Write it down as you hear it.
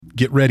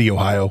Get ready,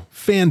 Ohio.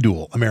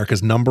 FanDuel,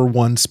 America's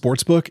 #1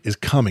 sportsbook, is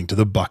coming to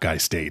the Buckeye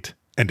State.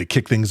 And to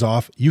kick things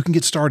off, you can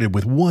get started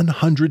with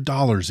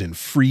 $100 in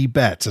free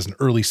bets as an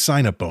early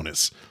sign-up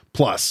bonus.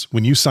 Plus,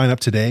 when you sign up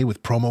today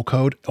with promo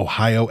code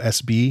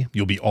OhioSB,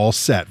 you'll be all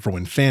set for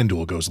when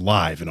FanDuel goes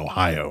live in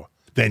Ohio.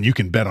 Then you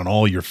can bet on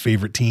all your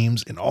favorite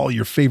teams and all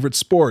your favorite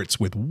sports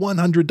with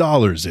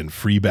 $100 in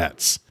free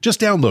bets.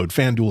 Just download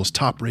FanDuel's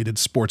top-rated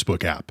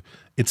sportsbook app.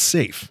 It's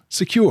safe,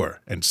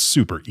 secure, and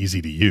super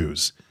easy to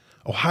use.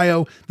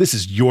 Ohio, this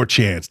is your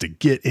chance to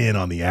get in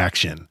on the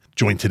action.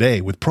 Join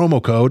today with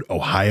promo code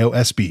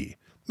OhioSB.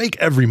 Make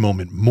every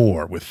moment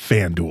more with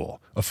FanDuel,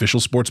 official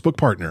sportsbook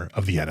partner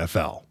of the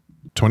NFL.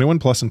 21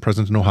 plus and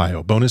present in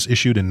Ohio. Bonus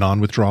issued in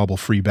non-withdrawable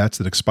free bets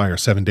that expire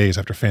 7 days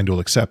after FanDuel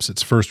accepts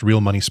its first real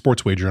money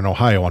sports wager in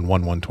Ohio on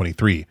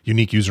 1/1/23.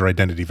 Unique user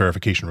identity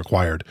verification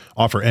required.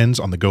 Offer ends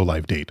on the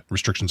go-live date.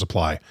 Restrictions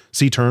apply.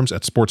 See terms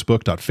at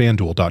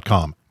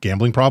sportsbook.fanduel.com.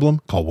 Gambling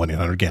problem? Call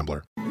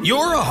 1-800-GAMBLER.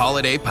 You're a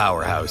holiday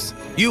powerhouse.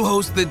 You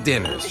host the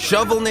dinners,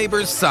 shovel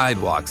neighbors'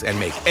 sidewalks, and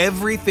make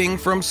everything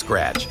from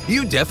scratch.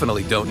 You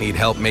definitely don't need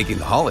help making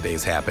the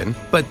holidays happen.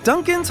 But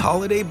Dunkin's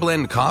Holiday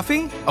Blend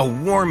Coffee? A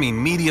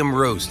warming medium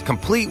roast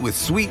complete with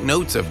sweet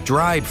notes of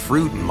dried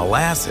fruit and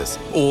molasses.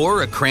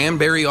 Or a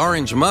cranberry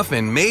orange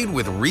muffin made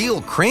with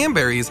real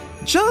cranberries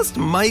just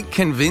might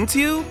convince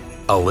you?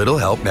 A little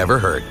help never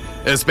hurt.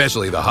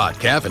 Especially the hot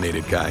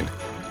caffeinated kind.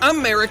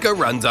 America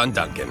runs on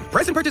Dunkin'.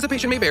 Price and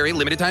participation may vary.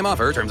 Limited time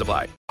offer. Terms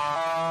apply.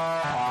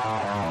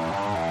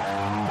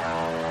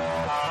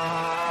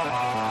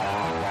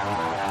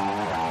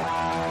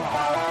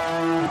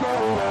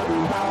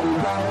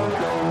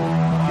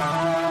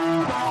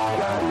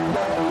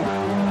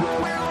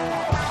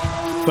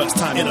 First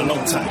time in a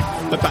long time,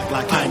 but back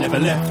like I never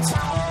left.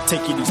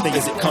 Taking each day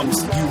as it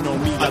comes. You know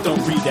me, I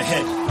don't read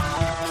ahead.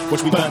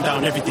 Watch me burn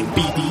down everything,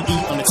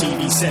 BDE on the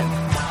TV set.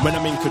 When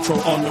I'm in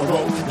control on the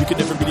road, you can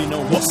never really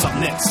know what's up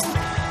next.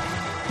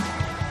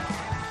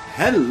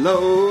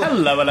 Hello.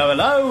 Hello, hello,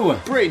 hello.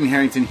 Braden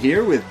Harrington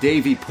here with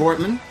Davey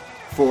Portman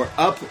for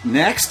Up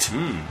Next.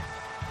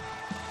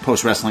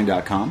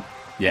 PostWrestling.com.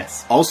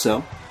 Yes.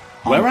 Also,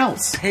 where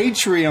else?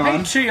 Patreon.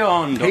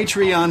 Patreon.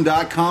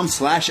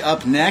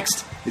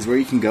 Patreon.com/UpNext is where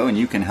you can go and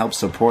you can help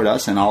support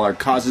us and all our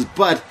causes.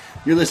 But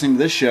you're listening to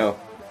this show,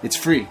 it's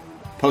free.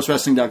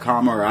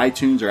 PostWrestling.com or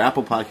iTunes or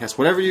Apple Podcasts,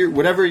 whatever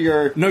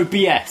your No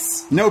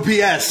BS. No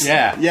BS.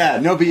 Yeah,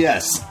 no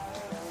BS.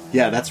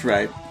 Yeah, that's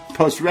right.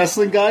 Post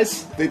Wrestling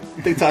guys,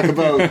 they talk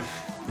about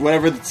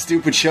whatever the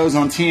stupid shows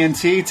on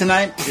TNT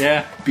tonight.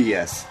 Yeah.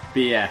 BS.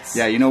 BS.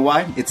 Yeah, you know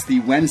why? It's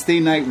the Wednesday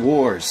Night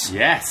Wars.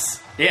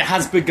 Yes. It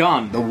has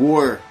begun. The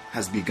war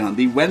has begun.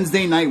 The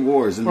Wednesday Night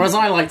Wars. Or as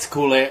I like to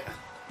call it,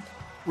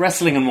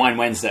 Wrestling and Wine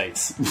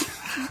Wednesdays.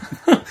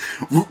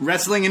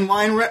 Wrestling and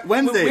Wine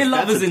Wednesdays. We're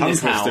lovers in this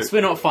house.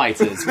 We're not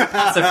fighters. We're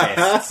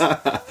pacifists.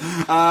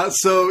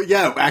 So,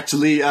 yeah,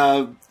 actually,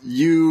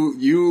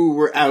 you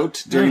were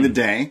out during the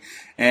day,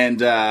 and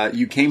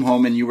you came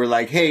home and you were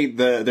like, hey,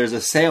 there's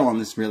a sale on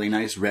this really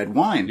nice red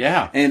wine.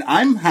 Yeah. And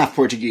I'm half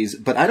Portuguese,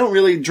 but I don't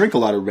really drink a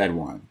lot of red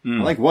wine.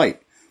 I like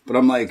white. But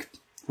I'm like,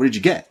 what did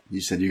you get?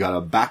 You said you got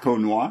a Baco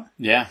Noir?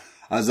 Yeah.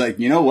 I was like,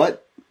 you know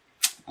what?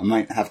 I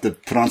might have to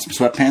put on some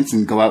sweatpants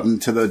and go out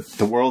into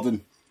the world and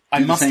I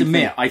must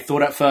admit, I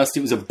thought at first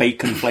it was a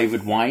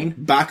bacon-flavoured wine.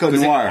 Baco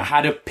Noir. It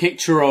had a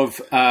picture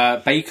of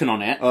bacon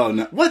on it. Oh,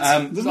 no. What?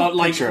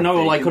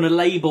 Like on a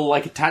label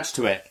like attached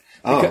to it.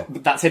 Oh.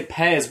 That said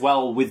pairs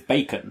well with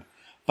bacon.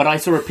 But I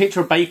saw a picture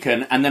of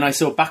bacon, and then I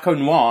saw Baco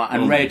Noir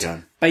and read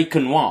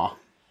Bacon Noir.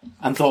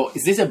 And thought,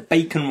 is this a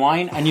bacon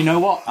wine? And you know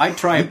what? I'd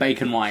try a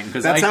bacon wine.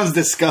 That sounds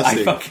disgusting.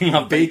 I fucking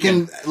love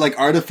bacon. Like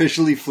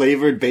artificially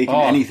flavored bacon,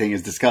 anything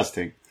is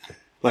disgusting.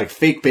 Like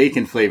fake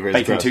bacon flavor is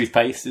Bacon gross.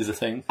 toothpaste is a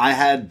thing. I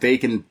had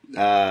bacon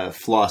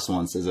floss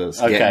once as a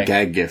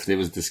gag gift. It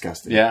was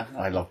disgusting. Yeah,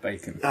 I love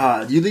bacon.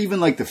 You even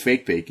like the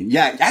fake bacon.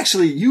 Yeah,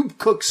 actually, you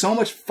cook so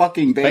much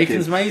fucking bacon.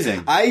 Bacon's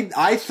amazing.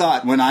 I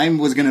thought when I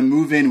was going to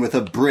move in with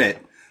a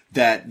Brit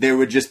that there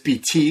would just be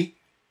tea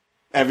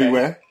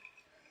everywhere. Okay.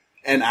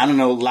 And I don't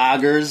know,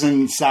 lagers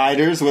and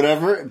ciders,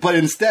 whatever. But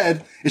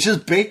instead, it's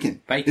just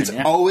bacon. It's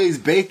always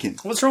bacon.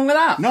 What's wrong with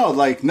that? No,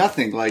 like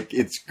nothing. Like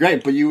it's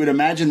great. But you would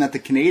imagine that the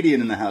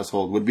Canadian in the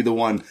household would be the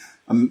one,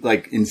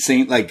 like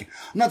insane. Like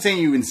I'm not saying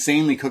you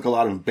insanely cook a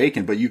lot of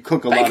bacon, but you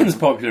cook a lot. Bacon's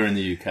popular in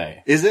the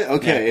UK. Is it?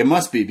 Okay, it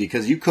must be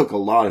because you cook a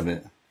lot of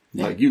it.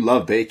 Yeah. Like you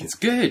love bacon. It's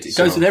good. It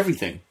goes with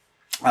everything.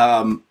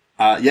 Today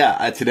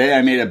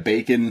I made a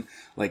bacon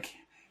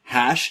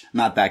hash,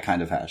 not that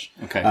kind of hash.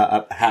 Okay.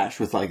 A hash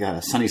with like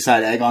a sunny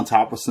side egg on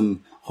top with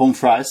some home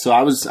fries. So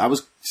I was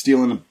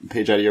stealing a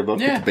page out of your book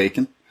with the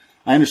bacon.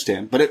 I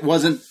understand, but it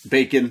wasn't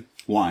bacon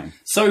wine.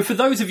 So for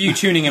those of you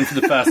tuning in for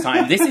the first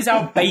time, this is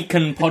our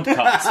bacon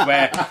podcast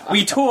where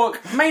we talk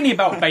mainly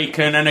about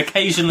bacon and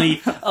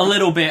occasionally a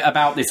little bit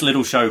about this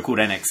little show called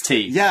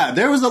NXT. Yeah,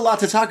 there was a lot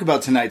to talk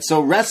about tonight.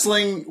 So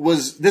wrestling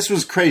was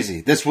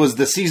crazy. This was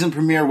the season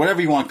premiere,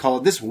 whatever you want to call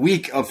it. This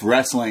week of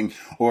wrestling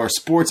or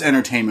sports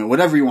entertainment,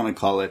 whatever you want to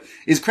call it,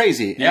 is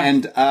crazy. Yeah.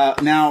 And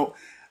now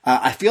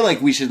I feel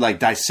like we should like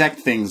dissect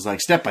things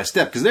like step by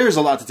step because there is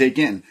a lot to take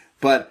in.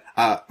 But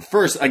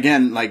first,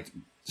 again, like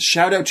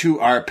shout out to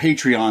our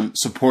Patreon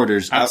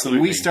supporters.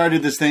 Absolutely. We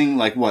started this thing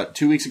like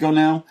 2 weeks ago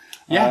now.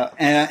 Yeah.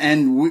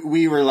 And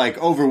we were like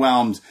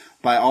overwhelmed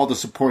by all the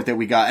support that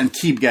we got and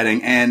keep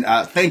getting. And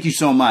thank you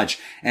so much.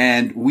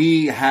 And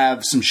we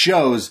have some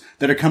shows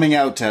that are coming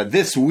out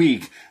this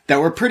week that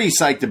we're pretty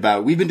psyched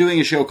about. We've been doing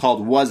a show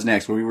called Was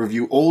Next, where we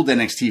review old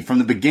NXT from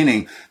the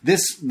beginning.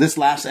 This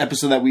last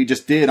episode that we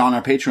just did on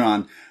our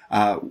Patreon,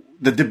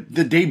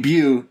 the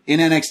debut in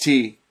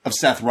NXT of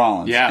Seth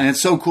Rollins. Yeah. And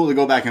it's so cool to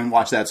go back and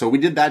watch that. So we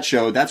did that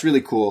show. That's really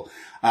cool.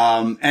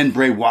 And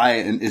Bray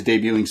Wyatt is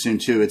debuting soon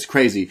too. It's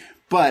crazy.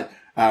 But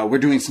we're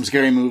doing some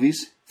scary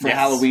movies for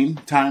Halloween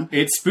time.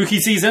 It's spooky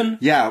season.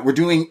 Yeah, we're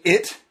doing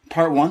It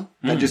Part 1.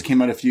 That just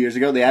came out a few years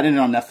ago. They added it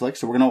on Netflix,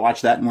 so we're going to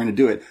watch that and we're going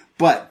to do it.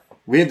 But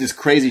we have this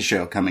crazy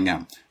show coming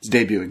out. It's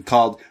debuting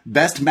called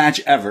Best Match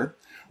Ever,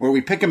 where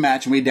we pick a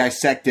match and we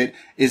dissect it.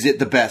 Is it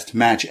the best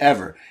match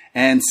ever?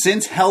 And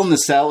since Hell in the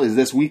Cell is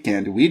this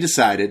weekend, we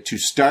decided to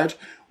start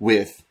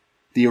with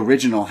the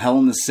original Hell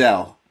in the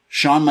Cell.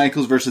 Shawn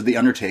Michaels versus The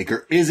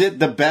Undertaker. Is it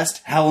the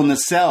best Hell in the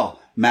Cell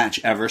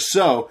match ever?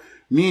 So,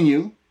 me and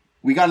you,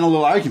 we got in a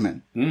little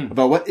argument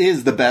about what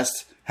is the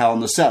best Hell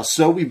in the Cell.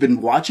 So we've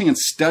been watching and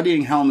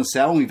studying Hell in the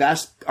Cell, and we've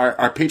asked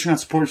our Patreon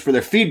supporters for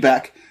their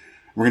feedback.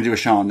 We're going to do a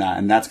show on that,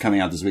 and that's coming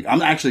out this week.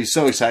 I'm actually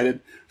so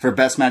excited for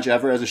Best Match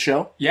Ever as a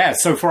show. Yeah,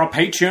 so for our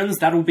Patreons,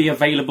 that'll be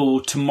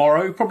available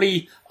tomorrow,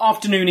 probably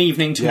afternoon,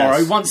 evening tomorrow.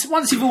 Yes.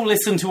 Once you've all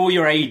listened to all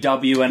your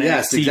AEW and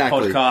NXT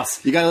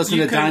podcasts. You got to listen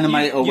to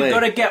Dynamite away. You've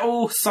got to get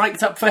all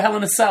psyched up for Hell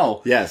in a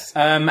Cell. Yes.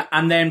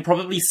 And then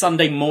probably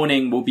Sunday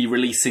morning, we'll be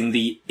releasing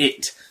the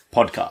It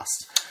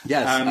podcast.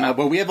 Yes,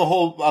 but we have a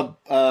whole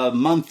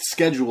month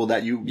schedule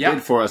that you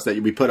did for us that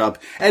we put up.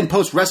 And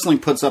Post Wrestling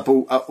puts up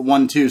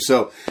one too,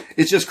 so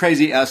it's just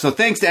crazy. So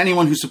thanks to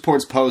anyone who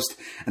supports Post,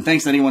 and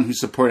thanks to anyone who's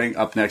supporting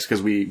UpNXT,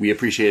 because we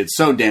appreciate it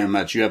so damn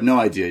much. You have no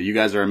idea. You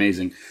guys are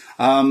amazing.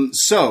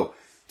 So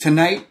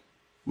tonight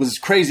was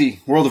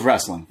crazy World of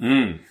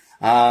Wrestling.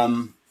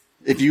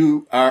 If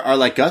you are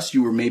like us,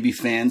 you were maybe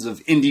fans of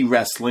indie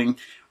wrestling,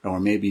 or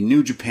maybe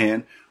New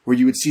Japan, where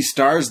you would see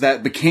stars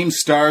that became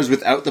stars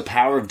without the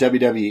power of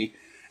WWE,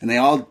 and they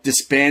all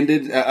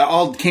disbanded,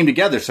 all came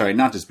together, sorry,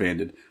 not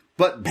disbanded,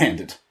 but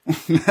banded,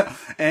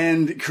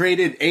 and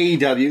created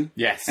AEW.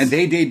 Yes. And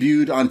they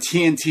debuted on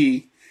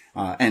TNT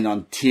and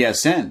on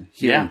TSN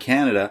here in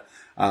Canada.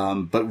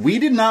 But we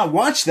did not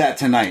watch that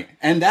tonight,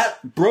 and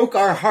that broke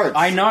our hearts.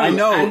 I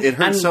know. It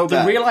hurt so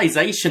bad. The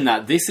realization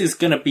that this is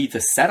going to be the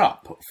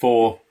setup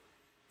for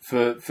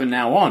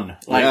now on,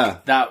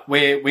 that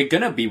we're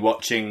gonna be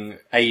watching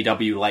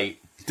AEW late.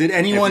 Did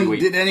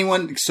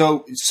anyone?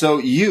 So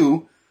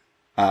you,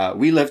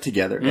 we live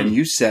together, and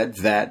you said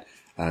that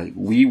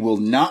we will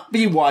not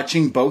be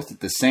watching both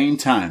at the same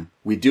time.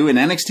 We do an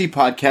NXT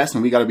podcast,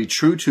 and we got to be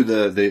true to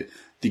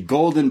the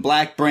gold and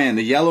black brand,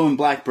 the yellow and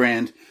black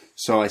brand.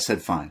 So I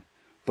said fine,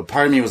 but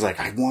part of me was like,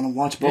 I want to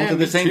watch both at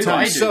the same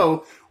time.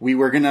 So we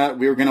were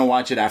gonna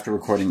watch it after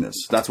recording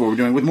this. That's what we're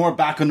doing with more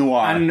Bac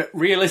Noir. And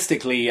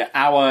realistically,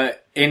 our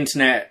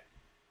internet,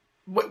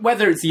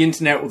 whether it's the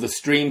internet or the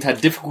streams,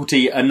 had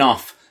difficulty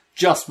enough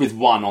just with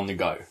one on the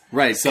go.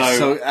 Right.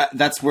 So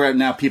that's where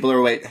now people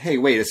are wait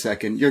a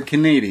second. You're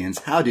Canadians.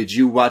 How did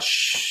you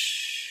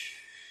watch?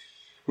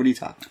 What are you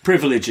talking about?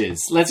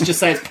 Privileges. Let's just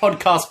say it's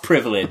podcast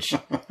privilege.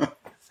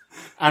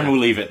 And we'll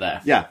leave it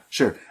there. Yeah,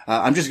 sure.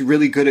 I'm just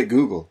really good at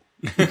Google.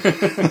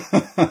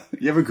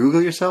 You ever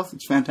Google yourself?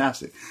 It's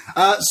fantastic.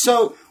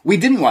 So we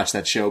didn't watch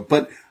that show,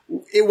 but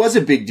it was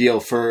a big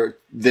deal for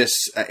this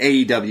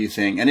AEW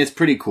thing, and it's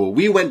pretty cool.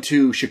 We went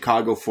to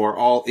Chicago for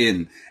All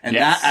In, and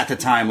that at the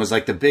time was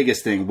like the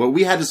biggest thing. But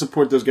we had to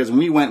support those guys, and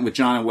we went with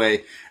John and Way,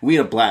 and we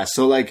had a blast.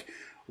 So like,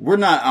 we're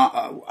not.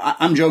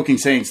 I'm joking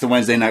saying it's the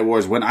Wednesday Night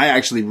Wars when I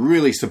actually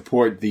really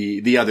support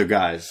the other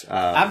guys.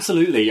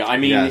 Absolutely. I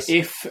mean,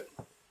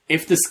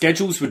 if the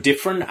schedules were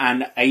different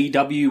and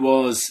AEW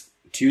was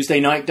Tuesday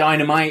Night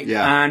Dynamite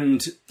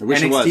and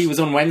NXT was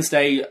on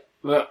Wednesday,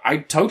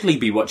 I'd totally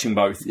be watching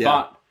both.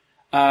 Yeah.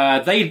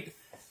 But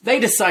they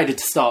decided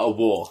to start a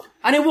war.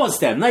 And it was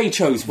them. They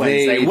chose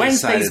Wednesday.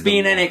 Wednesday's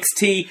been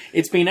NXT.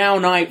 It's been our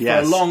night for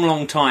a long,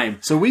 long time.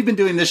 So we've been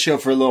doing this show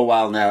for a little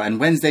while now,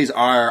 and Wednesdays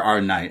are our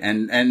night.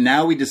 And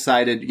now we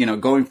decided,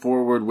 going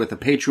forward with the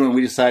Patreon,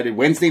 we decided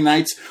Wednesday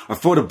nights are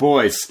for the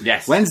boys.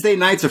 Yes. Wednesday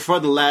nights are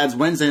for the lads.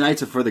 Wednesday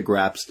nights are for the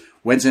graps.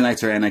 Wednesday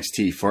nights are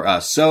NXT for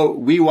us. So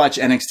we watch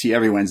NXT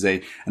every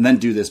Wednesday and then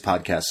do this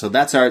podcast. So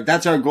that's our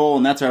goal,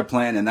 and that's our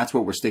plan, and that's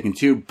what we're sticking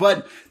to.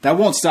 But that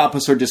won't stop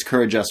us or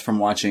discourage us from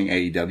watching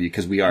AEW,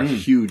 because we are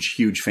huge,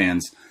 huge fans.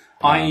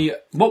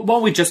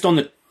 While we're just on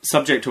the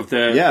subject of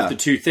the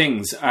two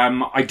things,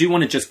 I do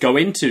want to just go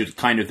into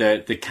kind of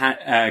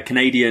the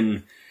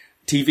Canadian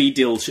TV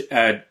deals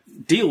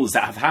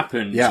that have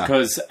happened,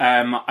 because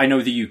I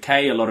know the UK,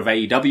 a lot of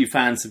AEW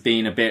fans have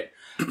been a bit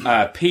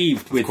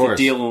peeved with the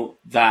deal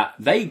that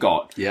they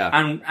got,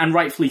 and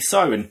rightfully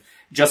so. And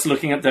just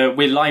looking at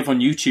we're live on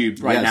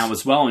YouTube right now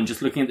as well, and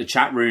just looking at the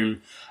chat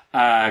room,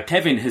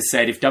 Kevin has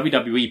said if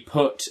WWE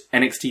put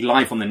NXT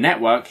live on the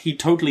network, he'd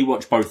totally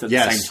watch both at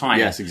the same time.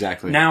 Yes,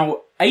 exactly.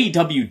 Now,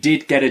 AEW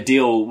did get a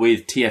deal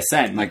with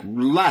TSN. Like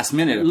last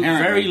minute,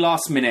 apparently. Very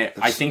last minute.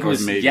 I think it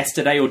was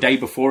yesterday or day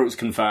before it was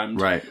confirmed.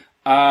 Right.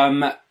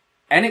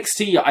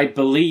 NXT, I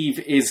believe,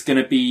 is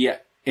going to be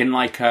in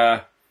like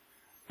a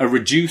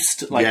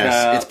reduced,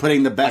 it's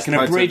putting the best like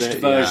an abridged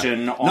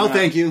version. Yeah. No,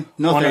 thank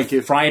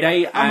you.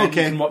 Friday, I'm and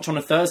you can watch on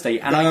a Thursday,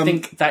 and I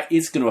think that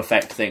is going to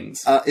affect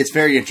things. It's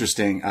very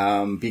interesting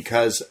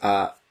because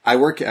I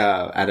work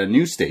at a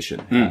news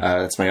station.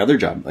 That's my other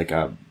job, like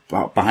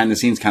behind the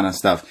scenes kind of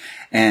stuff,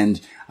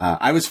 and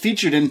I was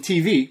featured in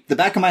TV. The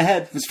back of my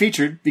head was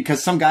featured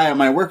because some guy at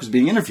my work was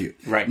being interviewed.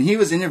 Right. And he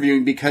was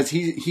interviewing because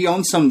he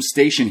owns some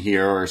station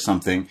here or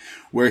something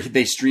where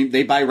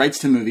they buy rights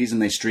to movies and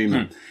they stream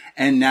them.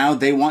 And now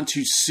they want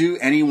to sue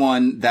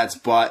anyone that's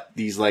bought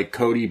these like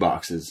Cody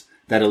boxes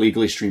that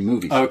illegally stream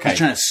movies. Okay. He's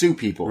trying to sue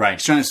people. Right.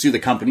 He's trying to sue the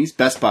companies,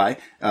 Best Buy,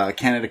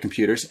 Canada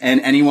Computers, and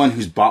anyone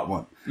who's bought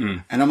one.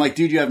 And I'm like,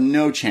 dude, you have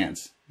no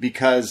chance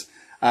because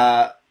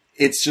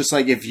it's just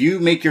like if you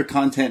make your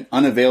content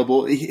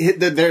unavailable,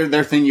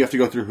 their thing you have to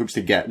go through hoops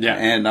to get. Yeah.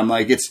 And I'm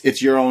like,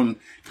 it's your own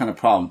kind of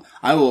problem.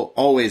 I will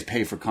always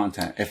pay for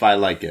content if I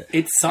like it.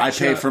 I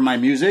pay for my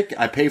music.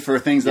 I pay for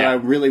things that I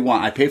really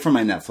want. I pay for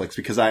my Netflix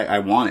because I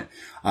want it.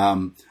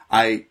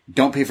 I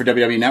don't pay for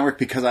WWE Network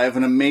because I have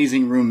an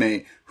amazing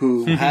roommate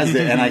who has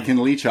it and I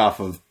can leech off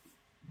of.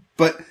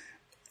 But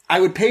I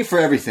would pay for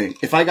everything.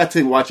 If I got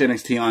to watch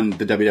NXT on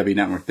the WWE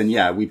Network,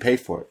 then we pay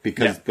for it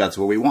because that's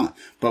what we want.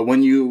 But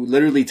when you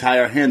literally tie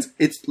our hands,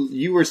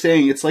 you were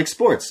saying it's like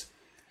sports,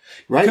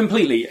 right?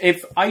 Completely.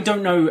 If I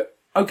don't know,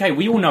 okay,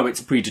 we all know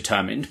it's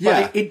predetermined,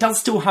 but it does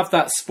still have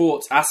that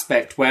sports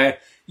aspect where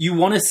you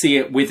want to see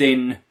it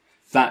within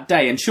that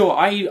day. And sure,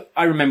 I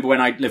remember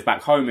when I lived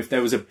back home, if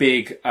there was a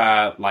big,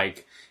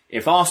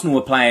 if Arsenal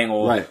were playing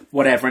or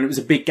whatever, and it was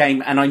a big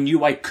game and I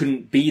knew I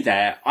couldn't be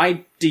there,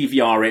 I'd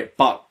DVR it,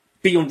 but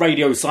be on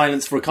radio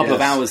silence for a couple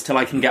of hours till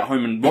I can get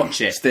home and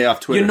watch it. Stay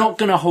off Twitter. You're not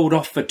going to hold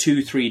off for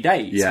 2-3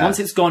 days. Yeah. Once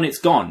it's gone, it's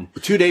gone.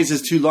 2 days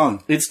is too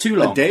long. It's too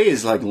long. A day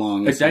is like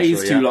long. A day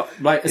is too long.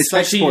 Like,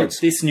 especially like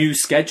this new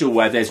schedule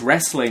where there's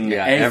wrestling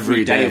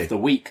every day of the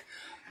week.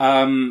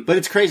 But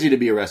it's crazy to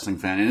be a wrestling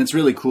fan, and it's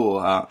really cool.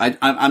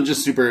 I'm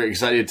just super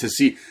excited to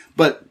see.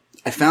 But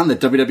I found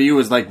that WWE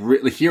was like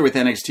here with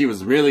NXT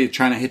was really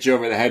trying to hit you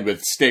over the head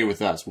with "Stay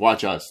with us,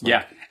 watch us."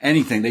 Like,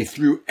 anything. They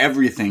threw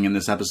everything in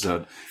this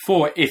episode.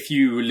 For if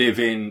you live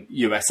in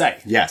USA.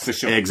 Yes, for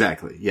sure.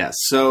 Exactly. Yes.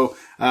 So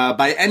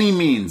by any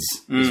means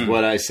is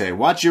what I say.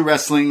 Watch your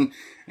wrestling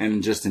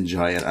and just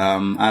enjoy it.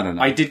 I don't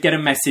know. I did get a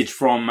message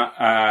from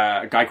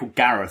a guy called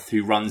Gareth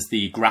who runs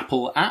the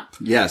Grapple app.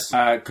 Yes.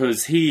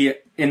 Because he,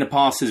 in the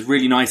past, has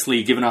really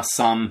nicely given us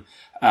some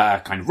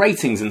kind of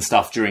ratings and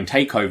stuff during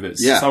takeovers.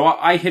 Yeah. So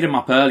I hit him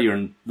up earlier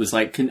and was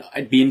like,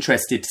 I'd be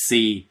interested to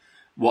see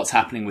what's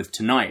happening with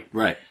tonight.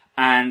 Right.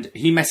 And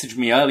he messaged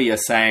me earlier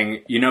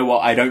saying, you know what,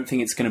 I don't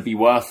think it's going to be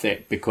worth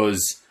it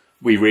because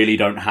we really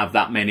don't have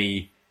that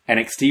many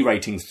NXT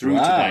ratings through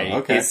today.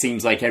 Okay. It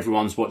seems like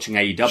everyone's watching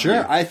AEW.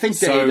 Sure, I think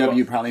the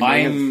AEW probably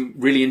I'm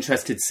really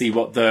interested to see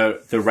what the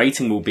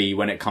rating will be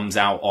when it comes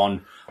out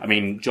on... I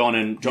mean, John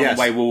and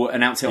Way will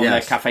announce it on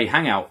their Cafe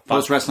Hangout.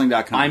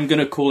 Postwrestling.com. I'm going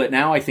to call it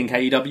now. I think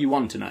AEW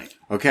won tonight.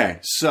 Okay,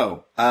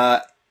 so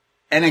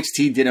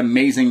NXT did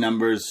amazing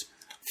numbers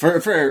for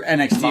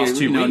NXT. Last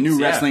 2 weeks, new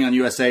wrestling on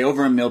USA.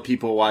 Over 1 million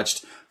people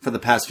watched for the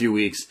past few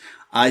weeks.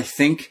 I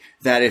think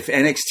that if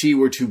NXT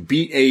were to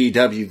beat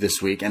AEW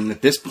this week, and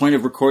at this point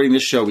of recording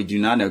this show, we do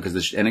not know because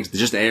NXT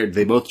just aired.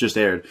 They both just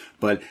aired.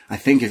 But I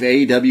think if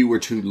AEW were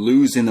to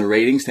lose in the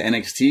ratings to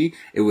NXT,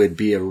 it would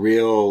be a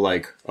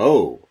real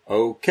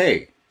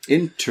okay,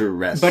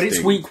 interesting. But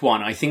it's week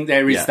 1. I think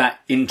there is that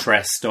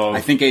interest of...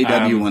 I think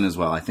AEW won as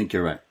well. I think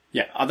you're right.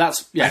 Yeah,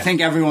 I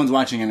think everyone's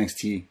watching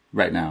NXT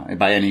right now,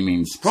 by any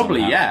means. Probably,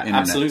 somehow.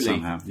 absolutely.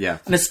 Somehow. Yeah.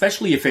 And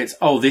especially if it's,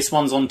 this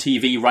one's on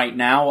TV right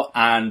now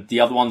and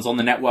the other one's on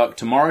the network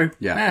tomorrow.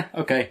 Yeah.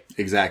 Okay.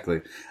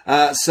 Exactly.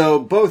 So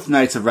both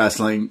nights of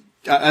wrestling,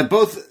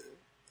 both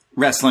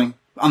wrestling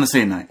on the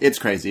same night. It's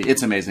crazy.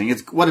 It's amazing.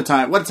 What a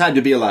time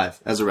to be alive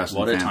as a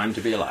wrestling fan. What a time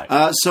to be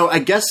alive. So I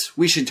guess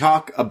we should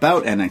talk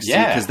about NXT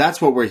because that's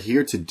what we're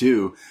here to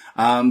do.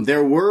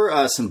 There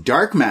were some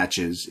dark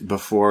matches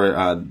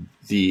before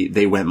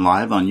they went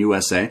live on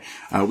USA.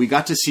 We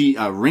got to see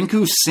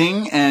Rinku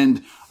Singh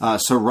and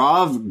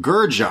Saurav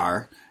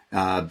Gurjar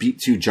beat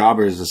two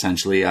jobbers,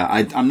 essentially.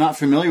 I'm not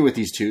familiar with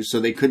these two, so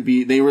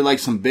they were like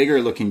some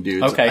bigger looking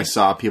dudes. Okay. I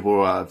saw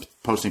people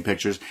posting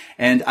pictures.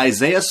 And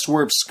Isaiah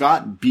Swerve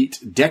Scott beat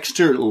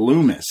Dexter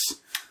Loomis.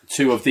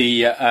 Two of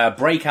the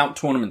breakout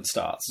tournament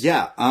stars.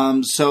 Yeah,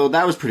 so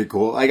that was pretty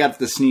cool. I got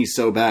to sneeze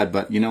so bad,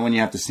 but you know when you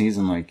have to sneeze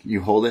and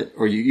you hold it,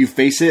 or you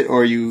face it,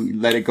 or you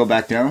let it go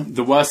back down?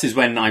 The worst is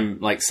when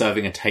I'm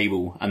serving a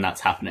table and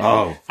that's happening.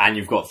 Oh. And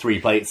you've got 3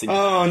 plates.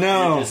 Oh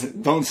no,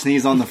 don't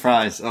sneeze on the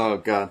fries. Oh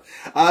god.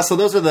 So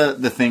those are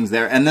the things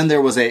there. And then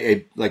there was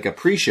a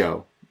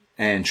pre-show,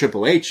 and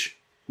Triple H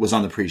was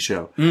on the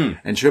pre-show.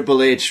 And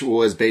Triple H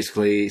was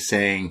basically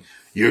saying,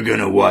 you're going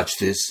to watch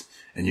this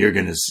and you're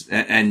going to,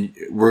 and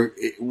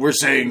we're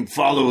saying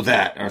follow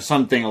that or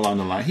something along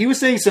the line. He was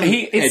saying some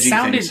edgy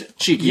things,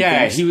 cheeky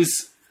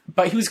things.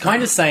 But he was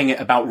kind of saying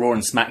it about Raw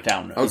and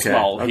SmackDown as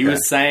well. He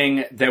was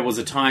saying there was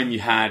a time you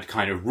had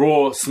kind of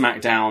Raw,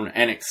 SmackDown,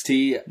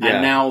 NXT,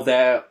 and now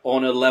they're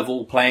on a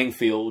level playing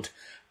field.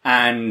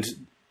 And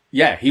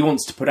he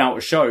wants to put out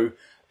a show.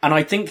 And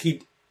I think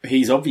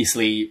he's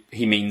obviously,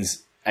 he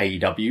means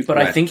AEW, but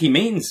I think he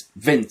means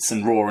Vince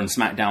and Raw and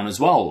SmackDown as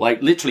well.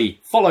 Like,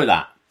 literally, follow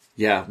that.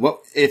 Yeah.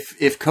 Well,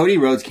 if Cody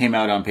Rhodes came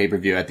out on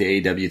pay-per-view at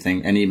the AEW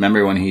thing, and you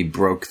remember when he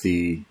broke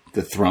the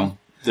throne?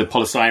 The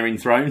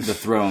polystyrene throne? The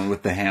throne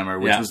with the hammer,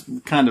 which was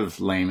kind of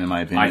lame in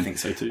my opinion. I think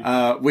so too.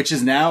 Which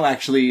is now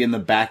actually in the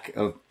back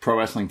of Pro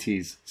Wrestling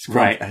Tees.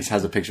 Right. It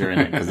has a picture in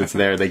it because it's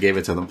there. They gave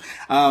it to them.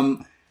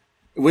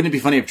 Wouldn't it be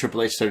funny if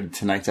Triple H started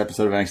tonight's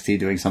episode of NXT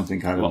doing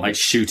something kind of... like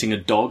shooting a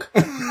dog?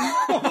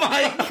 Oh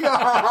my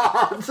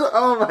god!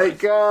 Oh my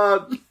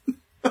god!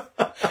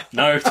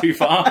 No, too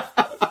far.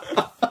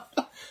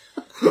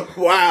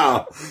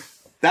 Wow.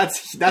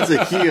 That's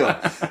a heel.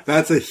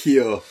 That's a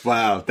heel.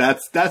 Wow.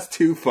 That's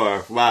too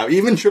far. Wow.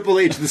 Even Triple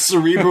H, the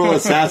cerebral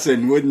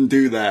assassin, wouldn't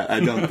do that,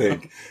 I don't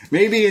think.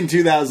 Maybe in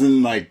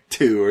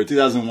 2002 or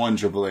 2001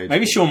 Triple H.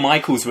 Maybe Shawn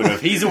Michaels would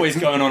have. He's always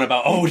going on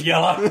about Old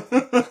Yeller.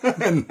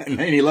 and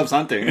he loves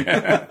hunting.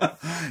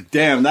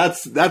 Damn,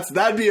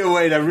 that'd be a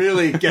way to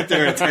really get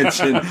their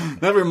attention.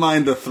 Never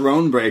mind the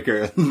throne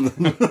breaker.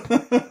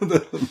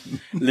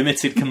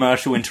 Limited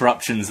commercial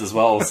interruptions as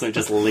well, so it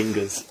just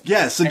lingers.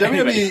 Yeah, so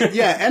WWE,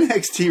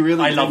 NXT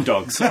really... I love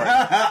dogs, sorry.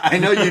 I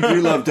know you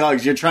do love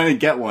dogs. You're trying to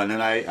get one,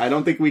 and I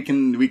don't think we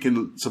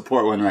can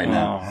support one right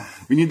now.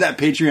 We need that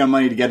Patreon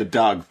money to get a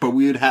dog, but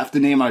we would have to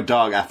name our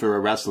dog after a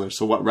wrestler.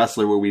 So what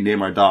wrestler will we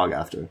name our dog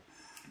after?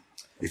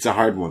 It's a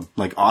hard one.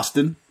 Like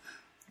Austin?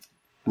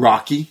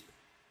 Rocky?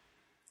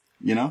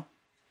 You know?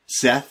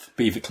 Seth?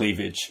 Beaver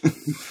Cleavage.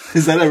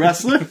 Is that a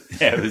wrestler?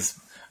 Yeah, it was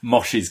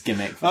Mosh's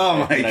gimmick.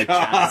 Oh my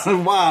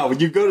god. Wow.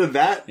 You go to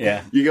that?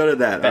 Yeah. You go to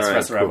that. Best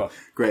wrestler ever.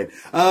 Great.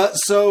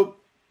 So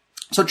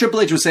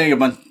Triple H was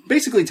saying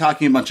basically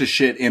talking a bunch of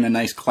shit in a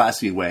nice,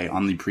 classy way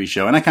on the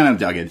pre-show, and I kind of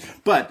dug it.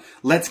 But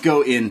let's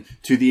go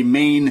into the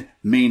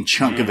main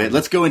chunk of it.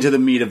 Let's go into the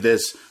meat of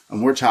this,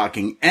 and we're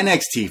talking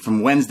NXT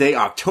from Wednesday,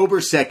 October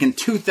 2nd,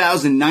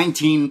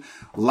 2019,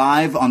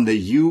 live on the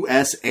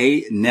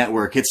USA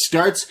Network. It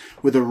starts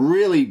with a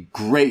really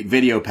great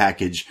video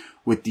package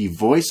with the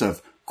voice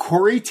of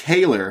Corey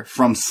Taylor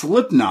from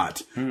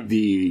Slipknot,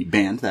 the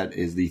band that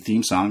is the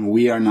theme song,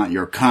 We Are Not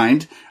Your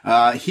Kind.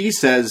 He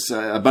says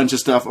a bunch of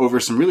stuff over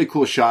some really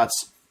cool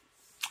shots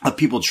of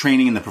people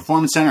training in the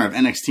Performance Center of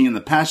NXT in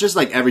the past, just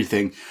like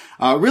everything.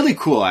 Really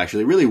cool,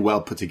 actually, really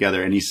well put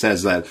together. And he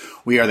says that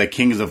we are the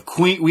kings and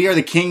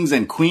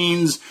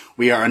queens.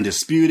 We are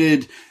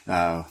undisputed.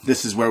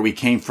 This is where we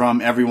came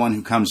from. Everyone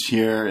who comes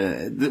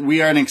here,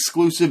 we are an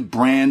exclusive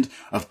brand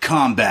of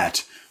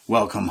combat.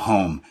 Welcome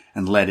home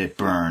and let it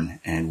burn.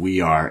 And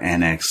we are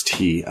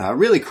NXT.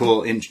 Really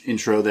cool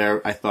intro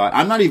there, I thought.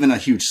 I'm not even a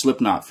huge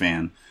Slipknot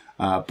fan,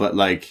 but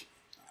like,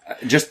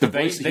 just the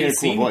voice.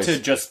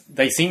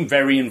 They seem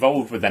very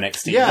involved with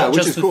NXT. Yeah, not which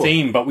just is the cool.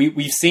 theme, but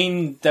we've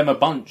seen them a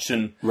bunch,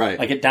 and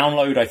like at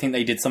Download, I think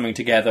they did something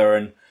together,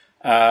 and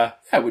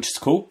which is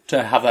cool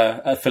to have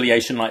a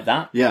affiliation like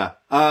that. Yeah,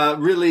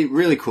 really,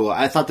 really cool.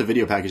 I thought the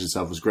video package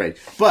itself was great,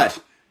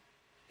 but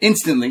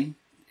instantly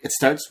it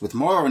starts with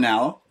Mauro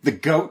Ranallo, the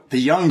GOAT, the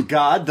young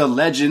god, the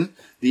legend,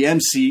 the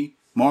MC,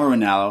 Mauro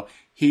Ranallo.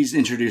 He's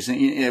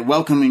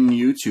welcoming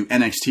you to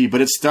NXT,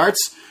 but it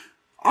starts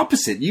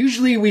opposite.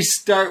 Usually we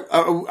start,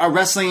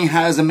 wrestling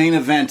has a main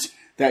event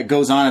that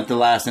goes on at the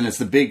last, and it's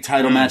the big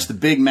title match, the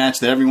big match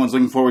that everyone's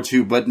looking forward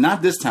to, but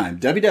not this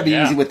time.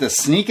 WWE with a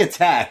sneak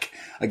attack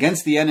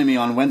against the enemy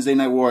on Wednesday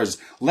Night Wars.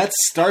 Let's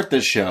start the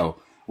show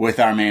with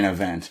our main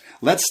event.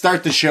 Let's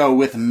start the show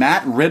with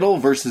Matt Riddle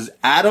versus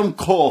Adam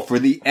Cole for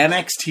the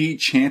NXT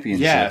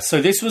Championship. Yeah,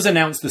 so this was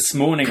announced this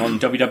morning on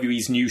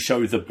WWE's new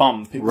show, The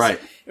Bump.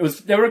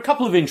 There were a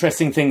couple of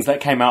interesting things that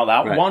came out of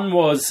that. Right. One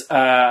was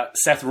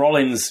Seth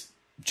Rollins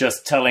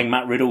just telling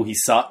Matt Riddle he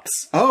sucks.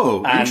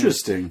 Oh,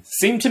 interesting.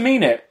 Seemed to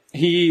mean it.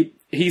 He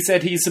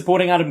said he's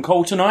supporting Adam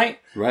Cole tonight.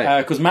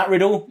 Right. Because Matt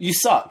Riddle, you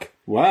suck.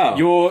 Wow.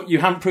 You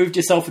haven't proved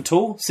yourself at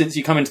all since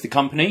you come into the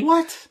company.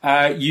 What?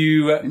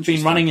 You've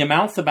been running your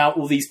mouth about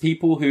all these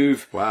people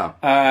who've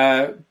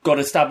got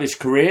established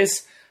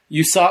careers.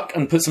 You suck,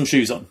 and put some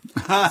shoes on.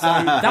 So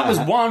that was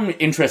one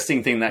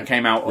interesting thing that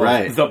came out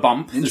of The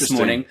Bump this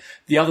morning.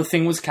 The other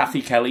thing was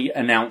Kathy Kelly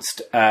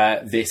announced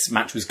this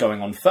match was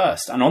going on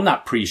first. And on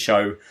that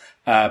pre-show,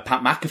 Pat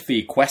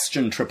McAfee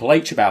questioned Triple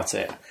H about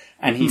it.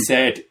 And he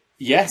said,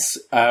 yes,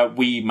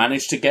 we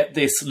managed to get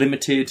this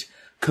limited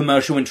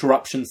commercial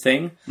interruption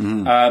thing.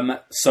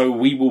 So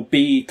we will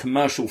be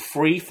commercial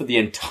free for the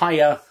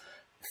entire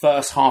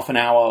first half an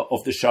hour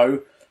of the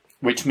show,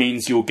 which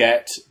means you'll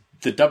get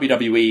the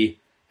WWE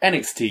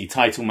NXT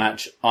title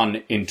match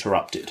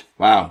uninterrupted.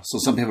 Wow. So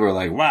some people are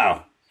like,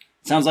 wow,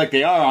 Sounds like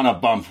they are on a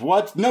bump.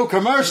 What? No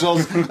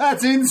commercials?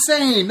 That's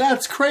insane.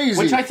 That's crazy.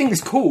 Which I think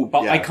is cool,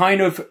 but I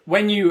kind of,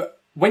 when you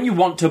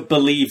want to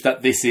believe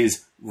that this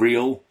is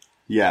real,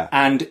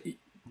 and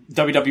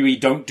WWE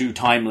don't do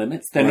time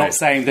limits. They're not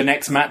saying the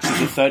next match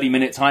is a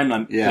 30-minute time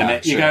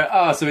limit. You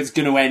go, so it's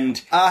going to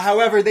end.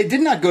 However, they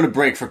did not go to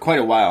break for quite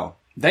a while.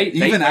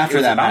 Even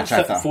after that match,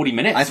 I thought 40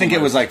 minutes. I think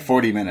it was like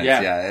 40 minutes.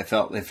 Yeah, it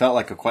felt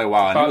like quite a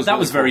while. That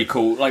was very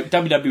cool. Like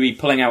WWE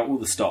pulling out all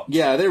the stops.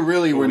 Yeah, they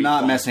really were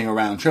not messing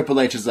around. Triple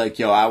H is like,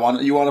 "Yo,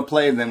 you want to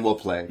play, then we'll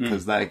play,"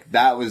 because like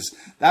that was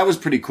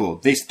pretty cool.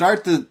 They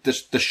start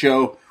the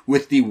show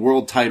with the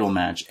world title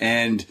match,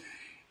 and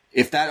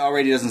if that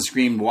already doesn't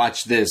scream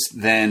watch this,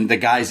 then the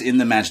guys in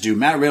the match do.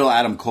 Matt Riddle,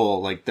 Adam Cole,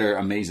 like, they're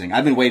amazing.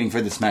 I've been waiting for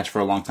this match for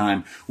a long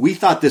time. We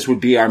thought this would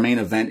be our main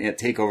event at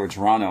TakeOver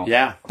Toronto.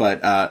 Yeah.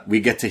 But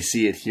we get to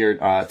see it here.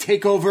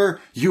 TakeOver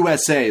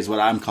USA is what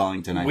I'm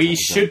calling tonight. We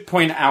should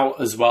point out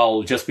as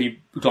well, just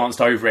we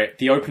glanced over it,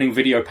 the opening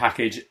video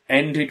package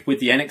ended with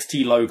the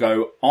NXT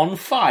logo on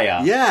fire.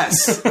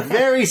 Yes.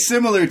 Very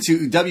similar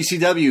to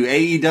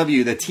WCW,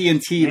 AEW, the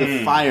TNT,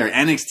 the fire,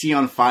 NXT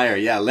on fire.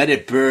 Yeah, let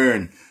it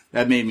burn.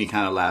 That made me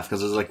kind of laugh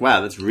because I was like,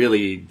 wow, that's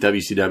really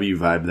WCW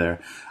vibe there.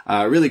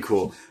 Really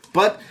cool.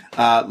 But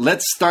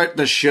let's start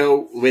the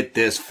show with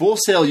this. Full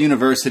Sail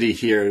University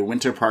here in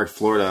Winter Park,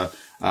 Florida,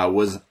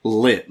 was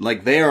lit.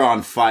 Like, they are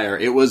on fire.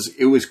 It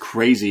was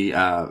crazy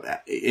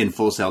in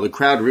Full Sail. The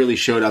crowd really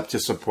showed up to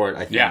support,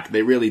 I think. Yeah.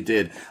 They really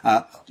did.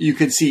 You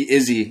could see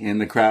Izzy in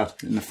the crowd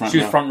in the front row.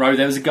 She was front row.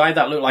 There was a guy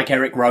that looked like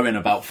Eric Rowan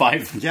about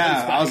 5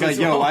 Yeah, I was like,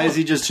 yo, why is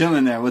he just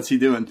chilling there? What's he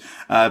doing?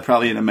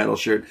 Probably in a metal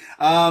shirt.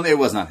 It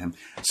was not him.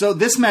 So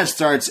this match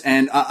starts,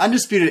 and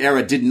Undisputed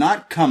Era did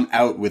not come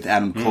out with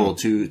Adam Cole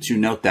to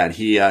note that.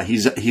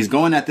 He's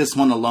going at this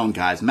one alone,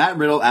 guys. Matt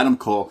Riddle, Adam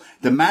Cole.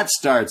 The match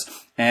starts,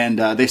 and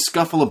they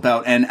scuffle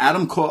about, and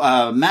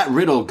Matt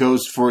Riddle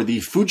goes for the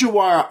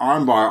Fujiwara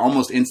armbar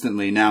almost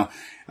instantly. Now,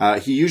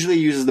 he usually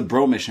uses the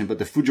Bro Mission, but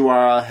the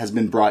Fujiwara has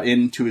been brought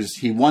into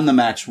he won the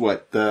match,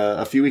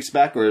 a few weeks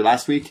back, or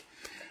last week?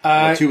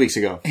 2 weeks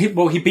ago. He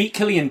beat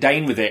Killian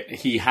Dane with it.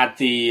 He had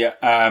the,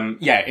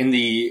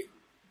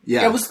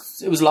 it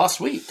was last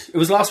week. It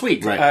was last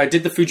week. Right.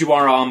 Did the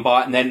Fujiwara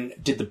armbar and then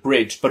did the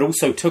bridge, but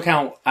also took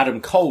out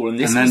Adam Cole. And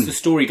this was the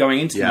story going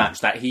into the match,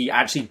 that he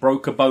actually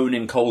broke a bone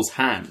in Cole's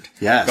hand.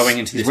 Yes. Going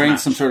into this match. He's wearing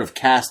some sort of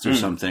cast or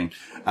something.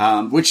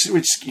 Which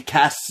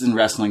casts in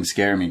wrestling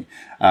scare me,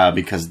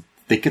 because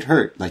they could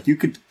hurt. Like, you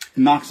could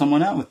knock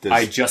someone out with this.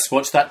 I just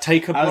watched that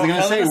Taker. I was going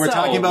to say, we're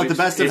talking about the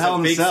best of Hell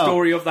in a Cell. Big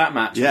story of that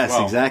match. Yes,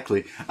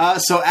 exactly.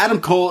 So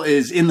Adam Cole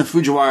is in the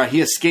Fujiwara.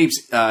 He escapes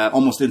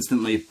almost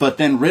instantly, but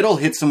then Riddle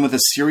hits him with a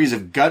series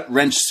of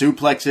gut-wrench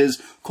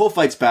suplexes. Cole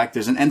fights back.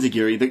 There's an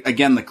enziguri.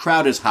 Again, the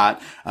crowd is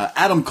hot.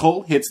 Adam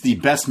Cole hits the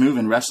best move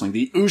in wrestling,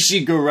 the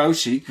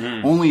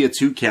Ushigoroshi. Only a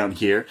 2 count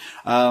here.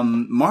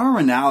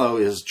 Mauro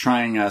Ranallo is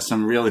trying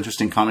some real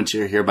interesting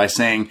commentary here by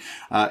saying,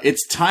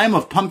 it's time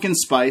of pumpkin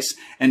spice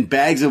and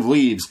bags of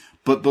leaves.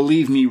 But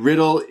believe me,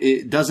 Riddle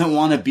doesn't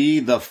want to be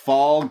the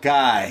fall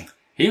guy.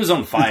 He was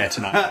on fire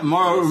tonight.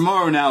 Mauro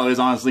Ranallo is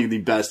honestly the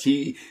best.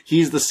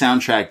 He's the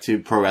soundtrack to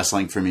pro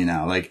wrestling for me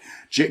now. Like,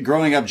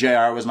 growing up,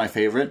 JR was my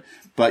favorite.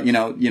 But, you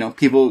know,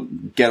 people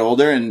get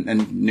older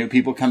and new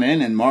people come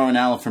in, and Mauro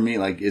Ranallo for me,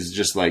 like, is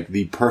just like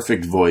the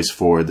perfect voice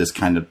for this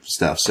kind of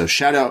stuff. So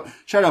shout out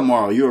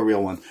Mauro. You're a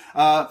real one.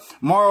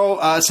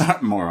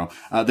 Mauro.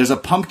 There's a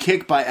pump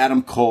kick by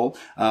Adam Cole.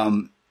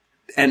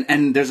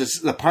 And there's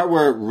the part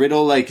where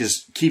Riddle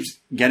keeps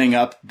getting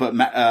up, but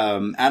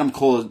Adam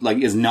Cole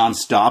is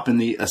nonstop in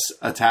the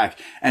attack.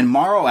 And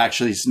Mauro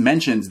actually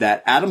mentions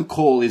that Adam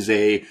Cole is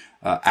a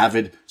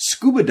avid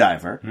scuba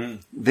diver.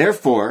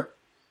 Therefore,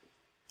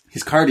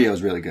 his cardio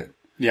is really good.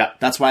 Yeah,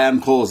 that's why Adam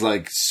Cole is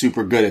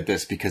super good at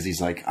this, because he's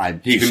he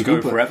can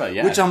go forever.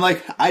 Yeah, which I'm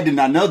like, I did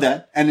not know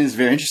that, and it's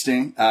very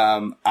interesting.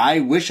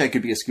 I wish I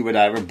could be a scuba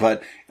diver,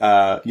 but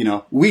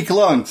weak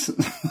lungs.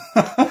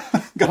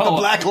 Got the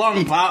black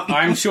lung pop.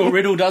 I'm sure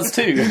Riddle does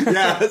too.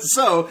 Yeah,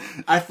 so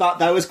I thought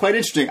that was quite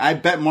interesting. I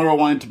bet Mauro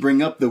wanted to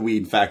bring up the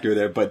weed factor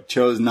there, but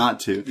chose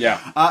not to. Yeah.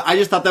 I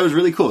just thought that was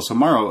really cool. So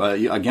Mauro,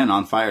 again,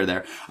 on fire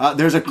there.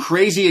 There's a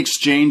crazy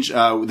exchange.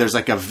 There's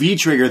a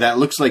V-trigger that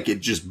looks like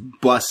it just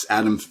busts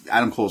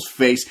Adam Cole's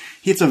face.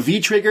 Hits a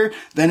V-trigger,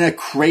 then a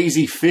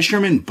crazy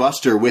fisherman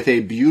buster with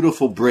a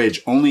beautiful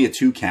bridge, only a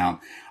 2 count.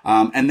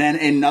 And then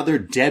another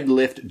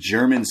deadlift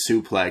German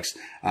suplex.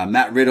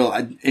 Matt Riddle,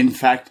 in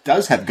fact,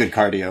 does have good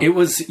cardio. It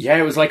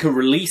was like a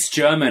release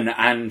German,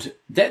 and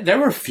there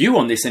were a few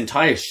on this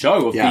entire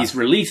show of these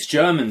release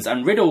Germans,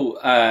 and Riddle,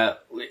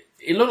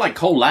 it looked like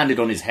Cole landed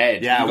on his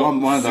head. Yeah,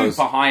 one of those.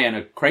 Super high and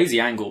a crazy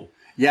angle.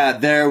 Yeah,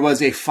 there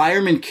was a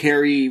fireman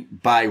carry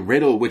by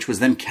Riddle, which was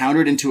then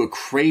countered into a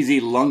crazy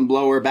lung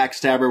blower,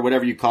 backstabber,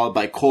 whatever you call it,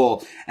 by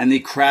Cole. And the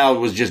crowd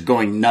was just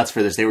going nuts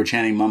for this. They were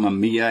chanting Mamma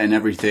Mia and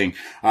everything.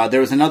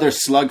 There was another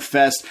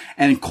slugfest,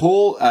 and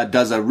Cole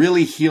does a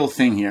really heel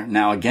thing here.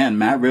 Now, again,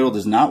 Matt Riddle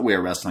does not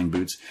wear wrestling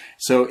boots.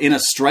 So in a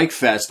strike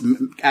fest,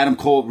 Adam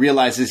Cole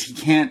realizes he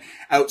can't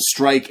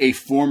outstrike a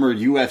former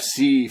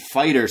UFC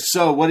fighter.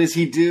 So what does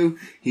he do?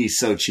 He's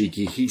so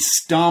cheeky. He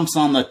stomps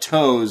on the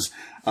toes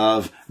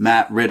of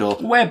Matt Riddle.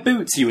 Wear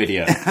boots, you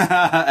idiot.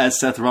 As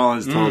Seth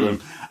Rollins told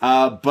him.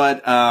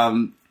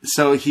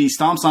 So he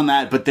stomps on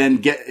that, but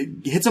then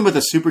hits him with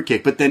a super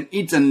kick, but then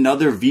eats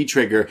another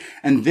V-trigger.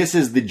 And this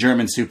is the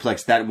German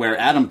suplex where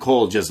Adam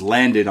Cole just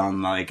landed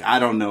on, like, I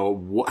don't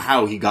know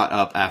how he got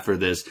up after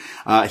this.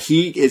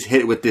 He is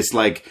hit with this,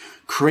 like,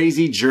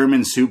 crazy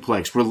German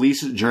suplex,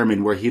 release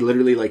German, where he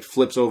literally like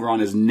flips over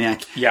on his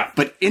neck. Yeah.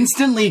 But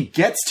instantly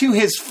gets to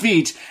his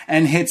feet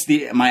and hits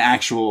my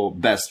actual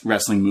best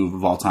wrestling move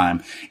of all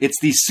time. It's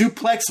the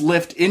suplex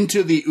lift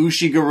into the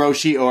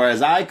Ushigoroshi, or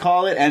as I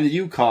call it and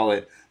you call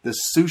it, the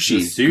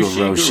sushi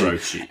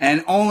Goroshi.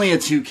 And only a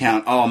 2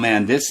 count. Oh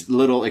man, this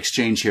little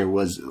exchange here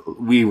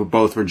we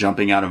both were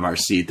jumping out of our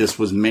seat. This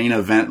was main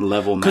event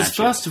level match. Because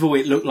first of all,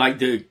 it looked like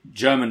the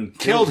German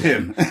killed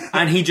him.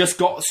 And he just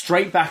got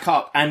straight back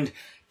up and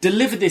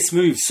delivered this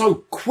move so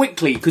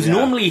quickly. Because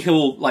normally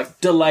he'll like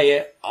delay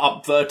it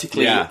up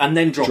vertically and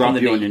then drop on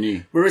your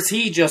knee. Whereas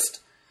he just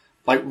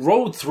like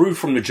rolled through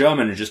from the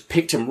German and just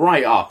picked him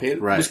right up. It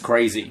was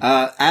crazy.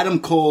 Adam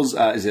Cole's,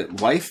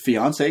 wife,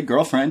 fiance,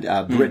 girlfriend,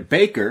 Britt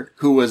Baker,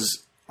 who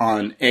was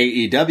on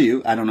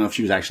AEW. I don't know if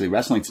she was actually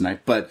wrestling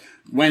tonight, but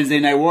Wednesday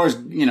Night Wars,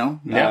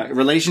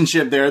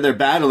 relationship there. They're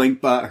battling,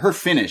 but her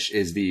finish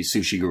is the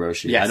Sushi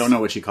Goroshi. Yes. I don't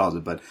know what she calls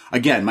it, but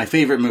again, my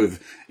favorite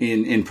move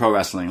in pro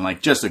wrestling.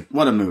 Like,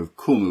 what a move.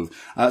 Cool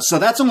move. So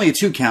that's only a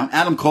 2 count.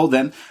 Adam Cole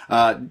then,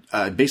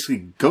 basically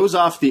goes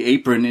off the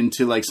apron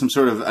into like some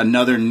sort of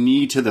another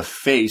knee to the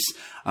face.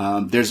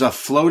 There's a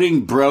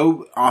floating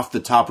bro off the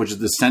top, which is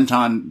the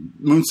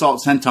moonsault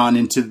senton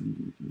into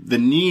the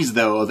knees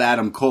though of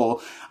Adam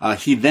Cole.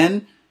 He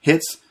then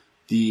hits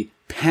the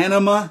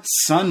Panama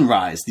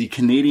Sunrise, the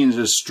Canadian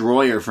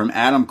Destroyer from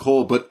Adam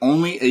Cole, but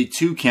only a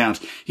 2 count.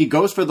 He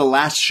goes for the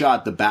last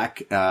shot, the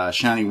back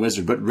Shining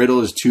Wizard, but Riddle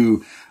is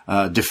too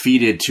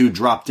defeated to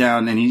drop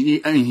down, and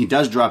he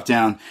does drop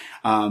down.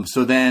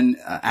 So then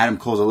Adam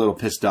Cole's a little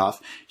pissed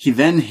off. He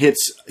then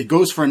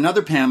goes for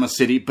another Panama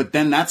City, but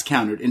then that's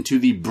countered into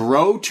the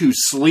bro to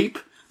sleep,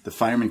 the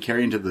fireman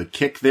carry into the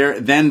kick there,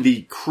 then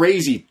the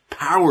crazy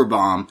power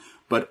bomb,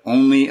 but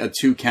only a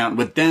 2 count.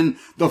 But then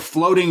the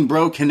floating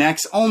bro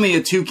connects, only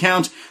a 2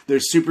 count.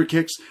 There's super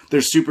kicks.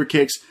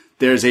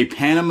 There's a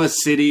Panama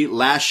City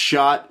last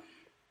shot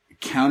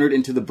countered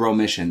into the bro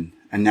mission.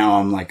 And now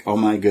I'm like, oh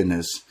my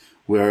goodness,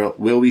 will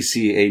we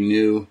see a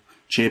new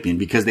champion?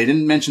 Because they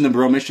didn't mention the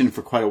bro mission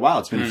for quite a while.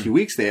 It's been a few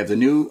weeks. They have the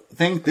new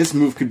thing. This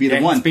move could be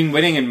the one. He's been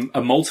winning in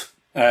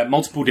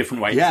multiple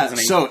different ways. Yeah.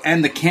 So,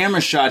 and the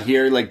camera shot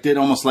here, like, did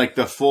almost like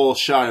the full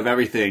shot of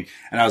everything.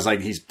 And I was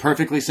like, he's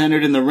perfectly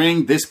centered in the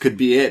ring. This could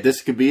be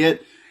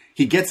it.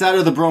 He gets out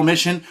of the bro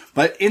mission,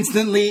 but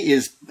instantly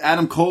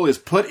Adam Cole is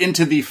put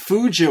into the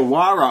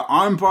Fujiwara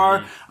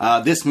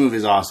armbar. This move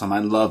is awesome. I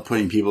love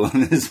putting people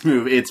in this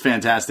move. It's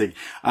fantastic.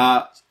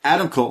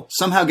 Adam Cole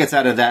somehow gets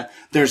out of that.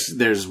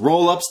 There's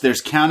roll-ups,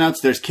 there's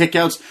countouts, there's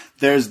kickouts,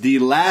 there's the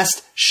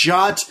last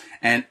shot,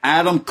 and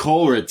Adam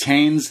Cole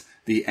retains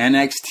the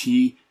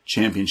NXT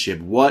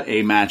Championship. What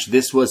a match.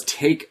 This was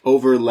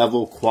takeover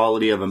level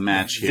quality of a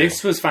match here.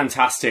 This was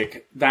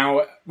fantastic.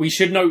 Now, we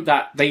should note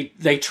that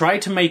they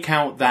tried to make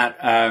out that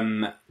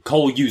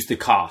Cole used the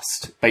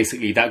cast,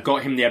 basically. That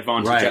got him the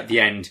advantage at the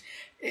end.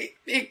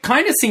 It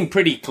kind of seemed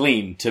pretty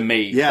clean to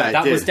me. Yeah,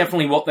 that was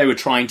definitely what they were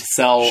trying to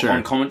sell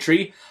on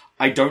commentary.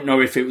 I don't know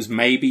if it was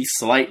maybe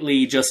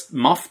slightly just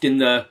muffed in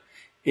the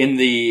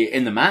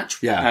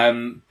match. Yeah.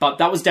 But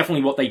that was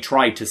definitely what they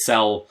tried to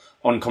sell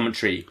on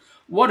commentary.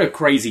 What a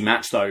crazy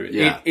match, though.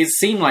 Yeah. It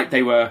seemed like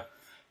they were,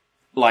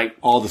 like...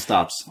 all the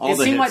stops. It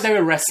seemed like they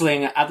were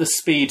wrestling at the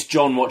speed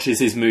John watches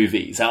his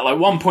movies, at like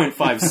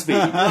 1.5 speed.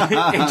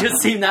 It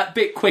just seemed that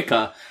bit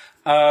quicker.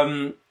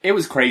 It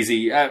was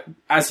crazy.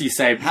 As you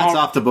say... Hats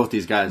off to both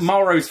these guys.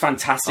 Mauro's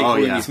fantastic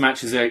in these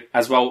matches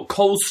as well.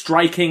 Cole's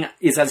striking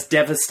is as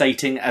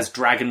devastating as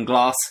Dragon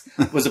Glass.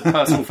 Was a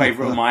personal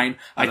favourite of mine.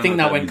 I think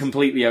that went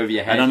completely over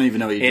your head. I don't even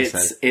know what you just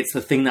said. It's the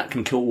thing that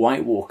can kill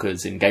White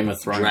Walkers in Game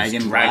of Thrones.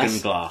 Dragon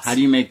glass? How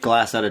do you make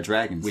glass out of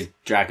dragons? With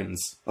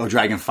dragons. Oh,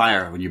 dragon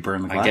fire when you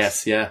burn the glass? I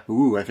guess, yeah.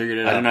 Ooh, I figured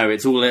it out. I don't know.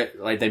 It's all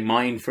like they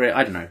mine for it.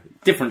 I don't know.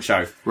 Different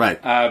show.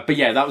 Right. But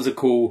yeah, that was a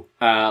cool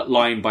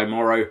line by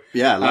Mauro.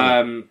 Yeah, I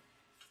love it.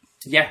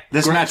 Yeah,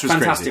 this match was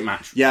fantastic crazy.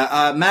 Match.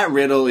 Yeah, Matt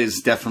Riddle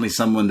is definitely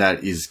someone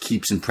that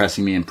keeps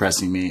impressing me.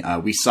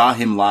 We saw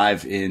him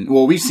live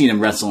we've seen him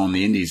wrestle on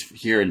the Indies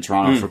here in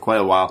Toronto for quite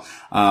a while.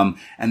 And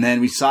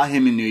then we saw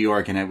him in New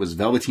York, and it was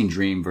Velveteen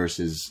Dream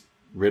versus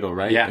Riddle,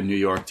 right? Yeah. A New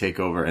York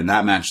takeover. And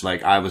that match,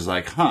 like, I was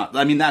like, huh.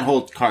 I mean, that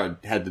whole card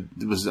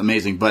was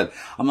amazing. But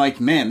I'm like,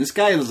 man, this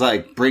guy is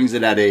like, brings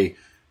it at a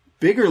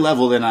bigger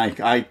level than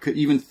I could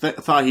even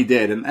thought he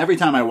did. And every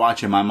time I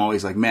watch him, I'm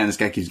always like, man, this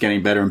guy keeps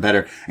getting better and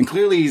better. And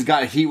clearly he's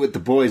got heat with the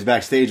boys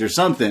backstage or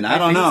something. I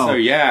don't know. So,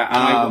 yeah.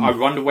 I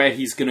wonder where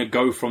he's going to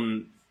go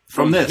from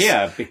this.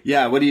 Here.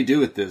 Yeah, what do you do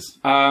with this?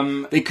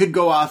 They could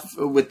go off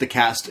with the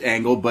cast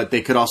angle, but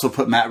they could also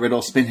put Matt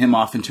Riddle, spin him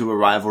off into a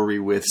rivalry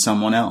with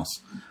someone else.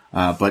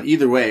 But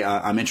either way,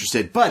 I'm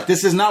interested. But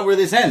this is not where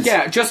this ends.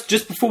 Yeah,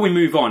 just before we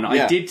move on,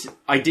 yeah.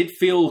 I did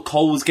feel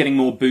Cole was getting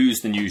more boos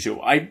than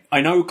usual.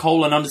 I know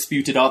Cole and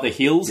Undisputed are the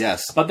heels,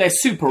 yes, but they're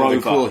super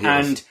over. Cool heels.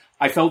 And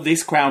I felt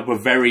this crowd were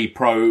very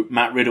pro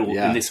Matt Riddle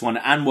in this one,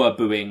 and were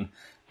booing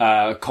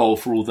Cole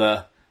for all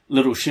the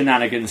little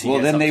shenanigans. Well,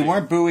 then they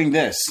weren't booing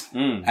this.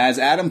 As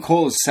Adam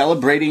Cole is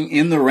celebrating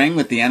in the ring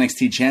with the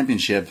NXT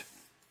Championship,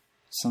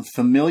 some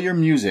familiar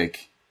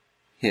music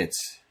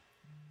hits.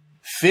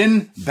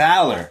 Finn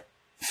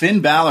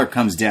Balor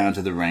comes down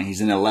to the ring. He's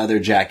in a leather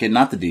jacket,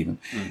 not the Demon.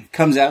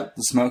 Comes out,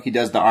 the smoke. He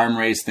does the arm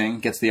raise thing.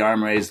 Gets the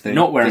arm raise thing.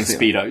 Not wearing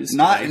Speedos.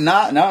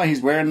 No.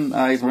 He's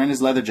wearing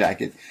his leather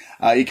jacket.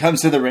 He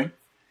comes to the ring.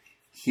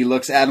 He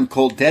looks Adam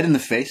Cole dead in the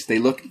face. They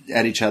look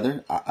at each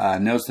other,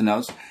 nose to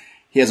nose.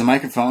 He has a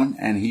microphone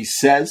and he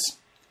says,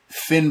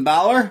 "Finn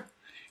Balor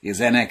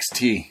is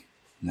NXT."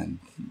 And then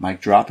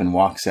mic drop and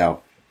walks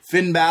out.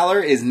 Finn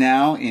Balor is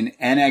now in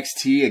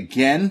NXT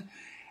again.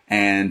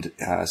 And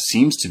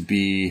seems to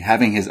be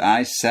having his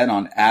eyes set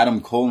on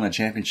Adam Cole in the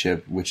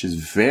championship, which is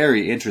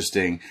very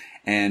interesting.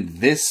 And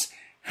this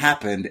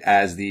happened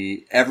as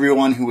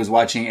everyone who was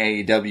watching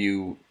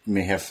AEW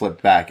may have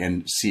flipped back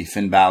and see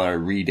Finn Balor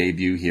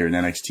re-debut here in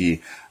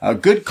NXT. A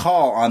good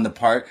call on the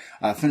part.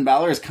 Finn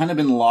Balor has kind of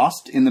been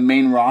lost in the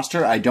main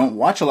roster. I don't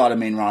watch a lot of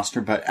main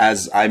roster, but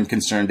as I'm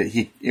concerned,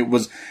 it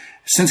was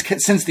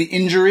since the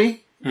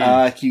injury.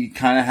 He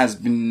kind of has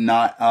been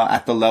not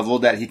at the level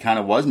that he kind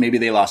of was. Maybe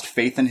they lost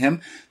faith in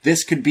him.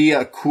 This could be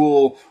a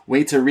cool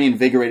way to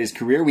reinvigorate his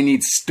career. We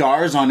need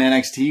stars on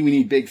NXT. We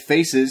need big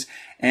faces.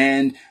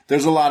 And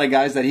there's a lot of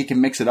guys that he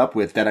can mix it up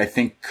with that I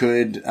think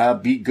could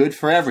be good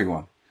for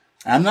everyone.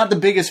 I'm not the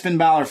biggest Finn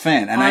Balor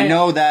fan. And I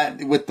know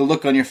that with the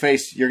look on your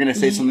face, you're going to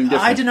say something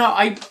different. I don't know.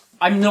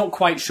 I'm not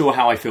quite sure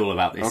how I feel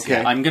about this. Okay.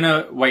 Yet. I'm going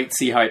to wait to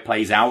see how it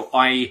plays out.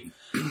 I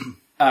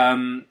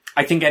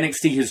think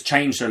NXT has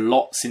changed a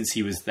lot since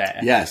he was there.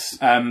 Yes.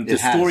 The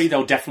story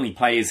they'll definitely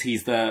play is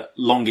he's the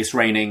longest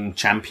reigning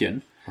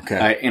champion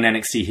in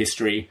NXT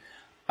history.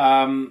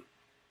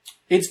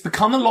 It's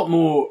become a lot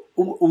more,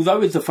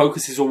 although the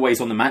focus is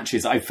always on the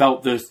matches, I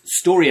felt the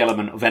story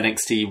element of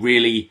NXT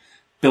really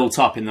built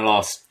up in the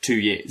last 2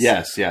 years.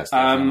 Yes.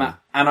 And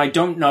I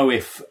don't know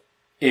if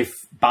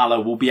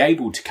Balor will be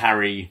able to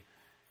carry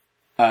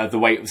the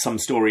weight of some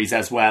stories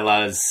as well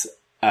as...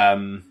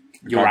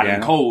 your Gargano.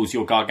 Adam Coles,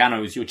 your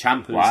Garganos, your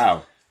Ciampas.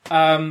 Wow.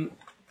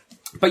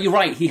 But you're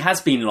right, he has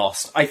been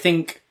lost. I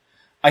think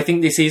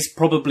this is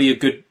probably a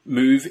good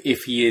move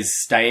if he is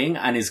staying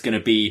and is going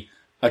to be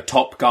a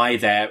top guy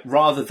there,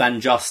 rather than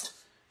just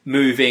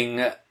moving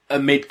a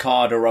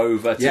mid-carder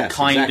over to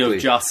of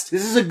just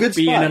this is a good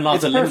be spot. in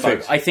another it's limbo.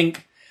 perfect. I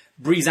think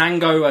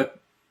Breezango are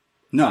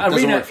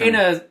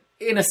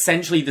in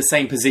essentially the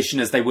same position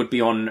as they would be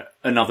on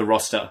another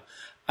roster.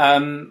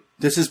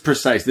 This is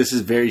precise. This is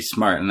very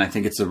smart, and I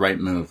think it's the right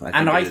move.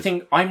 I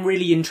think I'm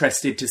really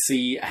interested to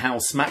see how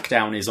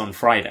SmackDown is on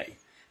Friday,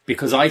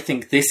 because I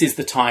think this is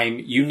the time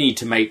you need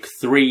to make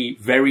 3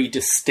 very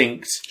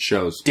distinct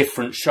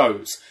different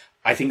shows.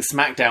 I think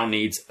SmackDown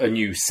needs a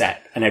new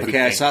set and everything.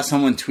 Okay, I saw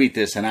someone tweet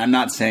this, and I'm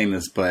not saying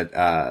this, but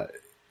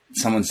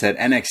someone said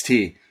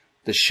NXT,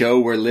 the show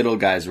where little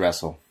guys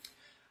wrestle.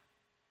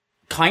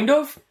 Kind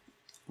of.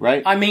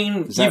 Right? I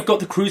mean, you've got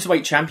the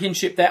Cruiserweight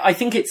Championship there. I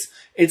think it's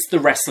the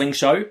wrestling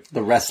show.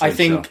 The wrestling show. I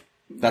think show.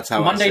 That's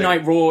how Monday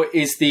Night Raw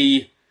is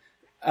the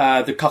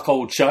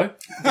cuckold show.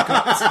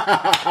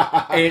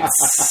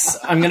 It's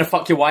I'm Gonna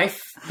Fuck Your Wife.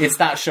 It's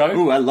that show.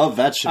 Ooh, I love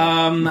that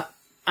show.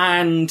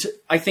 And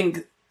I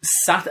think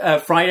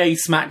Friday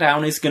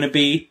SmackDown is going to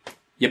be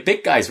your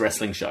big guys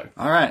wrestling show.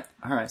 All right.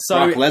 So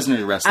Brock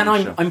Lesnar wrestling show.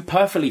 And I'm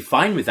perfectly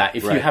fine with that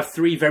if you have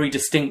 3 very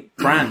distinct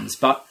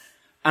brands,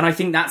 and I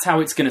think that's how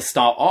it's going to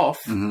start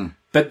off. Mm-hmm.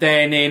 But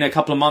then in a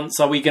couple of months,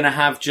 are we going to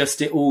have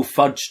just it all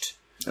fudged?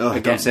 Oh,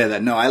 again? Don't say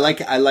that. No, I like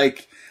how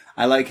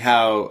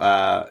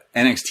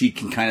NXT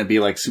can kind of be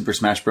like Super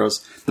Smash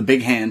Bros. The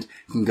big hand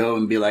can go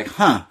and be like,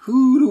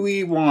 who do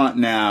we want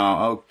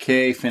now?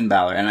 Okay, Finn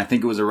Balor. And I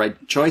think it was the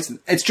right choice.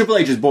 It's Triple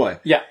H's boy.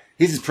 Yeah.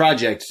 He's his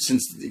project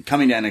since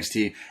coming to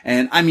NXT.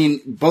 And I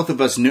mean, both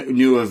of us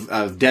knew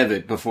of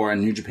Devitt before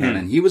in New Japan,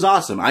 and he was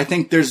awesome. I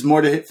think there's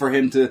more for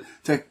him to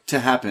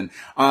happen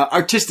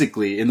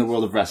artistically in the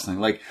world of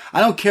wrestling. Like,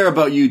 I don't care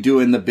about you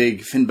doing the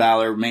big Finn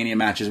Balor Mania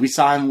matches. We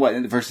saw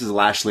him versus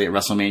Lashley at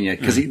WrestleMania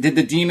because he did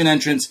the Demon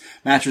entrance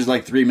match was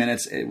like 3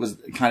 minutes. It was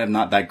kind of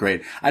not that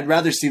great. I'd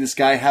rather see this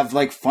guy have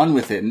like fun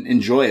with it and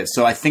enjoy it.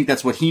 So I think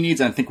that's what he needs,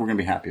 and I think we're gonna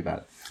be happy about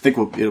it. I think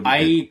it'll be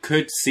I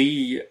could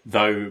see,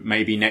 though,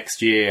 maybe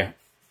next year,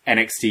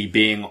 NXT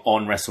being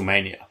on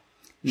WrestleMania.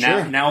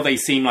 Now they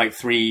seem like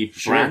three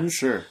brands.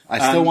 Sure.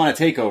 I still want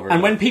a takeover.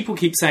 And when people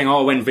keep saying,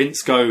 "Oh, when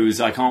Vince goes,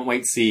 I can't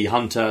wait to see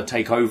Hunter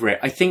take over it,"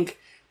 I think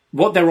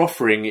what they're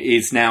offering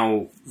is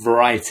now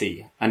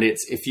variety, and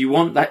it's if you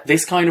want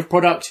this kind of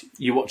product,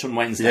 you watch on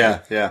Wednesday.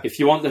 Yeah. If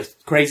you want the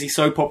crazy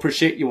soap opera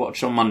shit, you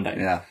watch on Monday.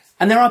 Yeah.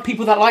 And there are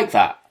people that like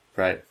that.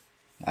 Right.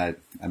 I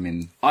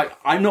mean,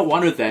 I'm not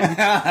one of them,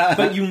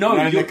 but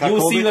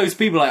you'll see those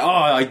people like,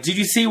 "Oh, did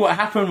you see what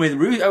happened with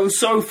Ruth? It was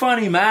so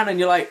funny, man!" And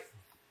you're like,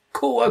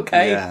 "Cool,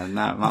 okay." Yeah,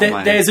 not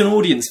there's an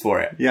audience for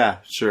it. Yeah,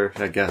 sure,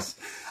 I guess.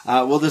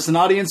 Well, there's an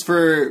audience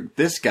for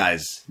this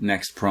guy's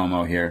next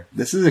promo here.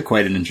 This is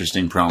quite an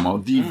interesting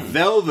promo. The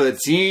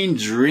Velveteen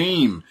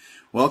Dream.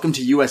 Welcome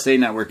to USA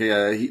Network.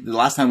 The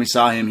last time we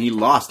saw him, he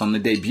lost on the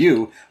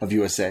debut of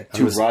USA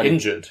to Roddy.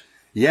 Injured.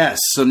 Yes,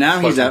 so now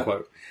he's out.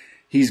 Unquote.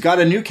 He's got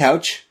a new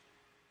couch.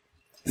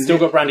 Still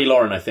got Brandy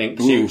Lauren, I think.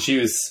 She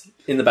was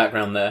in the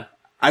background there.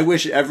 I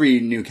wish every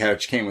new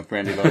couch came with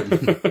Brandy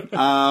Lauren.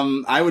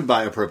 I would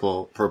buy a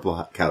purple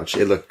couch.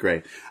 It looked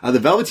great. The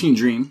Velveteen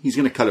Dream, he's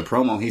going to cut a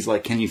promo. He's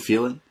like, "Can you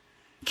feel it?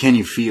 Can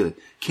you feel it?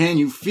 Can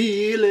you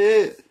feel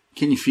it?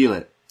 Can you feel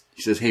it?"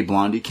 He says, "Hey,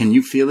 Blondie, can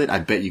you feel it? I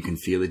bet you can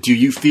feel it. Do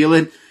you feel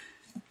it?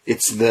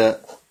 It's the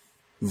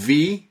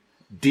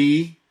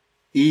VDE."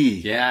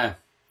 Yeah.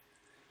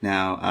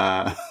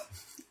 Now,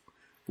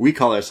 we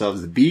call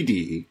ourselves the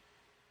BDE.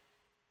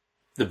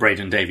 The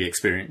Braden Davey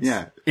Experience.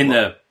 Yeah. In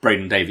the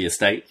Braden Davey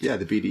estate. Yeah,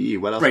 the BDE.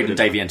 What else? Braden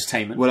Davey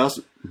Entertainment. What else?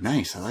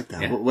 Nice, I like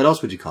that. Yeah. What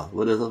else would you call it?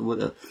 What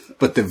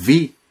but the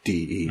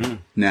VDE.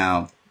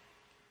 Now,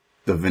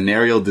 the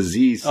venereal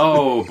disease.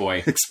 Oh,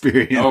 boy.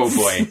 Experience. Oh,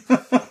 boy.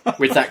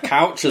 With that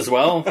couch as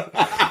well.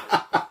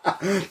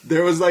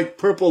 There was like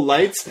purple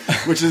lights,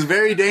 which is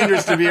very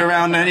dangerous to be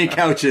around any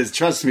couches.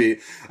 Trust me.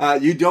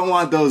 You don't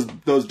want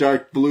those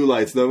dark blue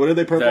lights. What are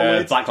they? Purple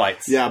lights? Black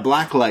lights. Yeah,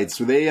 black lights.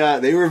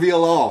 They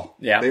reveal all.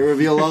 Yeah. They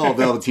reveal all.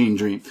 Velveteen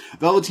Dream.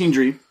 Velveteen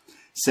Dream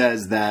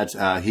says that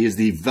he is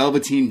the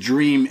Velveteen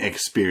Dream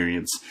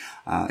experience,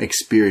 and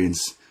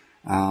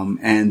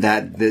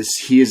that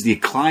he is the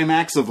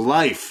climax of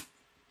life.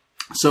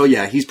 So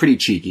yeah, he's pretty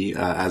cheeky,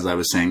 as I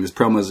was saying. This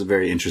promo is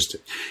very interesting.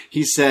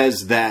 He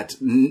says that,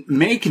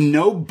 "Make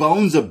no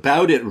bones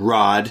about it,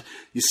 Rod."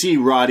 You see,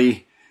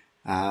 Roddy,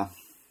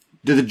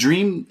 the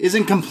Dream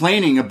isn't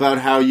complaining about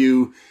how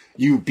you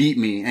beat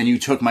me and you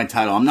took my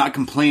title. I'm not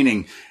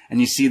complaining.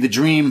 And you see, the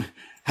Dream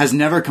has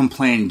never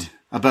complained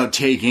about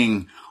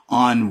taking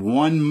on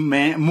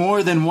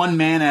more than one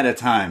man at a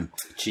time.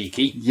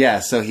 Cheeky. Yeah,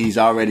 so he's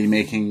already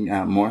making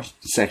more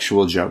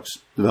sexual jokes.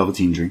 The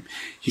Velveteen Dream.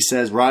 He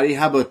says, "Roddy,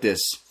 how about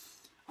this?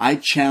 I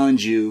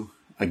challenge you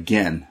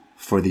again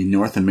for the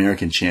North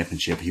American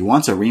Championship." He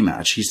wants a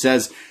rematch. He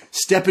says,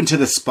 "Step into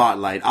the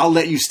spotlight. I'll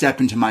let you step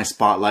into my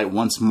spotlight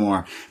once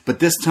more. But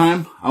this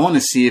time, I want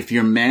to see if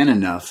you're man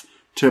enough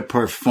to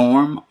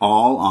perform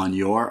all on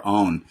your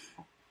own.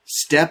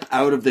 Step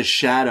out of the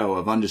shadow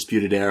of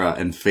Undisputed Era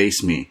and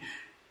face me.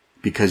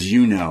 Because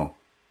you know,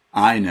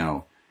 I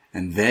know,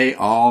 and they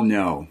all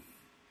know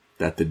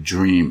that the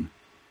dream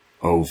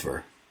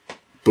over."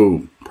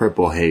 Boom.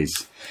 Purple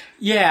haze.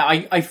 Yeah,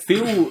 I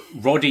feel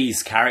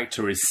Roddy's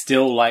character is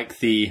still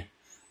like a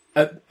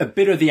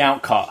bit of the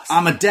outcast.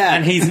 I'm a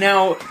dad. And he's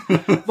now,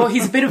 well,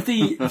 he's a bit of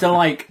the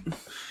like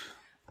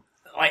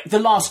the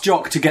last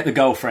jock to get the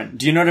girlfriend.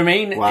 Do you know what I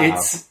mean?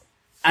 Wow.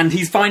 And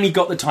he's finally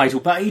got the title,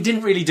 but he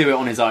didn't really do it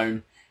on his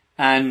own.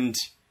 And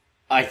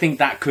I think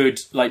that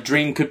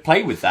Dream could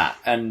play with that.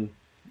 And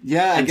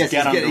yeah, I guess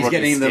he's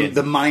getting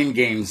the mind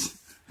games.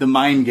 The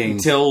mind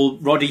games. Until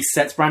Roddy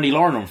sets Brandy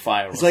Lauren on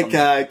fire. It's like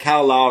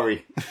Kyle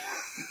Lowry.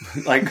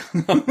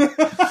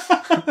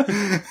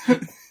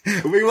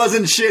 We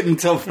wasn't shit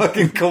until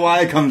fucking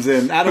Kawhi comes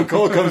in. Adam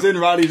Cole comes in,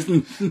 Roddy's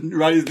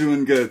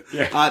doing good.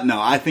 Yeah. No,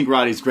 I think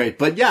Roddy's great.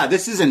 But yeah,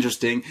 this is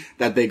interesting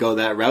that they go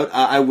that route.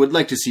 I would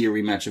like to see a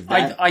rematch of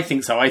that. I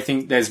think so. I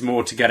think there's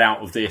more to get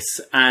out of this.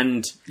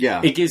 And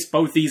it gives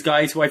both these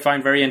guys, who I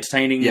find very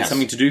entertaining,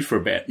 something to do for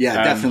a bit.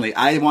 Yeah, definitely.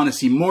 I want to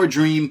see more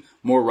Dream,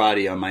 more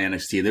Roddy on my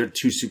NXT. They're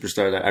two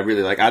superstars that I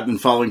really like. I've been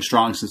following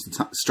Strong since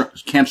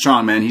Camp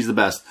Strong, man. He's the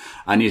best.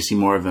 I need to see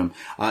more of him.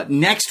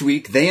 Next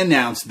week, they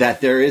announced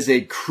that there is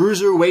a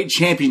Cruiserweight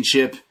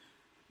Championship.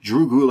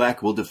 Drew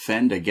Gulak will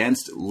defend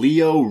against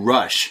Leo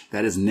Rush.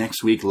 That is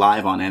next week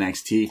live on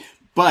NXT.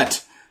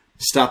 But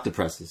stop the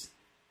presses.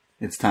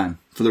 It's time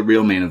for the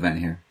real main event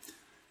here.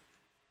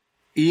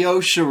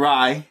 Io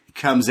Shirai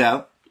comes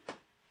out.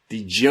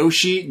 The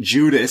Joshi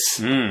Judas.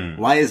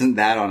 Why isn't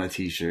that on a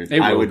t-shirt?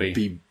 I would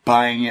be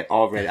buying it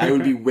already. I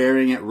would be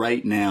wearing it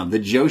right now. The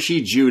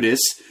Joshi Judas.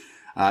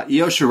 Io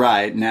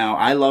Shirai. Now,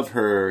 I love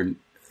her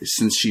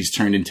since she's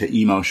turned into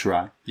Emo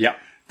Shirai. Yeah.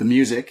 The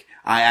music.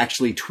 I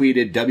actually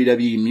tweeted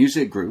WWE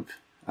Music Group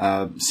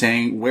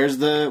saying, "Where's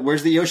the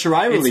Io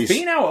Shirai release?" It's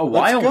been out a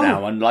while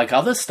now, and like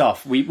other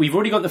stuff, we've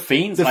already got the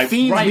Fiends. The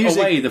Fiends right music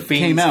away, the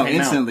Fiends came out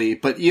instantly,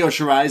 but Io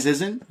Shirai's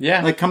isn't.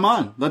 Yeah, like come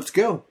on, let's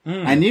go.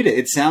 I need it.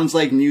 It sounds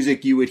like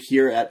music you would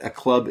hear at a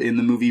club in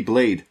the movie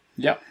Blade.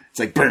 Yeah. It's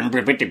like,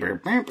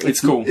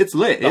 it's cool. It's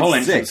lit. The whole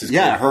it's entrance sick. is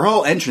Yeah, cool. her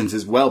whole entrance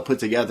is well put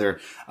together.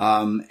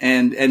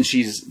 And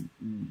she's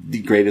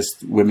the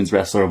greatest women's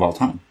wrestler of all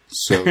time.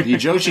 So the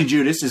Joshi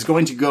Judas is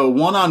going to go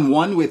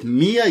one-on-one with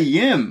Mia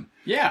Yim.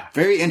 Yeah.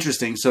 Very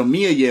interesting. So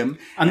Mia Yim.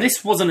 And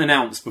this wasn't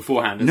announced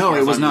beforehand. No,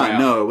 it was not.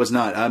 No, it was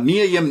not.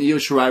 Mia Yim and Io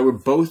Shirai were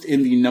both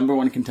in the number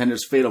one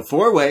contenders fatal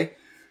 4-way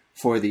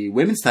for the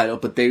women's title,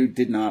 but they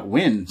did not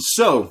win.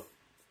 So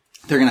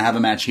they're going to have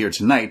a match here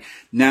tonight.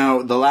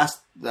 Now, the last,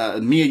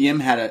 Mia Yim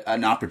had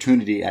an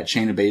opportunity at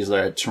Shayna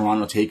Baszler at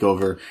Toronto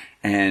TakeOver,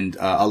 and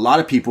a lot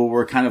of people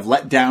were kind of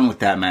let down with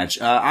that match.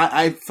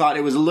 I thought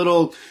it was a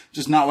little,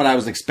 just not what I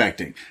was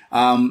expecting.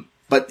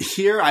 But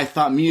here I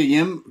thought Mia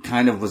Yim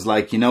kind of was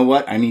like, you know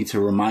what? I need to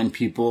remind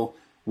people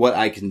what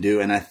I can do.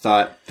 And I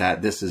thought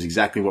that this is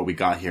exactly what we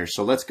got here.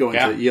 So let's go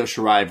into Io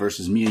Shirai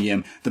versus Mia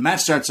Yim. The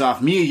match starts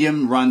off. Mia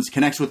Yim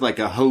connects with like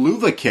a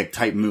haluva kick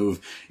type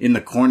move in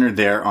the corner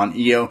there on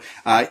Io.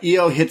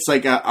 Io hits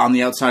like on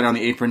the outside on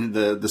the apron,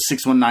 the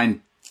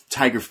 619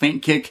 Tiger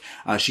feint kick.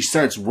 She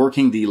starts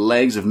working the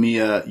legs of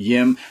Mia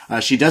Yim.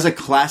 She does a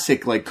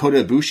classic like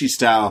Kota Ibushi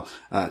style.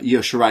 Io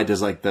Shirai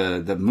does like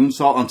the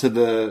moonsault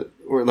onto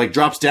or like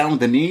drops down with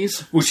the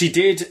knees. Well, she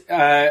did.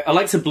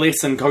 Alexa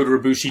Bliss and Kota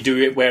Ibushi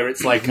do it where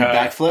it's like a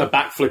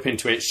backflip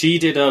into it. She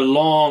did a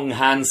long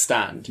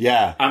handstand.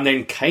 Yeah. And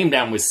then came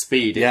down with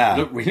speed. It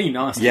looked really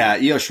nice. Yeah,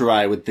 Io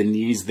Shirai with the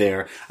knees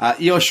there.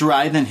 Io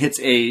Shirai then hits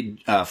a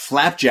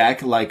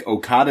flapjack like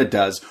Okada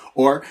does.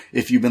 Or,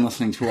 if you've been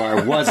listening to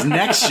our What's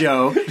Next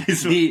show,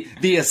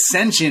 the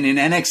Ascension in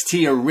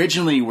NXT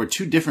originally were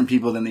two different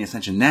people than the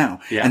Ascension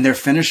now. Yeah. And their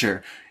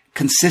finisher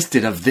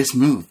consisted of this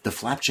move, the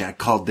flapjack,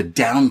 called the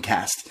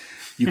Downcast.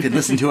 You can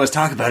listen to us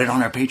talk about it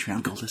on our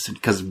Patreon. Go listen,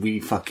 because we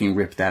fucking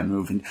ripped that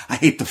move. And I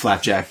hate the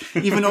flapjack.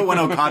 Even though when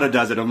Okada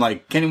does it, I'm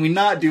like, can we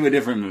not do a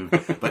different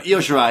move? But Io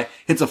Shirai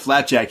hits a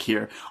flapjack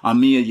here on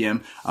Mia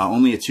Yim.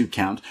 Only a 2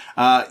 count.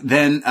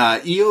 Then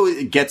Io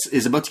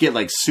is about to get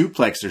like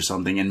suplexed or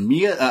something. And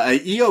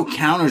Io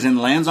counters and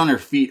lands on her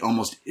feet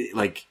almost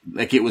like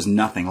it was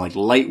nothing, like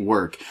light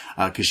work,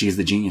 because she is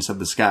the genius of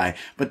the sky.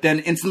 But then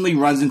instantly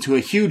runs into a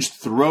huge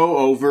throw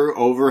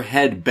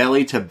overhead,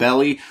 belly to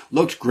belly.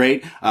 Looked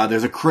great.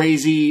 There's a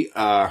crazy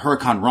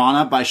Hurricane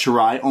Rana by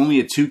Shirai, only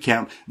a 2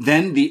 count.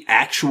 Then the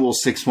actual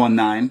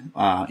 619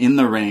 in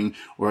the ring,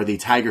 or the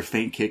Tiger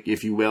feint kick,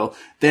 if you will.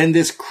 Then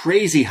this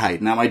crazy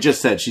height. Now, I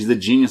just said she's the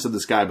genius of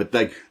the sky, but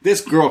like this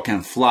girl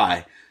can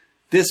fly.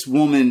 This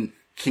woman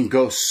can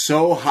go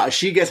so high.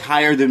 She gets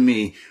higher than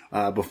me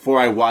before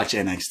I watch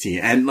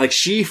NXT. And like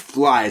she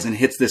flies and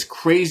hits this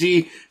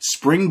crazy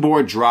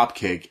springboard drop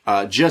kick.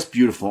 Just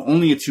beautiful.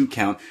 Only a 2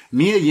 count.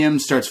 Mia Yim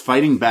starts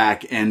fighting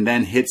back and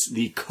then hits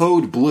the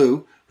code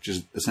blue, which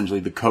is essentially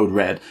the code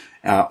red.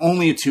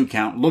 Only a 2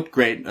 count. Looked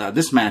great.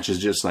 This match is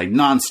just like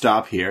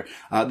nonstop here.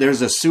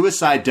 There's a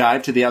suicide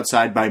dive to the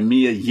outside by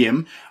Mia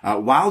Yim.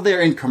 While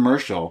they're in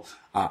commercial,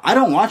 I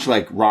don't watch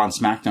like Raw and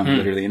SmackDown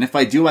literally. And if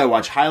I do, I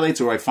watch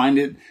highlights or I find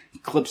it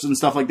clips and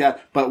stuff like that.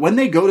 But when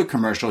they go to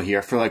commercial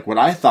here for like what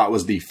I thought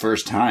was the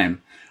first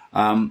time,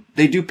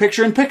 they do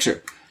picture in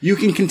picture. You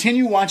can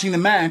continue watching the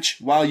match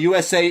while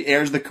USA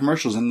airs the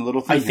commercials in the little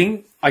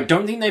thing. I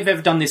don't think they've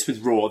ever done this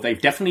with Raw. They've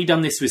definitely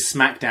done this with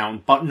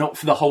SmackDown, but not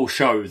for the whole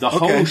show. The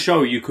whole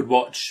show you could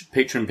watch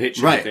picture in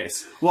picture of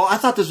this. Well, I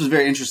thought this was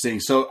very interesting.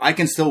 So I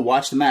can still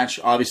watch the match.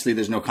 Obviously,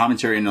 there's no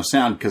commentary and no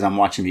sound because I'm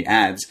watching the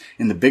ads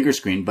in the bigger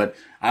screen. But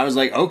I was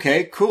like,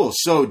 okay, cool.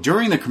 So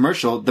during the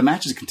commercial, the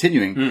match is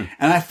continuing.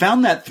 And I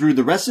found that through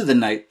the rest of the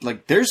night,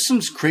 like there's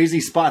some crazy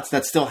spots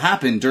that still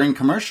happen during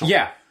commercial.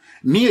 Yeah.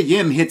 Mia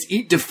Yim hits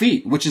Eat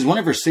Defeat, which is one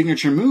of her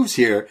signature moves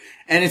here,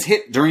 and it's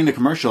hit during the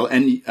commercial,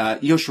 and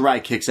Io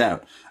Shirai kicks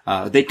out.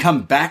 They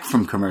come back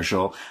from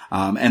commercial,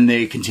 and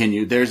they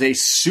continue. There's a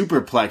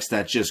superplex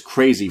that's just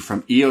crazy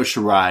from Io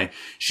Shirai.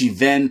 She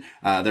then,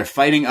 they're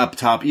fighting up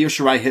top. Io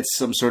Shirai hits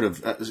some sort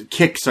of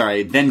kick,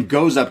 then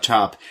goes up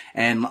top,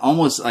 and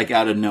almost like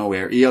out of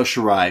nowhere, Io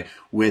Shirai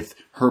with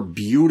her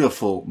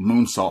beautiful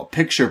moonsault,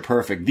 picture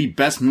perfect, the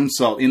best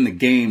moonsault in the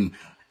game,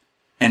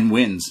 and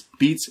wins.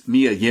 Beats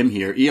Mia Yim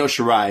here. Io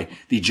Shirai,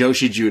 the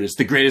Joshi Judas,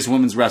 the greatest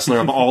women's wrestler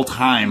of all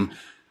time.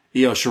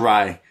 Io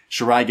Shirai.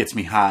 Shirai gets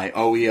me high.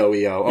 Oh, Io.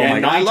 Oh my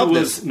God, I love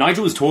this.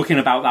 Nigel was talking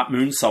about that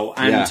moonsault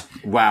and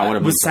wow, what a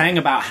was saying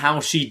about how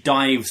she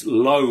dives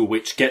low,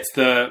 which gets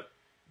the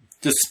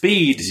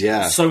speed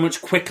so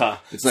much quicker,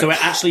 so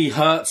it actually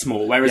hurts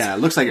more. Whereas,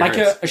 it looks like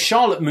a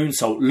Charlotte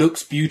moonsault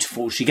looks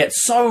beautiful. She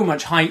gets so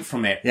much height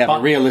from it. Yeah,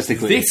 but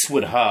realistically, this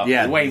would hurt.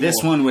 Yeah, way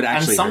this more. One would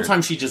actually. And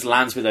sometimes hurt. She just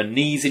lands with her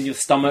knees in your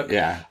stomach.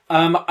 Yeah.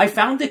 I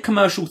found the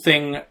commercial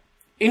thing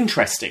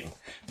interesting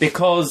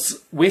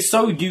because we're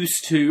so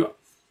used to.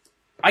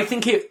 I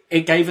think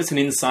it gave us an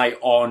insight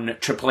on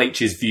Triple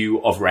H's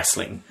view of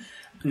wrestling.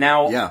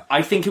 Now,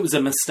 I think it was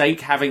a mistake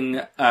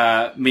having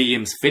Mia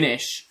Yim's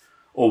finish,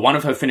 or one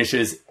of her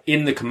finishers,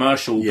 in the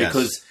commercial,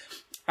 because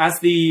as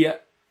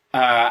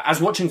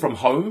watching from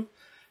home,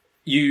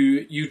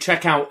 you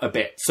check out a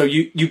bit. So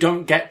you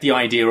don't get the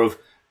idea of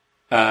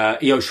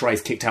Io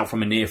Shirai's kicked out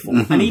from a near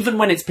fall. And even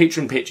when it's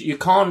picture in picture, you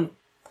can't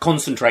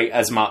concentrate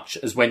as much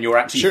as when you're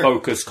actually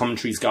focused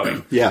commentary's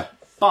going. Yeah.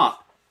 But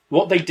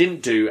what they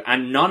didn't do,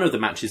 and none of the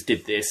matches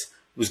did this,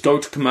 was go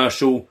to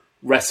commercial,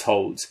 rest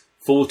holds,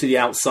 fall to the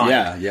outside.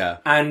 Yeah, yeah.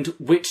 And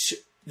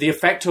the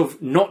effect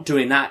of not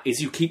doing that is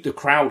you keep the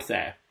crowd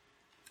there.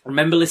 I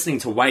remember listening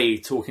to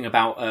Wade talking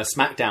about a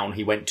SmackDown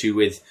he went to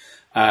with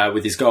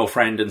his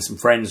girlfriend and some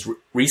friends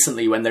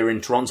recently when they were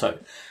in Toronto,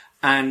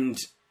 and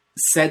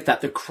said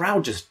that the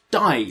crowd just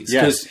dies.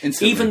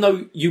 Because even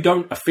though you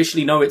don't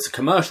officially know it's a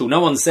commercial,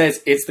 no one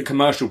says it's the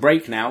commercial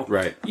break now.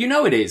 Right. You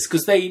know it is,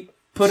 because they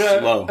put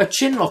a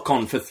chin lock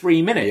on for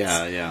 3 minutes.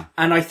 Yeah, yeah.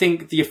 And I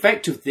think the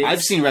effect of this...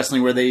 I've seen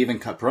wrestling where they even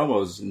cut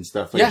promos and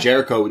stuff. Like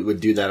Jericho would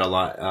do that a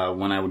lot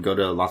when I would go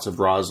to lots of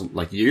Raws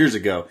like years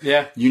ago.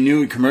 Yeah. You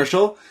knew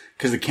commercial,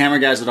 because the camera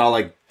guys would all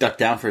like duck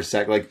down for a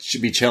sec, like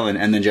should be chilling,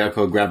 and then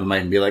Jericho would grab the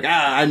mic and be like,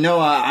 I know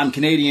I'm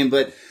Canadian,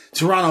 but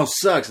Toronto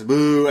sucks,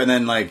 boo, and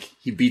then like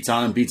he beats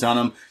on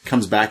him,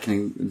 comes back,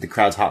 and the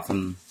crowd's hot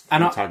from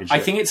talking shit. I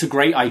think it's a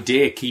great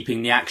idea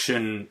keeping the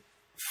action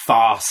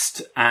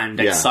fast and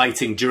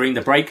exciting during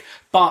the break,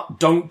 but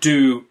don't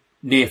do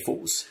near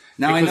falls.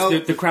 Now because I know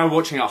the crowd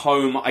watching at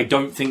home, I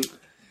don't think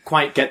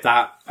quite get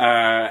that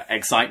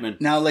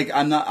excitement. Now, like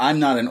I'm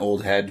not an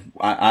old head.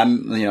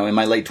 I'm in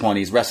my late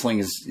 20s. Wrestling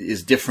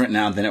is different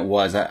now than it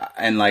was,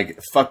 and like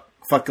fuck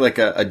like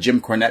a Jim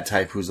Cornette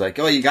type who's like,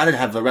 oh, you got to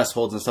have the rest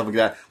holds and stuff like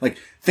that. Like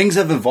things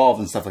have evolved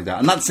and stuff like that.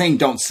 I'm not saying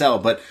don't sell,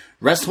 but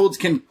rest holds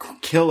can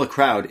kill a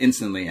crowd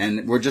instantly,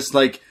 and we're just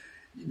like,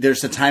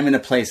 there's a time and a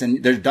place,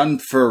 and they're done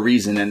for a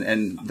reason,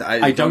 and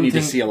I don't need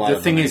to see a lot of them.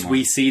 The thing is, anymore.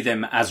 we see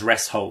them as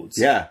rest holds.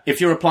 Yeah. If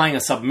you're applying a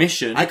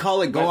submission... I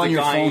call it go on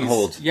your phone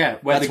hold. Yeah,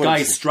 where the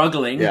guy's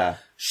struggling. Yeah.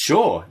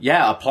 Sure,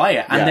 apply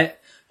it. And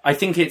I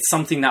think it's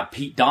something that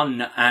Pete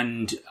Dunne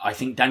and I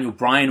think Daniel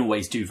Bryan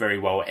always do very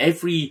well.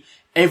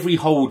 Every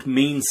hold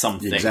means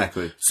something.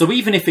 Exactly. So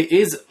even if it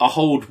is a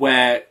hold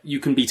where you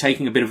can be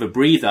taking a bit of a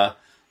breather,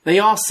 they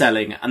are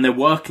selling and they're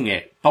working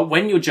it. But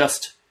when you're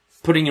just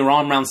putting your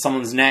arm around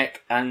someone's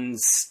neck and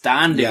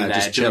standing there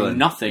just doing chilling.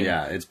 nothing,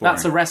 it's boring.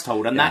 that's a rest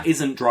hold, and that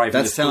isn't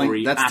driving the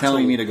story That's at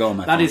telling all. me to go on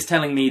my That phone. is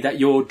telling me that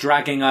you're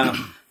dragging a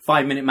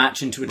 5-minute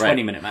match into a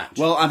 20-minute match.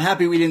 Well, I'm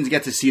happy we didn't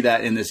get to see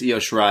that in this Io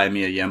Shirai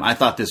Mia Yim. I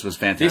thought this was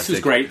fantastic. This was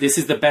great. This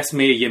is the best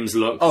Mia Yim's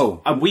look.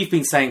 Oh. And we've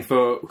been saying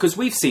because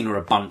we've seen her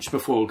a bunch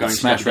before going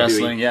Smash to WWE.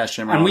 Wrestling,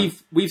 Shimmer. And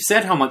we've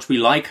said how much we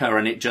like her,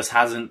 and it just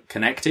hasn't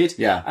connected.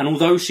 Yeah. And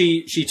although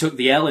she took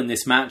the L in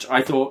this match,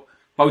 I thought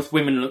both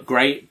women looked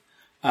great.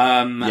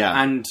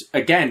 And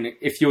again,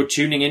 if you're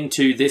tuning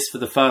into this for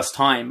the first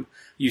time,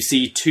 you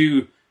see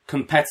two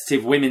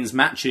competitive women's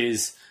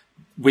matches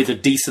with a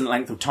decent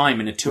length of time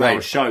in a 2-hour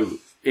show.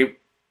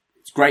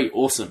 It's great,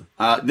 awesome.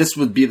 This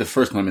would be the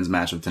first women's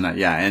match of tonight,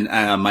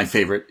 and my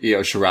favorite,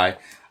 Io Shirai.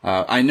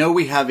 I know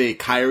we have a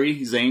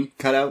Kairi Zane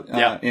cutout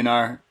in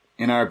our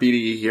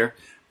BDE here,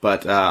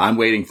 but I'm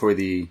waiting for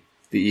the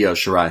Io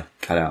Shirai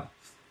cutout.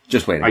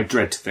 Just waiting. I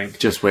dread to think.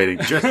 Just waiting.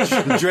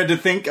 Dread to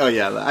think? Oh,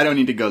 yeah. I don't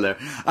need to go there.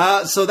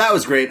 So that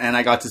was great, and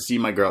I got to see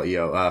my girl,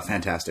 Io.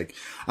 Fantastic.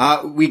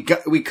 We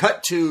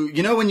cut to...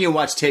 You know when you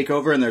watch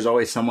TakeOver and there's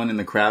always someone in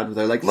the crowd where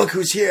they're like, look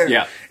who's here.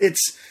 Yeah.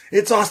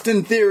 It's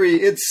Austin Theory.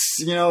 It's,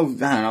 I don't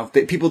know,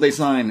 people they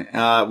sign.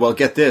 Well,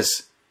 get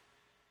this.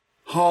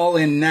 Hall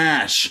and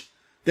Nash.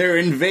 They're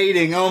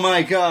invading. Oh,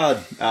 my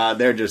God.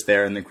 They're just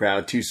there in the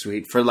crowd. Too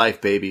sweet. For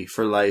life, baby.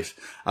 For life.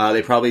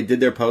 They probably did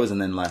their pose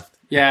and then left.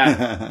 Yeah,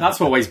 that's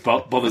what always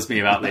bothers me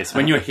about this.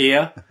 When you're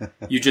here,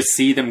 you just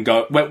see them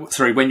go...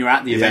 when you're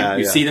at the event,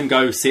 you see them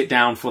go sit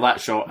down for that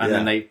shot, and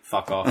then they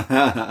fuck off.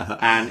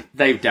 And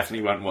they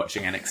definitely weren't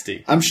watching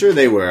NXT. I'm sure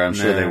they were. I'm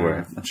sure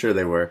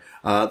they were.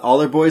 All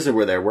their boys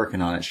were there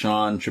working on it.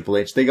 Sean, Triple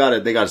H, they got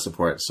to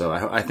support, so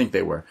I think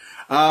they were.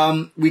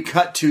 We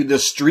cut to the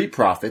Street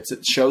Profits.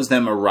 It shows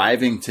them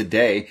arriving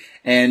today,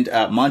 and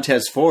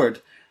Montez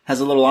Ford has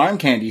a little arm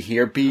candy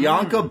here.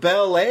 Bianca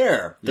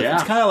Belair.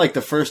 It's kind of like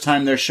the first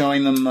time they're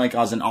showing them like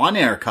as an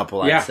on-air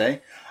couple, I'd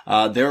say.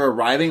 They're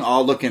arriving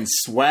all looking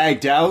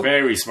swagged out.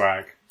 Very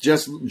swag.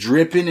 Just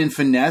dripping in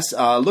finesse.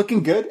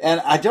 Looking good.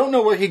 And I don't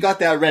know where he got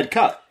that red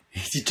cup.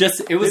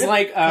 It was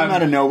like... come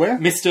out of nowhere?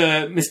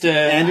 Mr.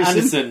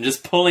 Anderson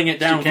just pulling it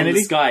down from the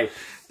sky.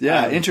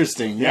 Yeah,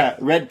 interesting. Yeah,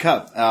 red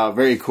cup.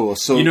 Very cool.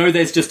 So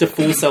there's just a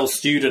Full Sail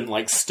student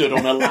like stood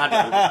on a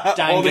ladder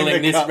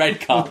dangling this red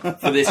cup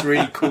for this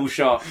really cool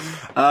shot.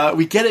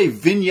 We get a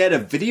vignette, a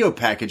video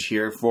package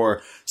here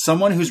for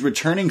someone who's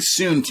returning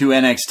soon to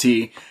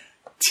NXT.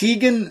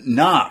 Tegan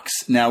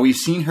Knox. Now, we've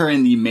seen her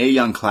in the Mae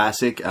Young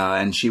Classic,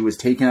 and she was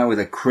taken out with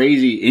a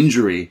crazy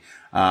injury.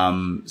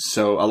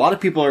 So a lot of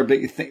people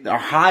are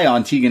high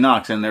on Tegan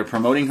Knox, and they're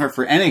promoting her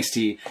for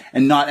NXT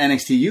and not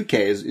NXT UK.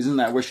 Isn't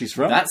that where she's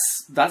from?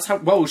 That's how.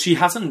 Well, she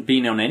hasn't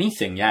been on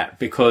anything yet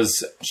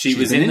because she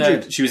was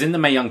in the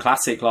Mae Young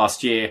Classic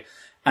last year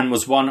and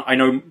was one. I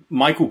know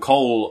Michael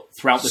Cole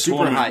throughout the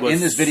tournament high. Was in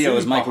this video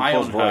is Michael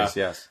Cole's voice.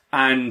 Yes,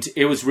 and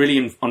it was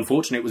really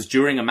unfortunate. It was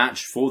during a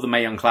match for the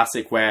Mae Young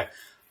Classic where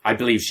I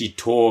believe she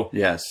tore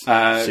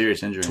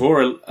serious injury,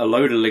 tore a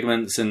load of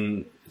ligaments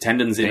and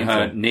tendons in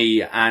her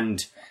knee,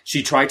 and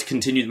she tried to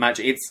continue the match.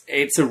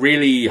 It's a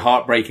really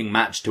heartbreaking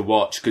match to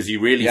watch because you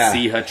really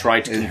see her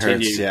try to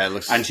continue. Hurts. Yeah, it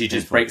looks and she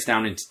just painful. breaks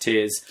down into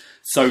tears.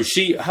 So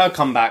her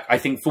comeback, I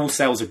think Full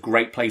Sail's a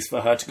great place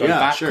for her to go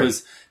back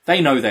because they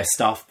know their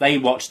stuff. They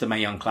watch the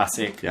Mae Young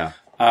Classic. Yeah.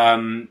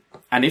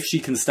 And if she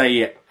can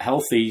stay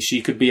healthy,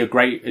 she could be a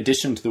great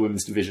addition to the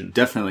women's division.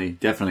 Definitely.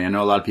 I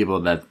know a lot of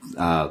people that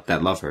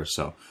love her.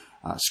 So,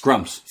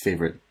 Scrump's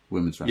favorite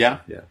women's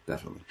wrestler. Yeah,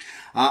 definitely.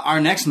 Our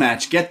next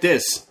match, get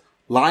this,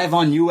 live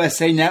on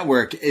USA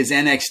Network is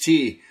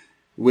NXT.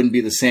 Wouldn't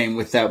be the same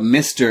without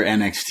Mr.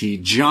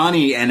 NXT,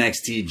 Johnny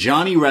NXT,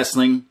 Johnny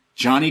Wrestling,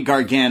 Johnny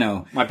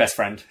Gargano. My best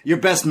friend. Your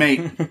best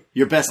mate.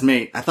 Your best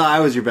mate. I thought I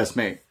was your best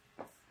mate.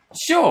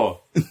 Sure.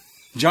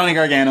 Johnny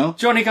Gargano.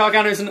 Johnny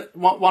Gargano's an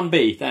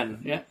 1B then,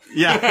 yeah?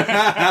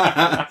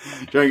 Yeah.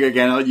 Johnny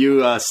Gargano,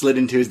 you slid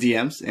into his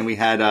DMs and we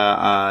had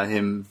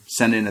him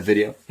send in a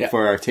video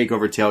for our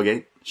TakeOver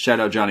tailgate. Shout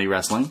out Johnny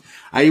Wrestling.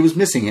 I was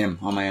missing him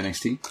on my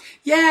NXT.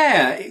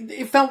 Yeah,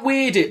 it felt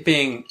weird it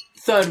being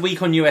third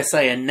week on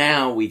USA and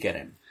now we get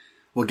him.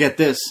 Well, get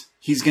this.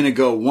 He's going to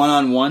go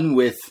one-on-one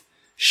with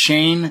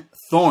Shane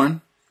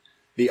Thorne,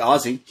 the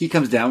Aussie. He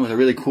comes down with a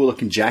really cool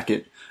looking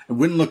jacket. It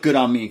wouldn't look good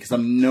on me because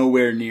I'm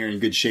nowhere near in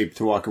good shape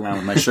to walk around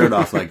with my shirt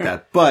off like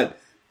that. But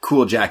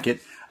cool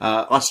jacket.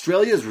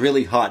 Australia's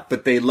really hot,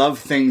 but they love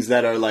things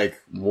that are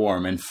like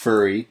warm and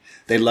furry.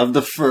 They love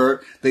the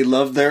fur. They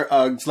love their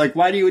Uggs. Like,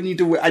 why do you need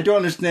to wear... I don't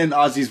understand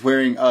Aussies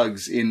wearing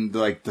Uggs in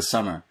like the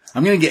summer.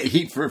 I'm going to get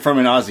heat from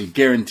an Aussie,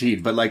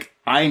 guaranteed. But like,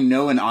 I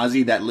know an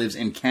Aussie that lives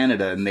in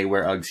Canada and they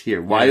wear Uggs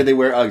here. Why do they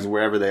wear Uggs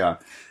wherever they are?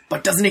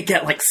 But doesn't it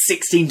get like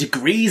 16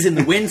 degrees in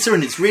the winter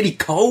and it's really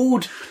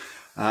cold?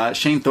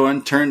 Shane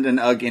Thorne turned an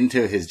Ugg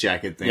into his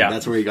jacket thing. Yeah.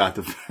 That's where he got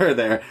the fur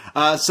there.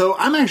 So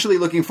I'm actually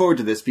looking forward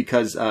to this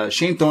because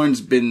Shane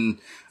Thorne's been...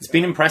 It's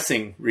been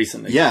impressing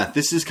recently. Yeah,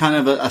 this is kind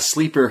of a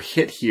sleeper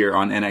hit here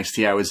on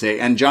NXT, I would say.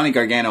 And Johnny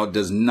Gargano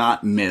does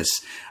not miss.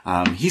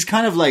 He's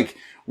kind of like...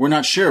 We're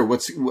not sure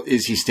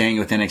is he staying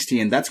with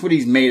NXT, and that's what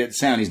he's made it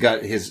sound. He's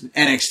got his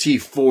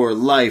NXT for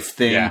life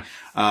thing,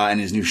 and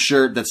his new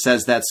shirt that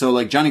says that. So,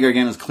 like, Johnny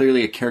Gargano is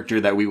clearly a character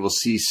that we will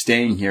see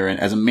staying here and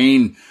as a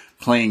main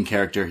playing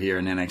character here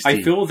in NXT.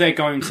 I feel they're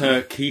going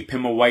to keep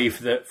him away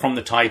from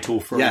the title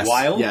for a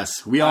while.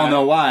 Yes, we all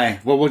know why.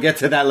 Well, we'll get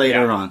to that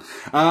later on.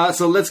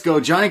 So let's go.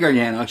 Johnny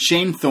Gargano,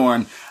 Shane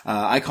Thorne.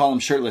 I call him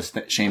shirtless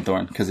Shane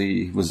Thorne because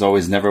he was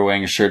always never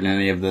wearing a shirt in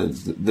any of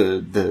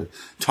the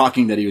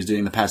talking that he was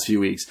doing the past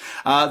few weeks.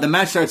 The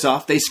match starts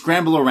off. They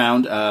scramble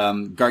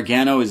around.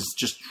 Gargano is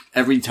just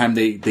every time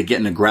they get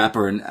in a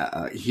grapper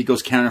and he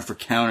goes counter for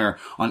counter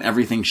on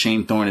everything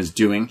Shane Thorne is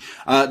doing.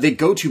 They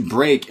go to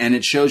break and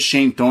it shows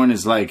Shane Thorne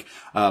is like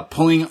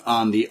pulling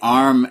on the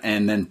arm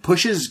and then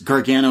pushes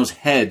Gargano's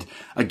head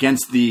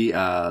against the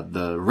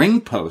ring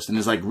post and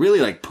is like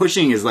really like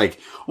pushing his like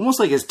almost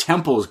like his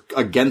temples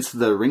against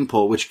the ring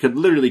pole, which could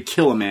literally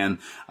kill a man.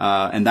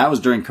 And that was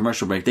during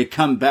commercial break. They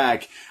come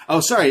back. Oh,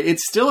 sorry.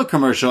 It's still a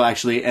commercial,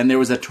 actually. And there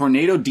was a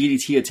tornado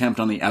DDT attempt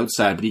on the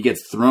outside, but he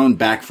gets thrown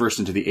back first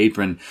into the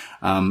apron.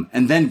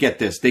 And then get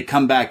this. They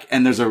come back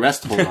and there's a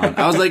rest hold on.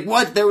 I was like,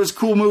 what? There was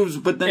cool moves,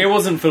 but then... It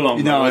wasn't for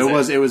long. No,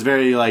 it was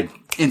very like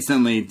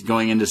instantly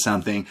going into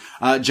something.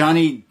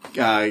 Johnny,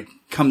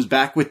 comes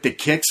back with the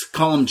kicks.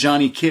 Call him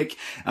Johnny Kick.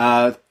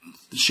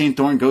 Shane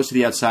Thorne goes to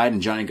the outside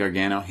and Johnny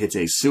Gargano hits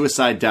a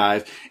suicide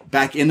dive.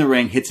 Back in the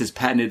ring, hits his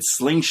patented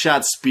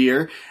slingshot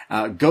spear,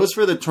 goes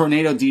for the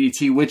tornado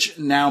DDT, which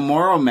now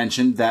Morrow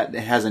mentioned that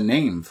it has a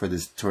name for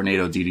this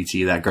tornado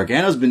DDT that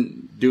Gargano's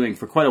been doing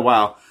for quite a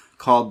while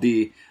called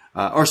the,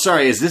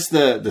 is this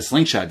the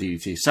slingshot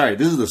DDT? Sorry,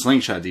 this is the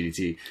slingshot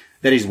DDT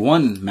that he's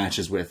won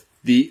matches with.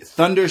 The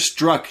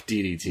Thunderstruck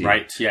DDT.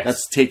 Right, yes.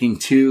 That's taking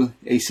two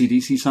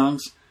AC/DC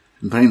songs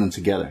and putting them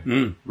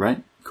together.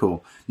 Right?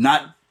 Cool.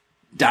 Not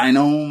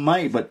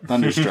Dynamite, but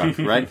Thunderstruck,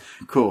 right?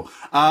 Cool.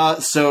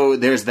 So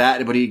there's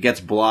that, but he gets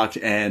blocked,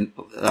 and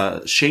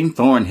Shane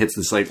Thorne hits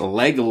this like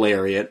leg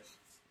lariat,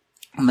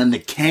 and then the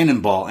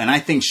cannonball. And I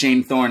think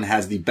Shane Thorne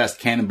has the best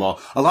cannonball.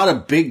 A lot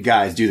of big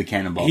guys do the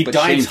cannonball, he but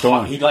dives Shane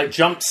Thorne, he like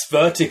jumps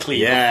vertically.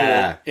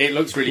 Yeah, it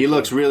looks really. He cool.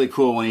 looks really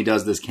cool when he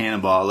does this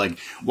cannonball. Like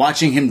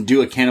watching him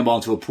do a cannonball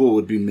into a pool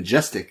would be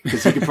majestic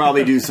because he could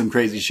probably do some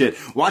crazy shit.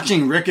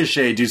 Watching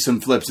Ricochet do some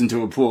flips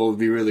into a pool would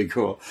be really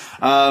cool.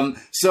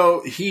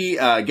 So he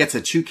gets a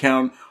 2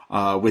 count.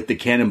 With the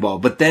cannonball,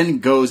 but then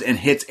goes and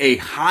hits a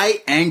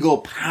high angle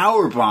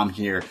power bomb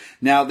here.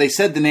 Now they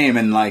said the name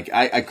and like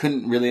I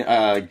couldn't really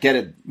get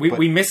it.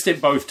 We missed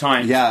it both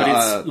times.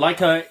 Yeah,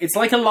 but it's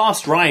like a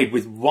last ride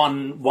with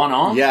one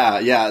arm.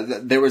 Yeah.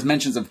 There was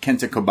mentions of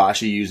Kenta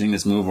Kobashi using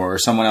this move or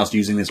someone else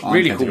using this on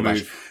really Kenta cool Kobashi.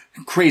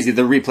 Move. Crazy.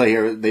 The replay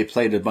here, they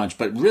played a bunch,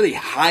 but really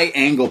high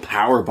angle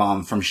power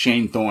bomb from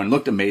Shane Thorne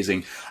looked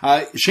amazing.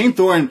 Shane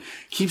Thorne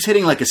keeps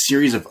hitting like a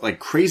series of like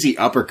crazy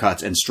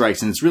uppercuts and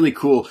strikes, and it's really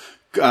cool.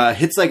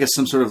 Hits like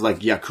some sort of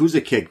like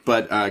Yakuza kick,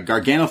 but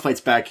Gargano fights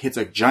back, hits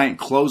a giant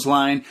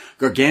clothesline.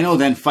 Gargano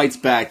then fights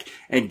back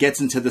and gets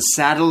into the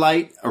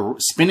satellite,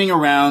 spinning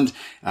around,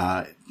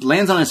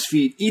 lands on his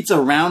feet, eats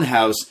a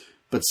roundhouse,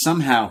 but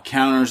somehow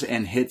counters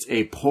and hits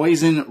a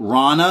poison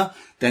Rana,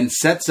 then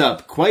sets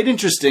up, quite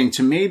interesting,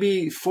 to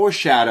maybe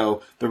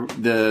foreshadow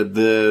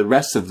the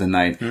rest of the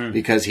night,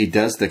 because he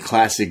does the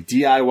classic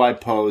DIY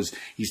pose.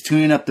 He's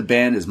tuning up the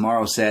band, as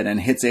Morrow said,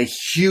 and hits a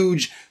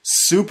huge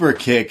super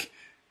kick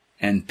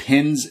and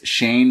pins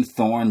Shane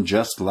Thorne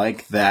just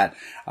like that.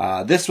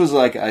 This was,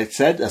 like I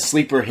said, a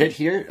sleeper hit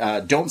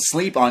here. Don't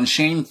sleep on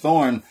Shane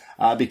Thorne.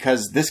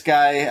 Because this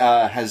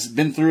guy has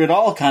been through it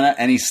all, kind of,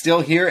 and he's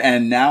still here,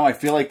 and now I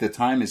feel like the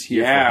time is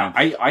here for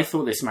him. I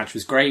thought this match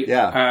was great.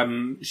 Yeah.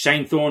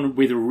 Shane Thorne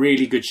with a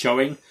really good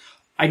showing.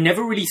 I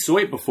never really saw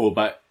it before,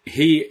 but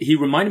he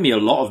reminded me a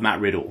lot of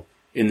Matt Riddle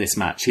in this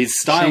match. His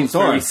style is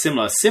very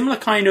similar. Similar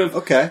kind of...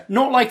 Okay.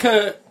 Not like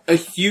a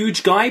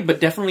huge guy, but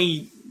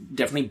definitely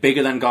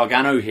bigger than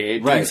Gargano here.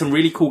 Doing some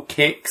really cool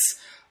kicks.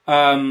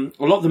 A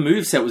lot of the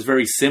moveset was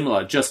very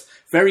similar, just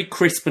very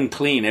crisp and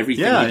clean,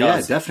 everything he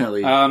does. Yeah,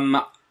 definitely. And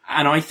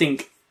I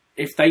think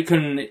if they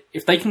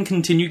can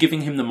continue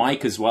giving him the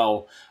mic as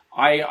well,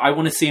 I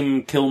want to see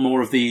him kill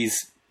more of these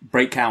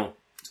breakout.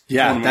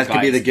 Yeah, that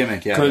could be the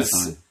gimmick. Yeah,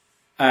 because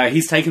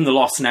he's taken the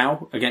loss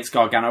now against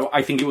Gargano.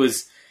 I think it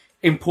was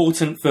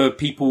important for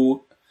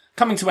people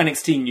coming to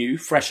NXT new,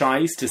 fresh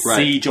eyes, to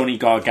see Johnny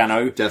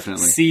Gargano.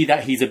 Definitely. See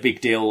that he's a big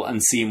deal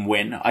and see him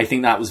win. I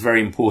think that was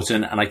very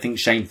important, and I think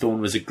Shane Thorne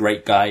was a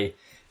great guy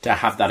to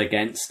have that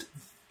against.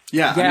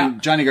 Yeah. I mean,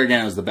 Johnny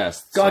Gargano is the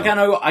best.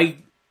 Gargano,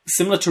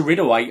 similar to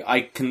Riddle,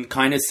 I can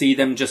kind of see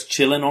them just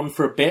chilling on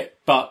for a bit,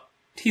 but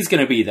he's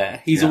going to be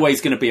there. He's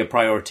always going to be a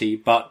priority,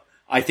 but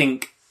I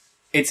think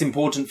it's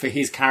important for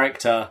his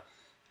character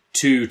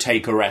to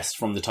take a rest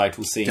from the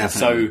title scene.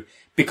 Definitely. So,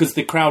 because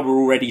the crowd were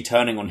already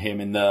turning on him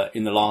in the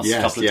last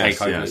couple of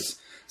takeovers. Yes.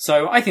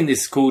 So I think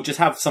this is cool. Just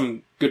have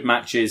some good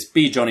matches.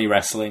 Be Johnny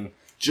Wrestling.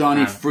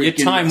 Johnny freaking...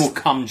 Your time will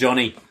come,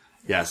 Johnny.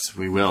 Yes,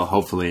 we will.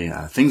 Hopefully,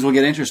 things will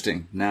get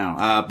interesting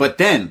now. But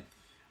then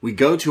we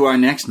go to our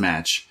next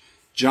match.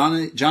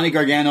 Johnny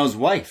Gargano's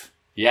wife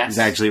is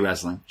actually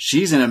wrestling.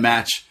 She's in a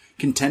match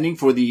contending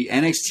for the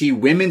NXT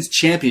Women's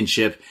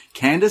Championship.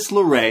 Candice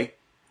LeRae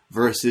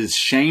versus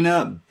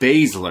Shayna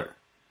Baszler.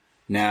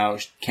 Now,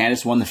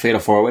 Candice won the Fatal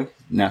 4-Way.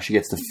 Now she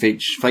gets to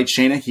fight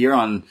Shayna here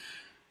on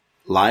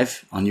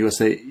live on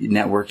USA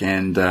Network,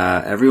 and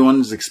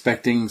everyone's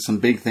expecting some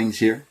big things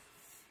here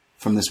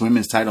from this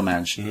women's title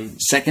match. Mm-hmm.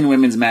 Second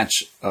women's match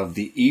of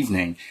the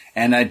evening.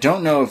 And I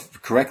don't know if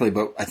correctly,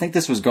 but I think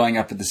this was going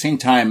up at the same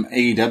time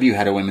AEW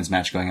had a women's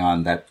match going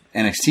on, that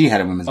NXT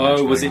had a women's match going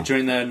on. Oh, was it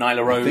during the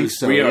Nyla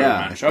Rose Rio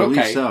match?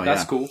 Okay,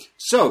 that's cool.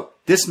 So,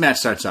 this match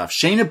starts off.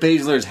 Shayna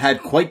Baszler has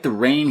had quite the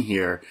reign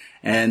here,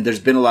 and there's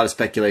been a lot of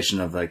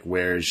speculation of, like,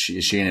 where is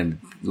she going to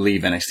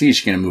leave NXT? Is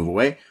she going to move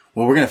away?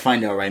 Well, we're going to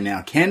find out right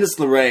now. Candice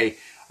LeRae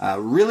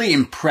really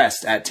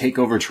impressed at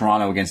TakeOver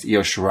Toronto against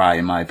Io Shirai,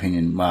 in my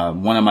opinion.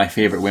 One of my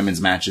favorite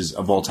women's matches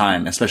of all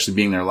time, especially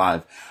being there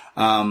live.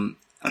 I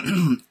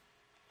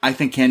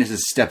think Candice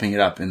is stepping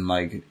it up and,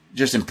 like,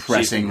 just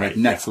impressing, like,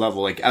 next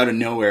level, like, out of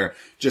nowhere,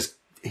 just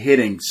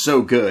hitting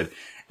so good.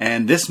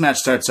 And this match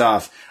starts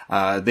off,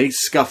 they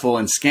scuffle,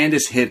 and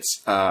Candice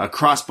hits a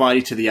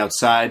crossbody to the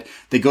outside.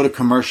 They go to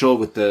commercial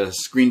with the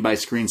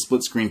screen-by-screen,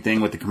 split-screen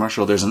thing with the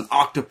commercial. There's an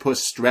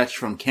octopus stretch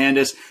from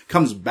Candice,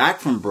 comes back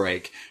from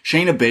break.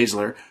 Shayna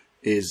Baszler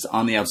is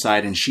on the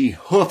outside, and she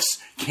hoofs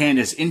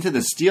Candice into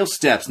the steel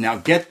steps. Now,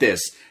 get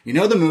this. You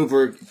know the move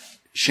where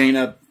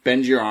Shayna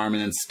bends your arm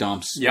and then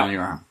stomps on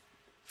your arm?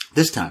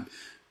 This time,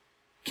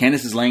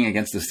 Candice is laying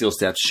against the steel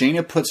steps.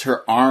 Shayna puts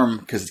her arm,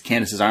 because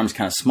Candice's arm is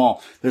kind of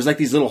small, there's like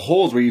these little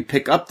holes where you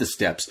pick up the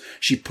steps.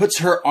 She puts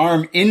her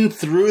arm in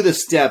through the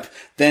step,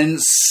 then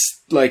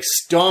like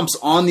stomps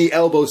on the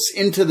elbows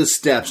into the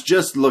steps,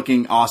 just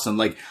looking awesome.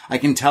 Like, I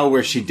can tell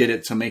where she did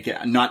it to make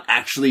it not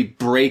actually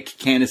break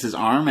Candice's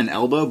arm and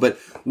elbow, but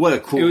what a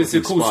cool It was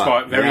a cool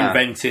spot, very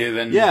inventive,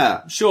 and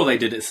I'm sure they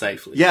did it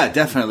safely. Yeah,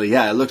 definitely.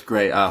 Yeah, it looked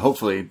great.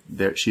 Hopefully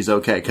she's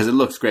okay, because it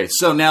looks great.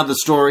 So now the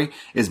story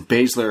is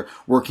Baszler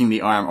working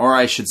the arm, or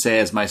I should say,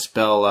 as my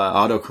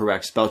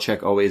autocorrect spell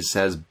check always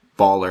says,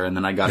 baller, and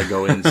then I gotta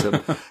go in. So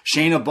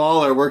Shayna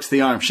Baller works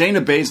the arm.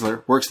 Shayna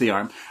Baszler works the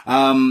arm.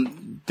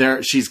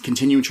 She's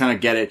continuing trying to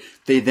get it.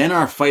 They then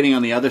are fighting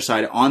on the other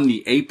side on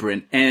the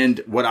apron, and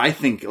what I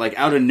think, like,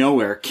 out of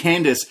nowhere,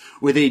 Candice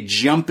with a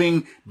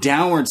jumping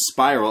downward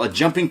spiral, a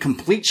jumping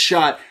complete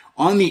shot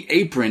on the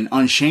apron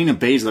on Shayna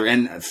Baszler,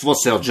 and Full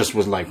Sail just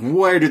was like,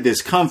 where did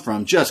this come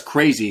from? Just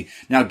crazy.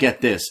 Now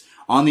get this.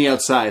 On the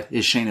outside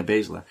is Shayna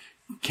Baszler.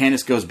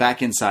 Candice goes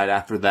back inside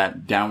after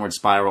that downward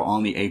spiral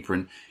on the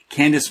apron.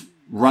 Candice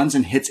runs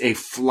and hits a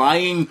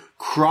flying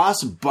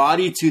cross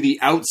body to the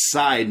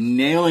outside,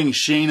 nailing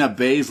Shayna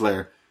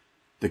Baszler.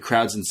 The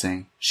crowd's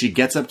insane. She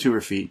gets up to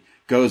her feet,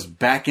 goes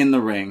back in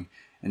the ring,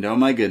 and oh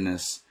my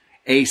goodness,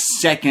 a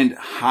second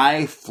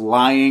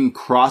high-flying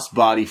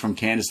crossbody from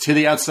Candice to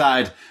the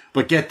outside.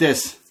 But get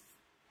this,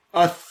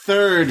 a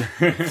third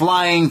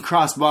flying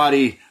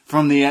crossbody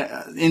from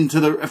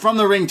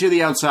the ring to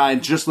the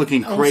outside, just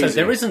looking crazy. Also,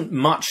 there isn't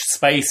much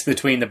space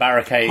between the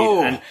barricade,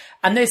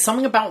 and there's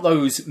something about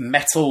those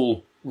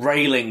metal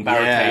railing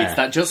barricades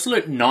that just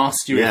look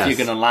nastier if you're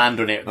going to land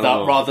on it,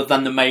 rather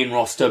than the main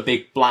roster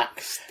big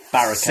black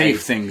barricades.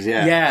 Safe things,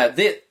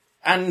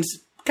 and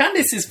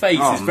Candice's face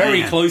is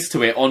very close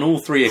to it on all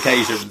 3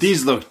 occasions.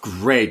 These looked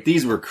great.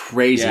 These were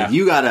crazy. Yeah.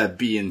 You gotta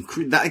be in...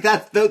 That's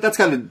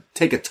gotta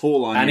take a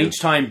toll on you. And each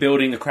time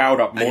building the crowd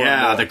up more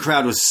and more. The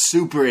crowd was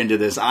super into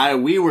this.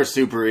 We were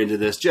super into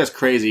this. Just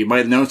crazy.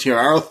 My notes here.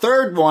 Our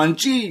third one,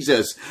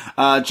 Jesus.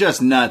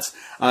 Just nuts.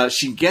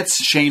 She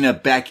gets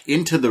Shayna back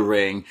into the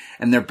ring,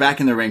 and they're back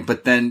in the ring,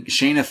 but then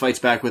Shayna fights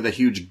back with a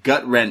huge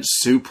gut-wrench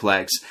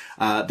suplex.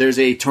 There's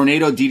a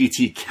tornado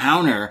DDT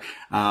counter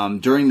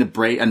during the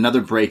break,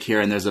 another break here,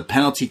 and there's a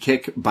penalty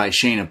kick by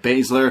Shayna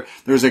Baszler.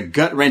 There's a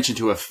gut-wrench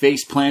into a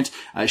face plant.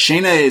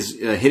 Shayna is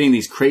hitting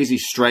these crazy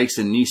strikes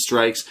and knee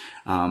strikes,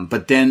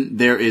 but then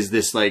there is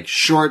this like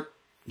short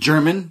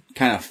German,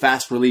 kind of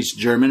fast-release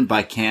German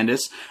by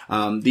Candice.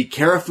 The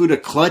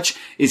Karafuda clutch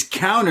is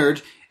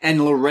countered, and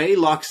LeRae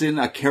locks in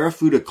a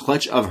Karafuda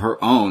clutch of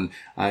her own.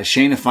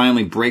 Shayna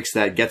finally breaks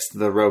that, gets to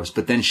the ropes,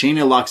 but then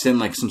Shayna locks in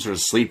like some sort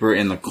of sleeper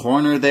in the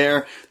corner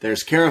there.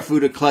 There's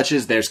Karafuda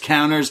clutches, there's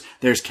counters.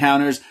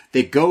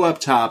 They go up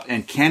top,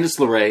 and Candice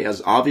LeRae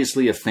is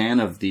obviously a fan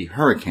of the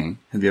Hurricane.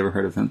 Have you ever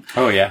heard of him?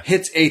 Oh, yeah.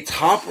 Hits a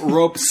top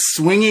rope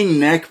swinging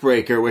neck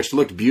breaker, which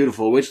looked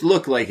beautiful, which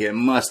looked like it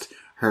must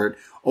hurt.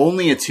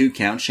 Only a 2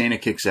 count.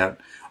 Shayna kicks out.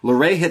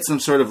 LeRae hits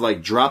some sort of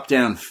like drop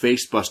down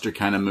face buster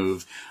kind of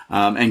move,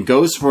 and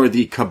goes for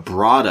the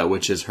Cabrada,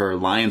 which is her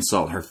lion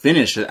salt, her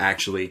finish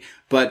actually.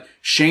 But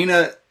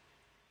Shayna,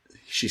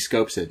 she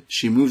scopes it.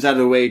 She moves out of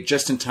the way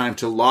just in time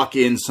to lock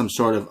in some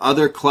sort of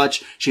other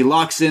clutch. She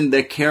locks in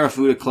the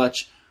Karafuda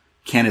clutch.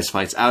 Candice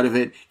fights out of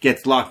it,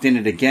 gets locked in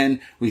it again.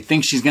 We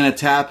think she's going to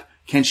tap.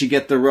 Can she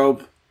get the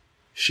rope?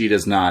 She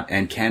does not.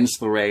 And Candice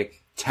LeRae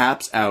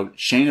taps out.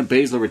 Shayna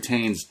Baszler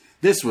retains.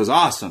 This was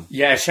awesome.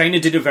 Yeah,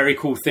 Shayna did a very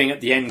cool thing at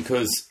the end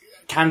because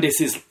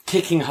Candice is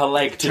kicking her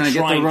leg to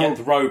try and get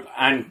the rope,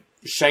 and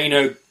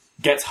Shayna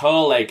gets her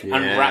leg and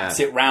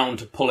wraps it round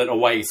to pull it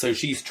away, so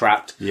she's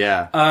trapped.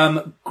 Yeah.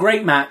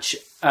 Great match.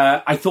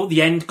 I thought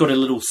the end got a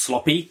little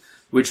sloppy,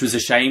 which was a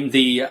shame.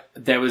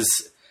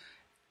 Candice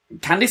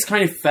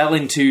kind of fell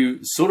into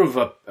sort of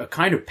a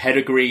kind of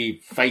pedigree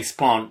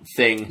faceplant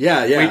thing.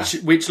 Yeah.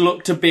 Which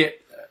looked a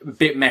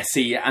bit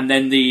messy, and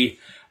then the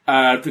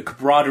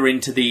Cabrada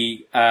into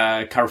the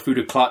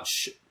Karafuda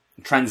clutch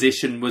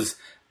transition was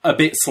a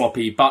bit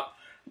sloppy, but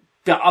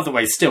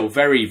otherwwise still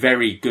very,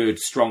 very good,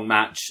 strong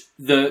match.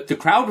 The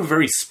crowd were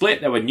very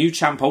split. There were new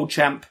champ, old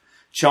champ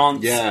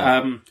chants.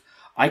 Yeah.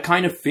 I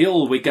kind of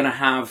feel we're going to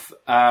have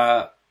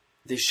the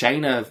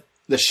Shayna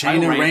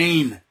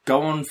reign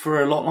go on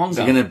for a lot longer. Is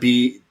it going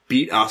to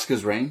beat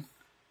Asuka's reign?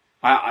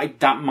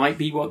 That might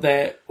be what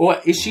they're... Or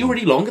is she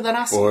already longer than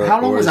Asuka?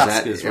 How long was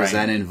Asuka's reign? Is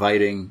that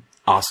inviting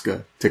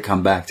Asuka to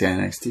come back to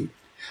NXT?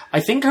 I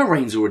think her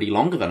reign's already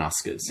longer than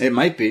Asuka's. It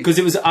might be. Because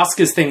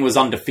Asuka's thing was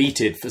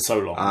undefeated for so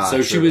long.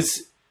 So true.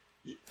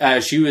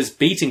 She was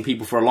beating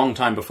people for a long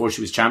time before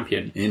she was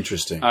champion.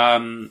 Interesting.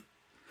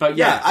 But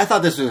yeah, I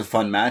thought this was a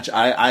fun match.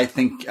 I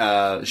think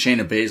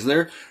Shayna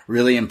Baszler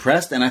really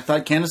impressed, and I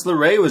thought Candice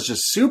LeRae was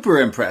just super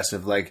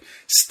impressive. Like,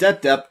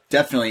 stepped up,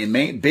 definitely,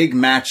 and big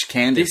match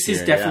Candice. This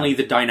is definitely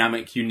the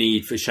dynamic you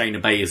need for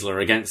Shayna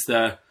Baszler against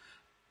the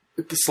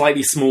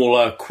slightly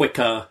smaller,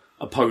 quicker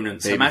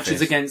opponents. The matches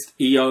against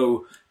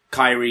Io,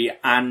 Kairi,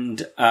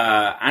 and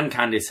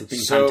Candice have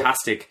been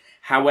fantastic.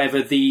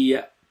 However,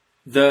 the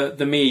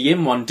Mia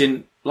Yim one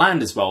didn't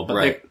land as well,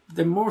 but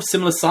they're more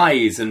similar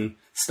size and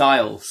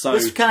style. So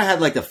this kind of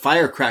had like the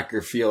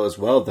firecracker feel as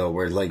well, though,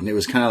 where like it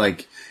was kind of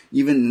like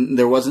even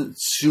there wasn't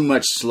too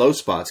much slow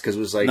spots because it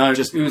was like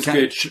it was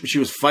good. She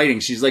was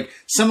fighting. She's like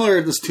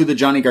similar to the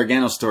Johnny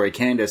Gargano story.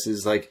 Candice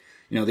is like,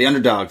 you know, the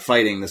underdog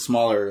fighting, the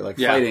smaller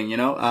fighting, you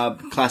know,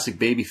 classic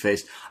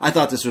babyface. I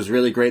thought this was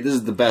really great. This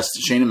is the best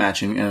Shayna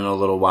match in a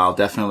little while,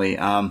 definitely.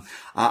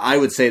 I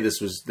would say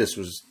this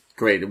was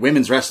great.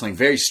 Women's wrestling,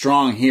 very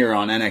strong here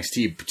on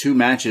NXT. 2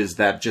 matches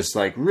that just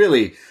like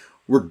really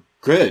were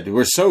good.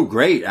 We're so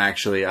great,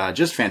 actually.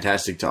 Just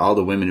fantastic to all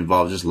the women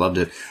involved. Just loved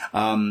it.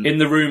 In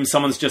the room,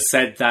 someone's just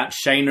said that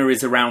Shayna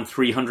is around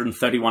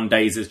 331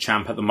 days as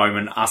champ at the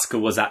moment.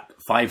 Asuka was at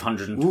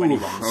 521.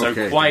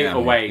 So quite a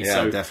way. Yeah,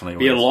 so definitely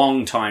be a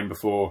long time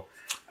before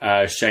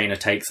Shayna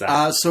takes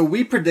that. So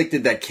we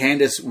predicted that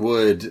Candice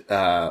would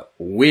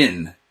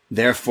win.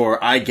 Therefore,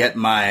 I get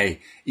my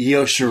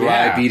Io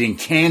Shirai beating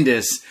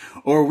Candice.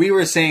 Or we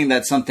were saying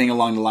that something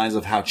along the lines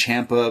of how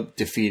Ciampa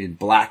defeated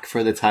Black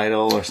for the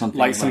title or something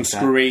like some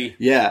screwy.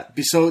 Yeah.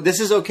 So this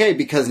is okay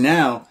because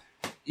now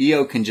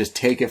Io can just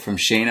take it from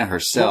Shayna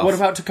herself. What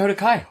about Dakota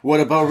Kai? What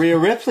about Rhea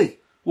Ripley?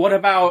 What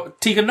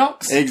about Tegan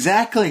Nox?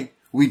 Exactly.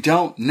 We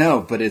don't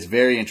know, but it's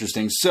very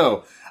interesting.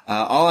 So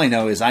all I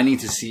know is I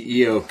need to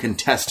see Io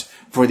contest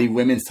for the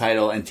women's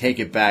title and take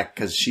it back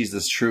because she's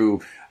this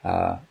true...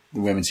 the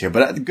women's here.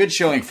 But good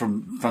showing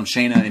from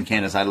Shayna and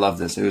Candice. I love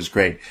this. It was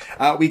great.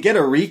 We get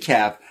a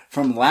recap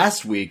from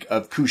last week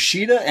of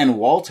Kushida and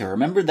Walter.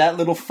 Remember that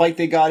little fight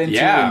they got into?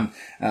 Yeah.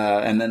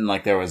 And then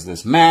like there was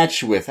this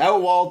match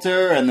without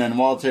Walter, and then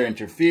Walter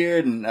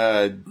interfered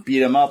and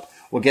beat him up.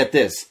 Well, get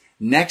this.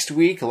 Next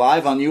week,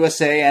 live on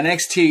USA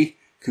NXT,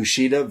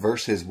 Kushida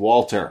versus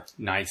Walter.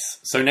 Nice.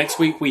 So next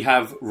week we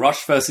have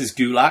Rush versus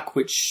Gulak,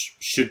 which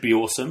should be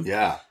awesome.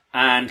 Yeah.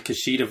 And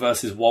Kushida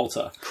versus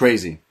Walter.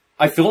 Crazy.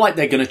 I feel like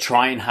they're going to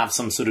try and have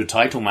some sort of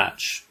title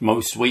match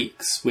most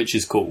weeks, which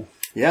is cool.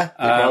 Yeah,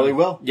 they probably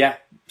will. Yeah.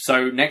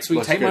 So next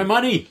week, take my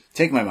money.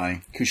 Take my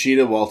money.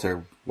 Kushida,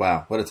 Walter.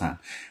 Wow, what a time.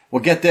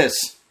 Well, get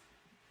this.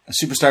 A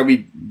superstar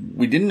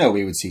we didn't know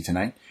we would see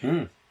tonight.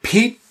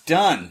 Pete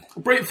Dunne.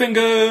 Break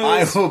fingers.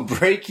 I will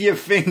break your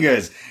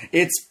fingers.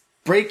 It's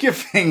break your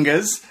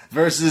fingers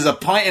versus a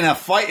pint in a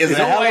fight is a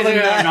hell of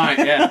a night.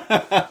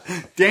 Yeah.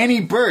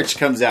 Danny Burch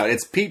comes out.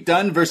 It's Pete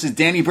Dunne versus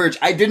Danny Burch.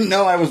 I didn't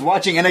know I was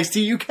watching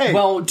NXT UK.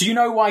 Well, do you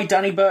know why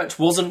Danny Burch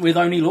wasn't with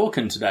Oni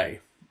Lorcan today?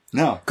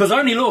 No. Because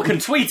Oni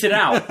Lorcan tweeted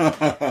out,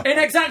 in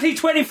exactly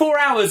 24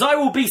 hours, I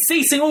will be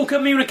ceasing all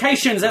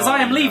communications as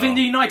I am leaving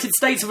the United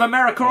States of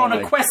America on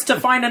a quest to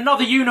find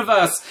another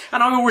universe,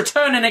 and I will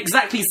return in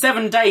exactly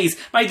 7 days.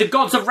 May the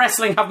gods of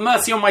wrestling have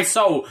mercy on my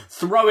soul.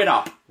 Throw it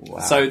up. Wow.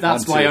 So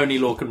that's why Oni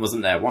Lorcan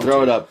wasn't there.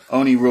 Throw it up.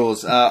 Oni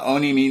rules.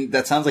 Oni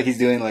that sounds like he's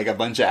doing like a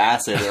bunch of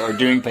acid or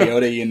doing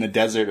peyote in the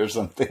desert or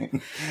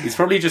something. He's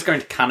probably just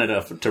going to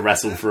Canada to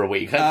wrestle for a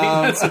week. I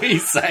think that's what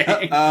he's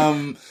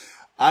saying.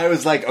 I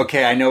was like,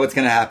 okay, I know what's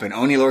going to happen.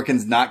 Oni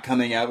Lorcan's not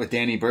coming out with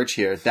Danny Burch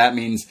here. That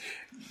means,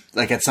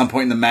 like, at some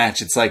point in the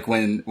match, it's like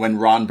when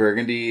Ron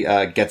Burgundy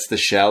gets the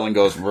shell and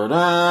goes,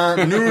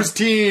 news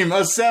team,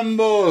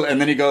 assemble!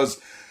 And then he goes,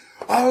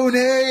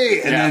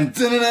 Oni! And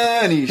then,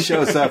 and he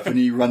shows up and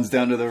he runs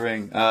down to the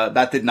ring.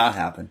 That did not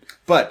happen.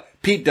 But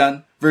Pete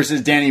Dunne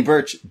versus Danny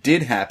Burch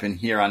did happen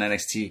here on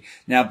NXT.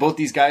 Now, both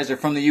these guys are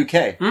from the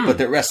UK, but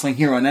they're wrestling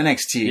here on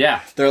NXT.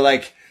 Yeah. They're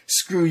like,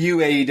 screw you,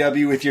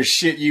 AEW, with your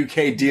shit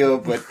UK deal,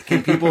 but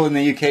can people in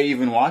the UK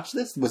even watch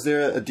this? Was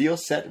there a deal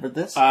set for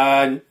this?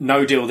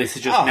 No deal. This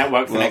is just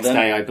network for next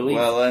day, I believe.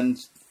 Well,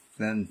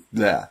 then,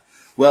 yeah.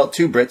 Well,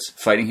 two Brits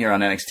fighting here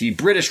on NXT.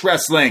 British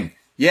wrestling!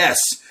 Yes!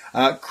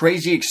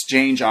 Crazy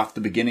exchange off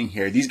the beginning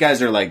here. These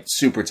guys are, like,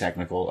 super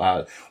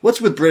technical.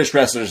 What's with British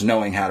wrestlers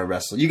knowing how to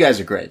wrestle? You guys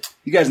are great.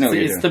 You guys know what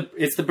you're doing.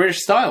 It's the British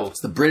style. It's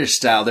the British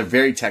style. They're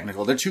very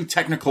technical. They're two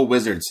technical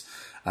wizards.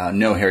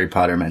 No Harry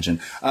Potter mention.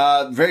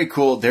 Very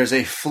cool. There's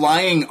a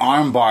flying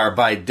armbar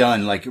by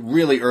Dunne, like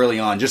really early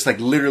on, just like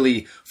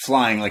literally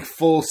flying, like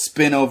full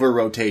spin over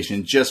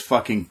rotation, just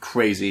fucking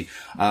crazy.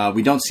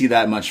 We don't see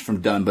that much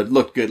from Dunne, but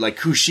looked good, like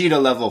Kushida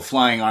level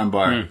flying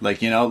armbar,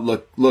 like, you know,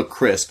 look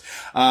crisp.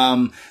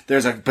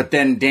 But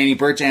then Danny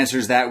Burch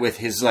answers that with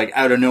his like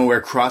out of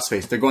nowhere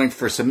crossface. They're going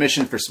for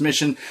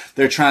submission.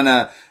 They're trying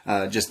to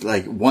just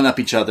like one up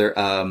each other.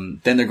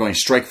 Then they're going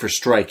strike for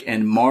strike,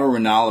 and Mauro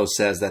Ranallo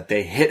says that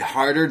they hit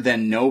harder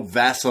than no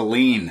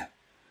Vaseline.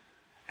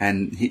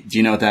 And do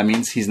you know what that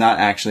means? He's not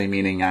actually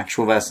meaning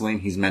actual Vaseline.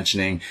 He's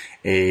mentioning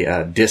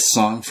a diss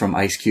song from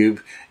Ice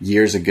Cube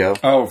years ago.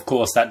 Oh, of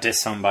course, that diss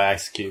song by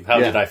Ice Cube. How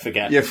did I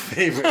forget? Your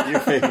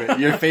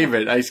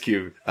favorite Ice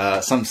Cube.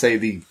 Some say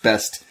the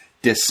best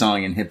diss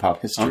song in hip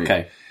hop history.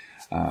 Okay.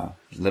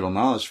 Little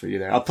knowledge for you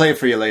there. I'll play it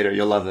for you later.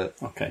 You'll love it.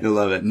 Okay. You'll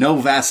love it. No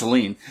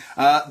Vaseline.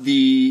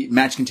 The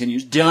match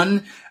continues.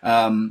 Dunne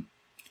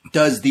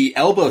does the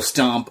elbow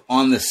stomp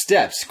on the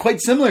steps,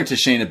 quite similar to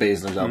Shayna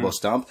Baszler's elbow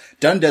stomp.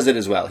 Dunne does it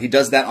as well. He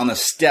does that on the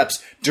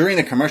steps during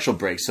the commercial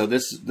break. So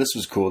this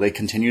was cool. They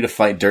continue to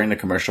fight during the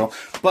commercial,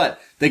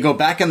 but they go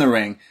back in the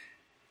ring.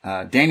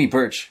 Danny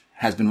Burch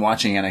has been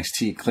watching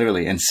NXT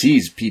clearly and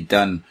sees Pete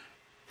Dunne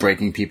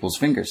breaking people's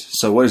fingers.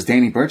 So what does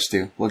Danny Burch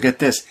do? Well, get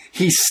this.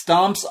 He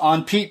stomps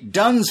on Pete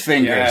Dunne's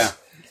fingers. Yeah.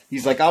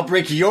 He's like, I'll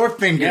break your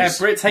fingers. Yeah,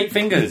 Brits hate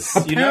fingers.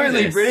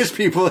 Apparently, British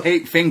people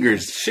hate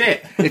fingers.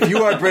 Shit. If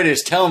you are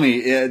British, tell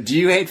me, do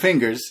you hate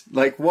fingers?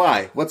 Like,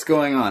 why? What's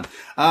going on?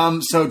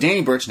 So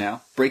Danny Burch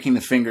now, breaking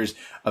the fingers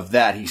of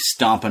that. He's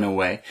stomping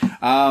away.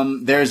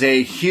 There's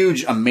a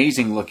huge,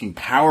 amazing-looking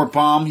power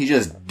bomb. He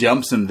just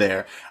dumps him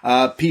there.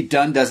 Pete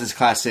Dunne does his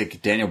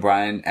classic Daniel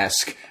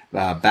Bryan-esque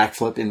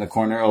backflip in the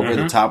corner over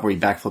the top where he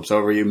backflips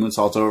over you,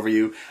 moonsaults over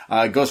you.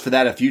 Goes for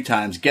that a few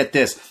times. Get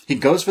this. He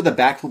goes for the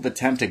backflip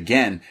attempt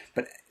again,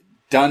 but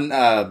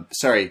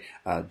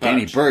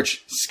Danny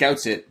Burch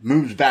scouts it,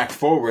 moves back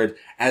forward.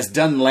 As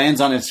Dunne lands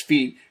on his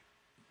feet,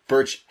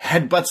 Burch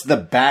headbutts the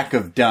back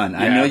of Dunne. Yeah.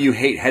 I know you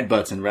hate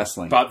headbutts in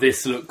wrestling. But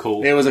this looked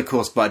cool. It was a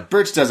cool spot.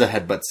 Burch does a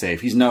headbutt save.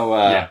 He's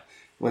no...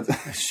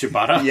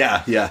 Shibata?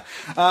 Yeah.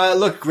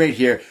 Look great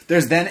here.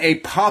 There's then a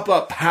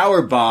pop-up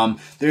power bomb.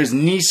 There's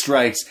knee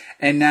strikes.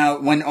 And now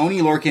when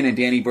Oni Lorcan and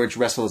Danny Burch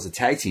wrestle as a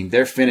tag team,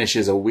 their finish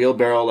is a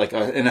wheelbarrow, like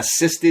an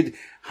assisted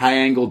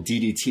high-angle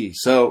DDT.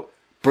 So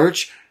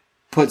Burch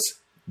puts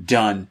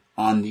Dunne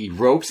on the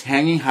ropes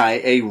hanging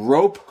high, a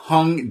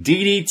rope-hung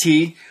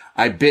DDT.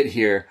 I bit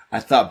here. I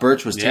thought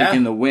Burch was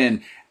taking the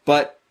win,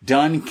 but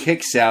Dunne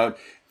kicks out.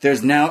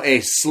 There's now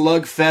a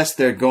slugfest.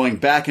 They're going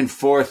back and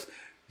forth.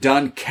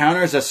 Dunne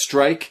counters a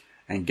strike,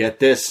 and get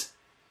this.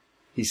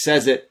 He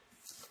says it.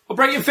 I'll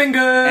break your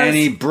fingers! And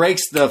he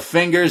breaks the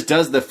fingers,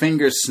 does the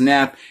fingers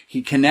snap.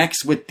 He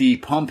connects with the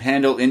pump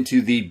handle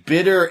into the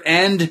bitter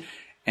end.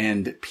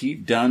 And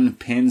Pete Dunne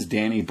pins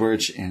Danny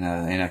Burch in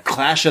a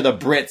clash of the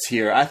Brits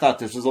here. I thought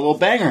this was a little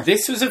banger.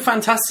 This was a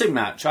fantastic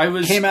match.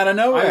 Came out of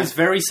nowhere. I was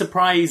very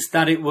surprised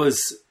that it was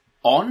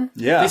on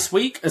this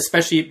week,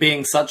 especially it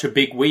being such a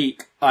big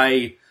week.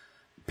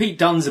 Pete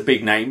Dunne's a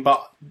big name,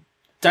 but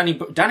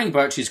Danny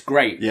Burch is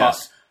great.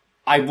 Yes.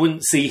 But I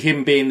wouldn't see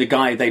him being the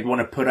guy they'd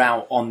want to put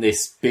out on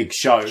this big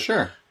show.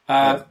 Sure.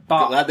 But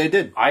glad they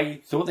did.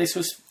 I thought this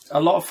was a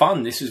lot of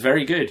fun. This was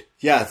very good.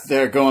 Yeah,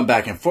 they're going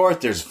back and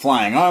forth. There's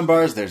flying arm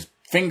bars. There's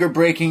finger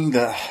breaking.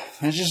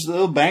 It's just a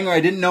little banger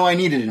I didn't know I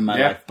needed in my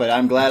life, but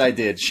I'm glad I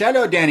did. Shout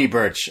out Danny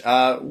Burch.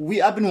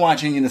 I've been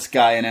watching this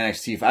guy in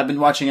NXT. I've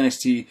been watching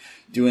NXT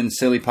doing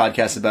silly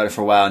podcasts about it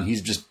for a while, and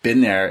he's just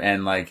been there,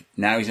 and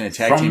now he's in a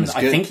tag team.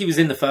 I think he was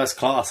in the first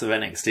class of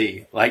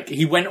NXT.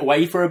 He went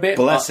away for a bit.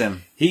 Bless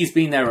him. He's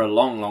been there a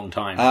long, long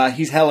time.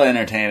 He's hella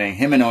entertaining.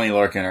 Him and Oni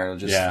Lorcan are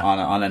just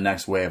on a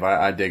next wave.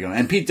 I dig him.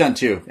 And Pete Dunne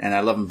too, and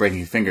I love him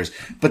breaking fingers.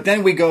 But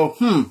then we go,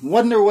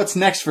 wonder what's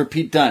next for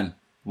Pete Dunne.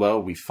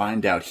 Well, we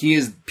find out.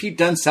 Pete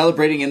Dunne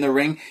celebrating in the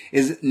ring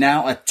is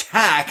now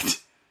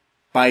attacked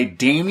by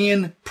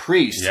Damian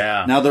Priest.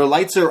 Yeah. Now their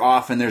lights are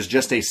off and there's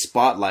just a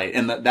spotlight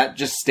and that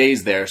just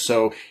stays there.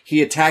 So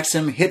he attacks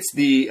him, hits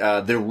the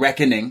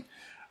Reckoning.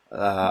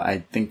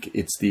 I think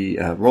it's the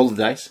Roll of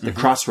the Dice, the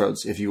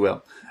Crossroads, if you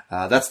will.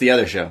 That's the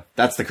other show.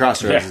 That's the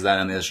Crossroads, is that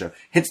on the other show.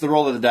 Hits the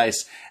Roll of the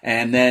Dice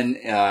and then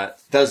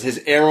does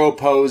his arrow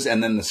pose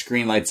and then the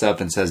screen lights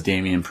up and says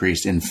Damian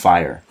Priest in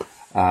fire.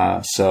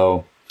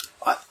 So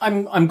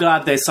I'm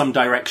glad there's some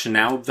direction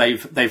now.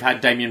 They've had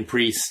Damian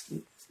Priest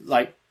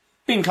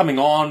been coming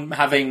on,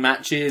 having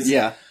matches,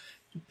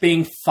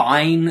 being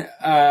fine.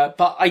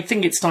 But I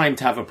think it's time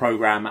to have a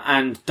program,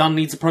 and Dunne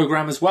needs a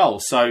program as well.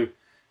 So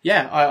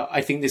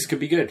I think this could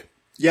be good.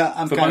 Yeah,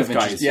 I'm kind of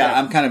interested.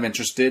 I'm kind of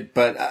interested,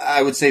 but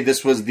I would say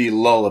this was the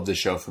lull of the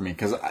show for me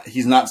because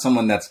he's not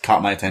someone that's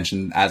caught my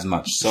attention as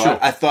much. So sure.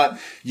 I thought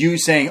you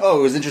saying, "Oh,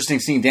 it was interesting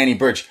seeing Danny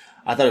Burch."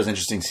 I thought it was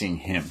interesting seeing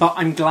him. But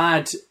I'm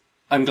glad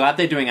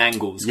they're doing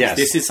angles. Yes.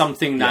 This is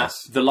something that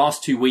the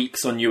last 2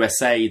 weeks on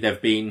USA, there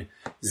have been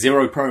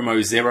 0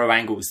 promos, 0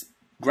 angles.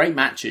 Great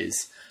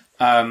matches.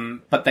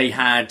 But they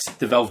had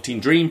the Velveteen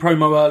Dream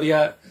promo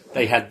earlier.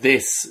 They had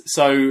this.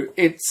 So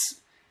it's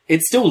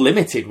still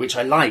limited, which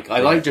I like. I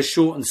like just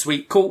short and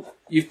sweet. Cool.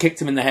 You've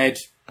kicked him in the head.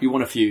 You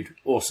want a feud.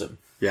 Awesome.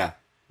 Yeah.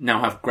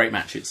 Now have great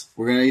matches.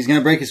 He's gonna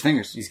break his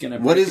fingers.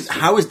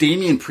 How is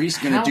Damian Priest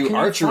gonna do archery?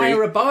 How can you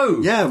fire a bow?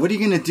 Yeah, what are you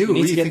gonna do? You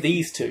need to get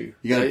these two.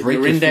 You gotta break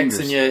your index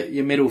fingers. And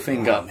your middle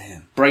finger. Oh,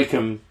 man. Break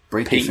them.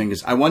 Break your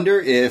fingers. I wonder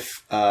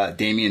if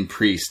Damian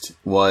Priest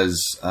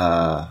was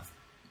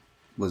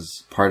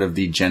part of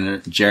the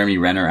Jeremy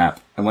Renner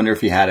app. I wonder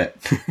if he had it.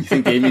 You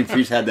think Damian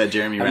Priest had that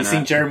Jeremy Renner app? Have you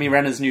seen Jeremy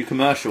Renner's new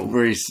commercial?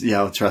 Where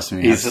trust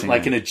me. He's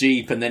in a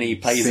Jeep and then he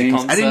plays a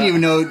concert. I didn't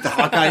even know the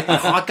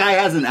Hawkeye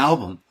has an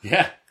album.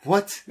 Yeah.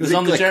 What? It was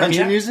on the Jeremy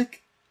country app?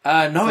 Music?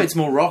 No, it's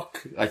more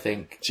rock, I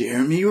think.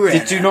 Jeremy Renner.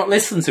 Did you not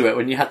listen to it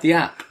when you had the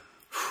app?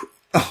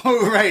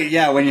 Oh, right,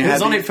 yeah. When you it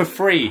was on it for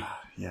free.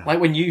 Yeah. Like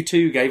when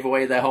U2 gave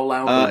away their whole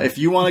album. If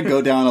you want to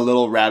go down a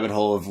little rabbit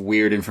hole of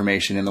weird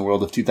information in the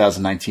world of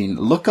 2019,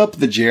 look up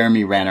the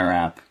Jeremy Renner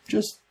app.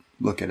 Just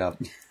look it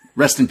up.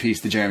 Rest in peace,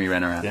 the Jeremy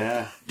Renner app.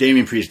 Yeah.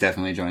 Damian Priest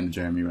definitely joined the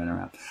Jeremy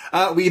Renner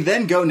app. We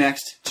then go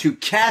next to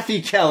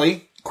Kathy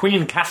Kelly.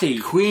 Queen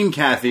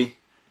Kathy.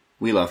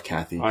 We love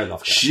Kathy. I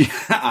love Kathy.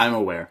 I'm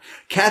aware.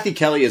 Kathy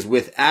Kelly is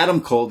with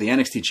Adam Cole, the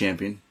NXT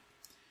champion.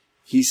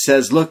 He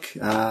says, look,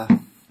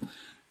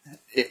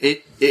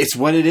 it's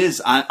what it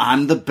is.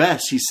 I'm the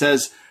best. He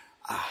says,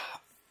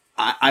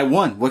 I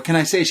won. What can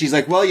I say? She's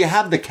like, well, you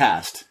have the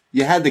cast.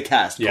 You had the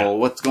cast, Cole. Yeah.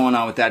 What's going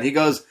on with that? He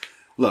goes,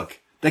 look,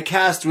 the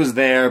cast was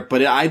there,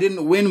 but I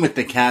didn't win with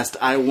the cast.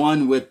 I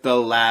won with the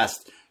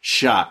last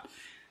shot.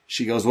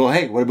 She goes, well,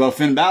 hey, what about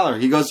Finn Balor?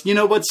 He goes, you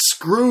know what?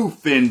 Screw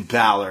Finn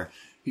Balor.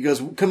 He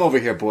goes, come over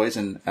here, boys.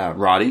 And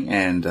Roddy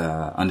and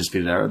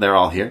Undisputed Era, they're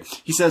all here.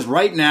 He says,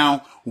 right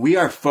now, we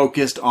are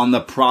focused on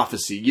the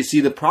prophecy. You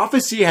see, the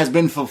prophecy has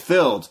been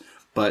fulfilled,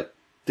 but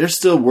there's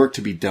still work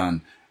to be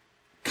done.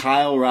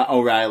 Kyle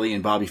O'Reilly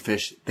and Bobby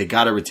Fish, they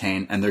got to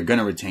retain, and they're going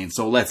to retain.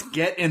 So let's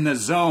get in the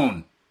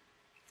zone.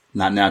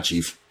 Not now,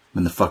 Chief. I'm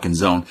in the fucking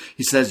zone.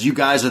 He says, you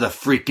guys are the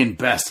freaking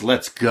best.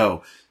 Let's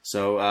go.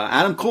 So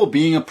Adam Cole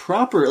being a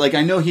proper,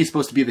 I know he's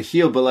supposed to be the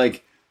heel, but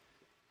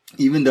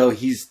even though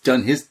he's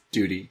done his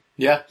duty,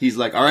 he's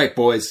like, all right,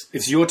 boys,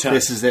 it's your turn.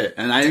 This is it.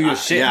 And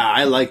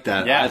I like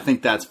that. Yeah. I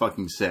think that's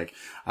fucking sick.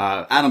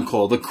 Adam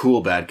Cole, the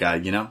cool bad guy,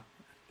 you know?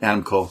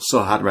 Adam Cole,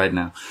 so hot right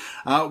now.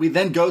 We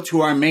then go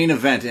to our main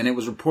event, and it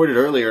was reported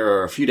earlier,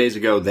 or a few days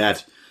ago,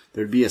 that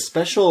there'd be a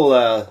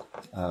special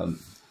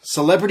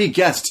celebrity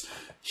guest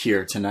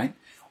here tonight.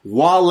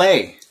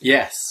 Wale.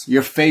 Yes.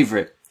 Your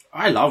favorite.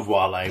 I love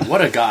Wale.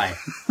 What a guy.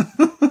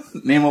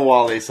 Name a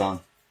Wale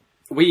song.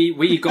 We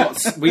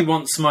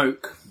want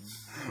smoke.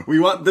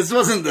 This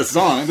wasn't the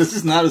song. This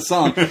is not a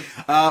song.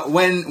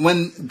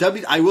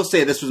 I will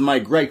say this was my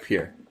gripe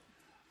here.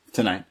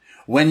 tonight.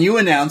 When you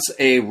announce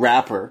a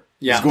rapper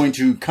is going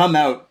to come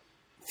out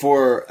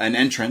for an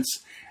entrance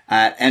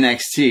at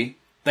NXT...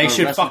 They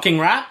should fucking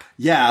rap?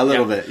 Yeah, a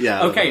little bit.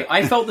 Yeah. Okay,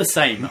 I felt the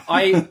same.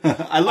 I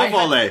love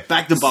Wale.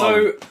 Back to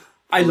bottom. So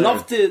I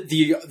loved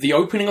the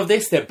opening of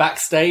this. They're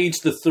backstage.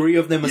 The three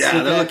of them are still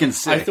there. They're looking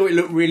sick. I thought it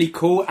looked really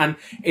cool, and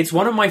it's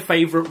one of my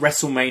favorite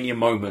WrestleMania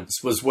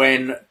moments. Was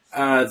when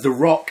The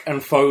Rock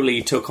and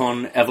Foley took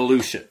on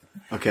Evolution.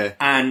 Okay.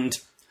 And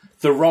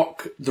The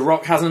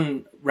Rock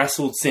hasn't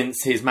wrestled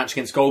since his match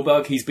against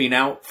Goldberg. He's been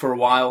out for a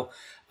while.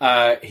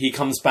 He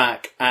comes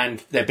back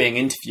and they're being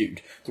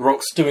interviewed. The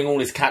Rock's doing all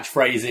his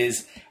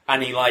catchphrases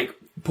and he like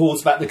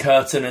pulls back the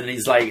curtain and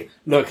he's like,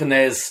 look, and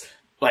there's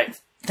like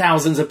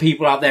thousands of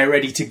people out there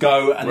ready to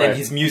go. And then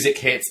his music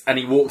hits and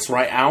he walks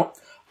right out.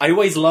 I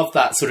always love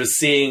that sort of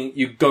seeing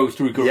you go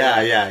through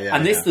Gorilla. Yeah.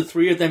 And the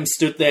three of them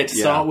stood there to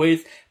start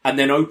with and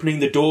then opening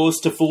the doors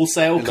to Full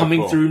Sail,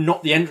 coming through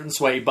not the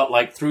entranceway, but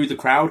like through the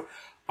crowd.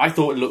 I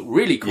thought it looked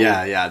really cool.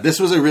 Yeah. This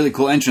was a really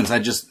cool entrance.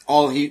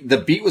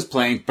 The beat was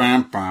playing,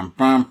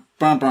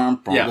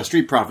 the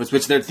Street Profits,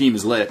 which their theme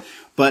is lit.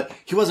 But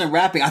he wasn't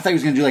rapping. I thought he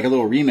was going to do like a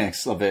little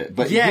remix of it.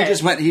 But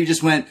he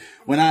just went,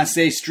 when I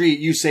say street,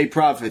 you say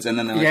profits. And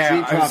then they're like,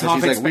 Street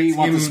Profits. He's like, we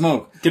want the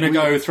smoke. Gonna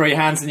go throw your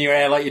hands in your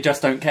air like you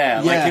just don't care.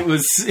 Yeah. Like it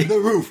was...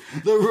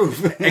 the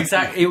roof.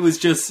 Exactly. It was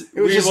just,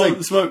 we want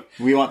the smoke.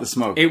 We want the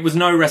smoke. It was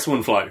no Wrestle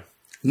and Flow.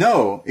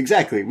 No,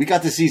 exactly. We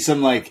got to see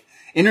some like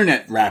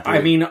internet rapper.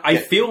 I mean, I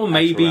feel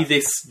maybe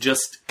this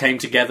just came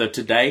together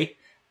today.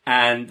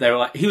 And they were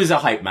like, he was a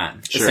hype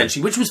man,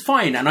 essentially, which was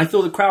fine. And I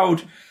thought the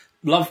crowd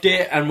loved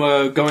it and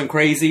were going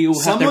crazy, all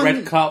had their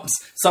red cups.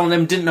 Some of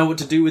them didn't know what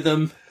to do with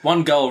them.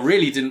 One girl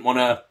really didn't want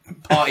to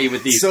party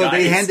with these guys. So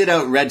they handed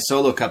out red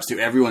Solo cups to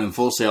everyone in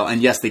Full Sail.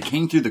 And yes, they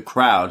came through the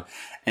crowd.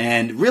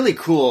 And really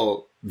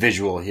cool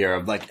visual here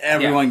of like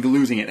everyone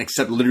losing it,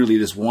 except literally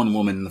this one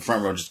woman in the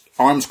front row, just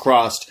arms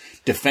crossed,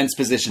 defense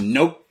position.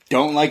 Nope.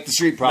 Don't like the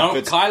Street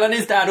Profits. No, Kyle and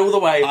his dad all the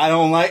way. I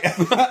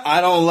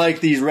don't like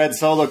these red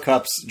Solo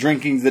cups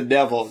drinking the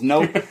devil.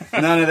 Nope.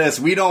 None of this.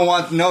 We don't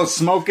want no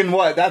smoking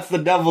what? That's the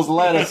devil's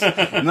lettuce. None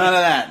of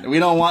that. We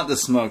don't want the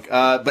smoke.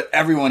 But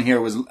everyone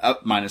here was,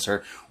 minus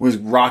her, was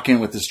rocking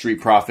with the Street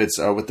Profits,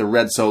 with the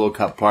red Solo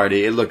cup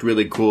party. It looked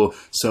really cool.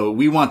 So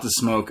we want the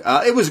smoke.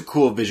 It was a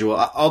cool visual.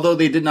 Although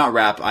they did not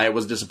rap, I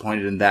was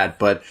disappointed in that.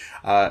 But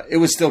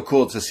it was still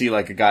cool to see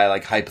like a guy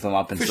like hype them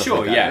up and stuff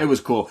like that. Yeah. It was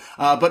cool.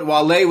 But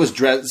Wale was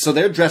dressed, so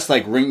they're dressed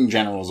like ring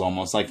generals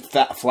almost, like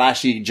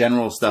flashy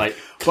general stuff. Like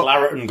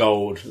claret and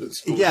gold. Cool.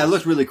 Yeah, it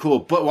looked really cool.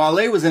 But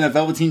Wale was in a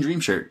Velveteen Dream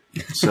shirt,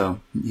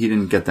 so he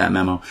didn't get that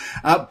memo.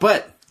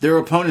 But their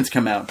opponents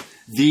come out.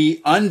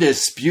 The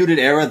Undisputed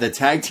Era, the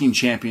tag team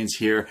champions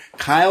here,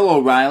 Kyle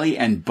O'Reilly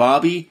and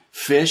Bobby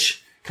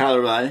Fish. Kyle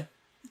O'Reilly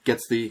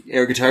gets the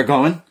air guitar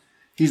going.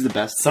 He's the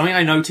best. Something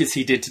I noticed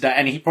he did today,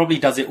 and he probably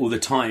does it all the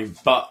time,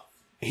 but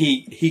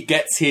he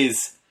gets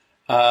his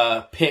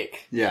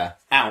pick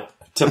out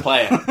to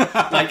play it.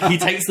 Like, he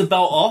takes the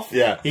belt off.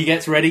 Yeah. He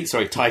gets ready.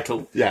 Sorry,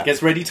 title. Yeah.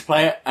 Gets ready to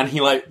play it, and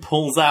he, like,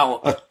 pulls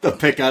out a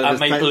pick out of his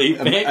Maple Leaf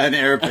pick. An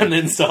air pick. And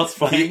then starts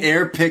playing. He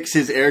air picks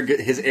his air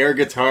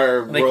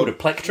guitar. Are they called a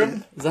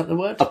plectrum? Is that the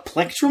word? A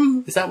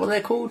plectrum? Is that what they're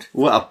called?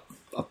 Well,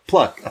 a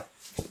pluck.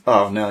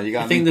 Oh, no, you got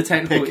me. I think the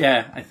technical...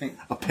 I think...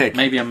 A pick.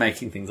 Maybe I'm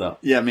making things up.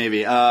 Yeah,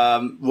 maybe.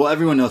 Well,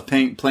 everyone knows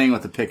playing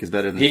with a pick is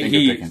better than finger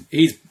picking.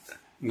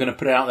 I'm going to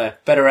put it out there.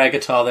 Better air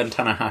guitar than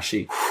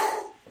Tanahashi.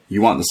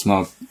 You want the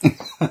smoke.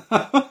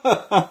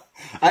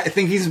 I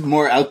think he's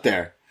more out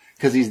there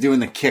because he's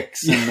doing the kicks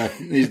and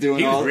he's doing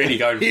he was really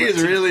going for it.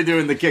 He's really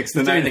doing the kicks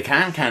tonight. He's doing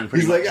the can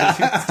pretty much. He's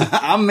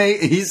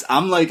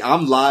like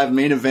I'm live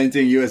main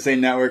eventing USA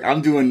Network.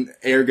 I'm doing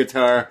air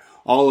guitar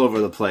all over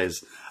the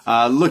place.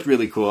 Looked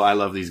really cool. I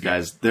love these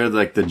guys. They're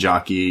like the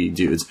jockey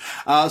dudes.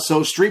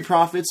 So Street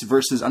Profits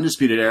versus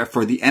Undisputed Era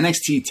for the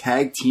NXT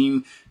Tag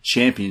Team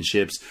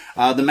Championships.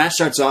 The match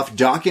starts off.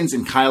 Dawkins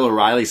and Kyle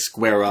O'Reilly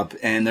square up,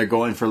 and they're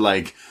going for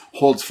like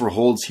holds for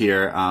holds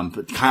here.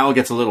 But Kyle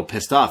gets a little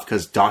pissed off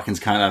because Dawkins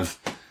kind of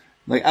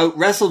like out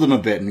wrestled him a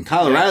bit, and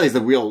Kyle O'Reilly's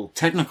the real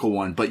technical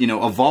one. But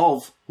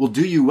Evolve will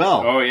do you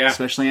well. Oh yeah,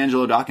 especially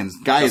Angelo Dawkins.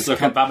 Guys,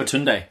 look at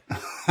Babatunde.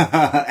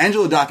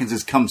 Angelo Dawkins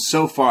has come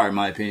so far, in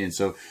my opinion.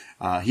 So.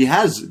 He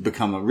has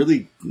become a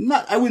really,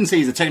 I wouldn't say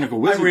he's a technical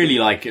wizard. I really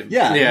like him.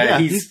 Yeah.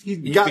 He's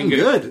gotten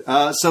good.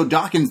 So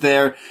Dawkins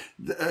there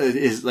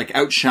is like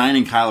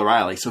outshining Kyle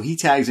O'Reilly. So he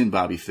tags in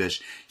Bobby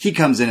Fish. He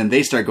comes in and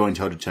they start going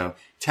toe to toe.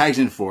 Tags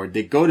in Ford.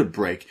 They go to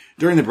break.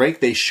 During the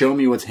break, they show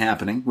me what's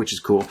happening, which is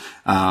cool.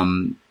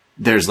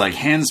 There's like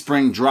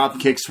handspring drop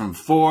kicks from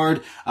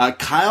Ford.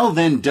 Kyle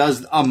then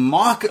does a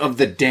mock of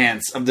the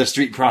dance, of the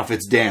Street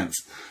Profits dance.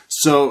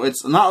 So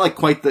it's not like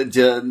quite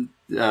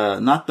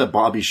not the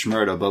Bobby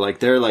Shmurda, but like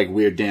their like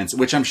weird dance,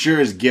 which I'm sure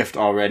is gift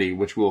already,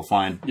 which we'll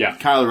find. Yeah.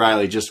 Kyle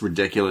O'Reilly just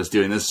ridiculous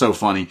doing this. So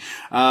funny.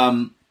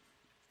 Kyle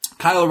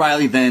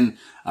O'Reilly then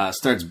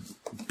starts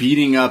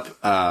beating up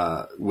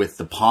with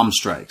the palm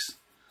strikes.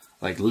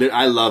 Like,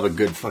 I love a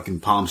good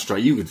fucking palm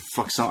strike. You could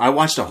fuck some. I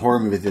watched a horror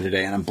movie the other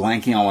day, and I'm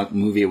blanking on what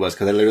movie it was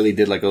because I literally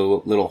did like a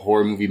little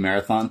horror movie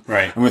marathon.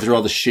 Right. I went through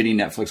all the shitty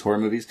Netflix horror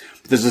movies.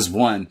 But there's this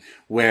one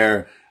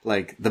where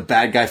like the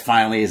bad guy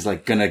finally is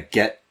like gonna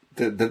get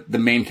the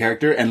main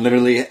character, and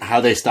literally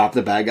how they stop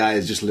the bad guy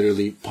is just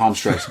literally palm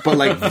strikes. But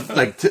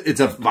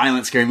it's a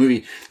violent, scary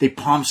movie. They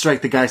palm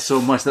strike the guy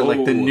so much that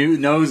like the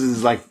nose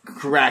is like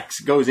cracks,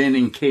 goes in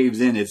and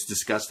caves in. It's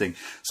disgusting.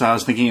 So I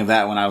was thinking of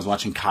that when I was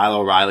watching Kyle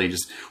O'Reilly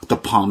just with the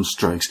palm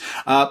strikes.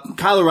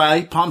 Kyle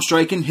O'Reilly palm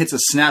striking, hits a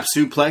snap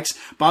suplex.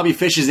 Bobby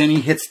Fish is in. He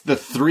hits the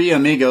Three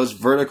Amigos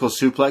vertical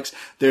suplex.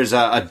 There's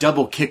a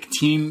double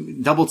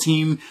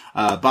team.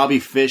 Bobby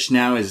Fish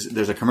now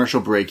there's a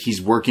commercial break.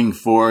 He's working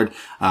forward.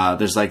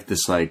 There's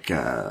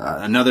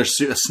another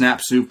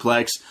snap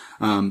suplex.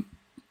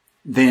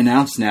 They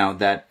announced now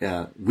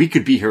that we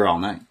could be here all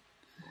night.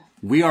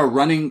 We are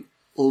running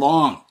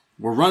long.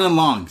 We're running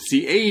long.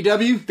 See,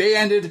 AEW, they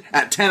ended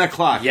at 10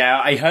 o'clock.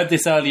 Yeah, I heard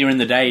this earlier in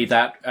the day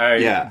that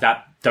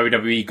that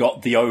WWE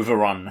got the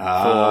overrun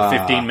for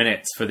 15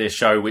 minutes for this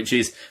show, which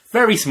is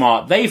very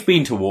smart. They've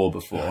been to war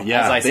before, as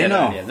I said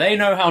earlier. They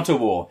know how to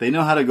war. They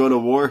know how to go to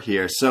war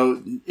here.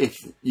 So if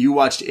you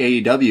watched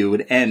AEW, it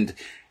would end...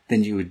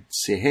 Then you would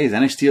say, hey, is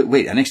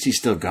NXT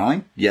still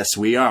going? Yes,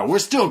 we are. We're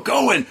still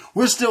going.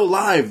 We're still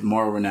live.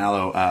 Mauro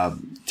Ranallo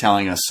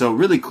telling us. So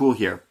really cool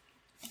here.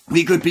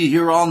 We could be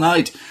here all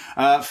night.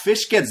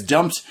 Fish gets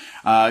dumped.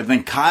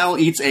 Then Kyle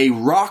eats a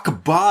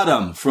rock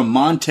bottom from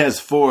Montez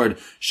Ford,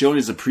 showing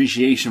his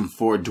appreciation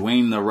for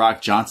Dwayne The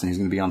Rock Johnson. He's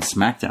going to be on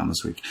SmackDown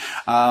this week.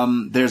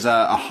 There's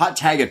a hot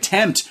tag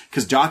attempt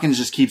because Dawkins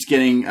just keeps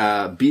getting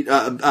beat.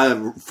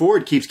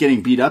 Ford keeps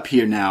getting beat up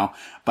here now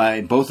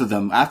by both of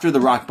them. After the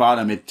rock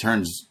bottom, it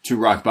turns to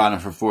rock bottom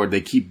for Ford.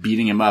 They keep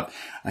beating him up.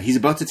 He's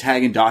about to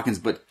tag in Dawkins,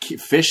 but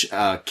Fish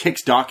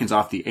kicks Dawkins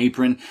off the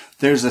apron.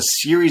 There's a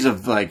series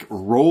of like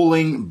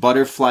rolling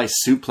butterfly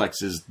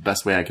suplexes, the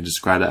best way I could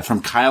describe that,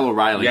 from Kyle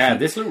O'Reilly. Yeah,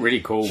 this looked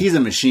really cool. He's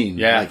a machine,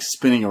 like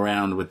spinning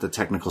around with the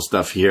technical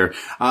stuff here.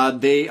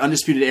 They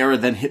Undisputed Era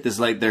then hit this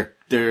like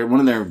they're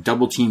one of their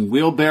double team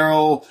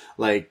wheelbarrow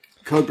like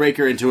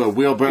codebreaker into a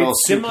wheelbarrow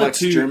suplex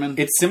German.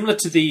 It's similar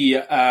to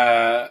the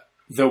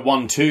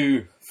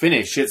 1-2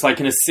 finish. It's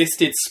like an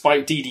assisted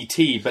spike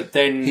DDT, but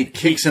then he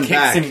kicks him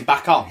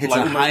back up, hits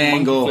a high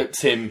angle,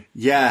 flips him,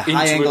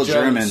 high angle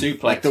German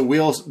suplex, like the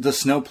wheels, the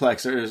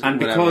snowplex, and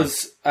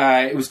because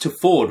it was to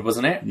Ford,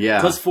 wasn't it? Yeah,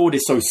 because Ford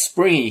is so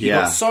springy, he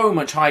got so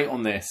much height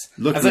on this.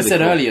 As I said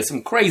earlier,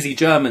 some crazy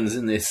Germans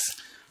in this.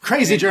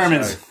 Crazy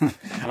Germans. And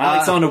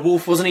Alexander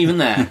Wolf wasn't even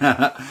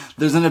there.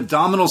 There's an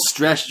abdominal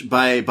stretch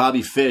by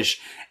Bobby Fish,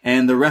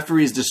 and the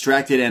referee is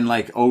distracted, and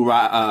like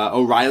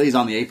O'Reilly's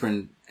on the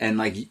apron and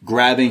like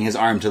grabbing his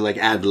arm to like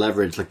add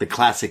leverage, like the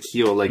classic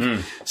heel, like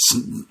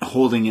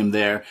holding him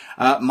there.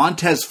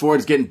 Montez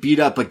Ford's getting beat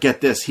up, but get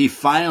this. He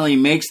finally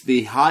makes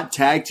the hot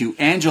tag to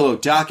Angelo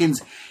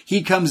Dawkins.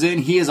 He comes in,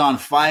 he is on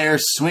fire,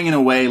 swinging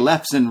away,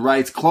 lefts and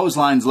rights,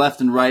 clotheslines left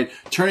and right,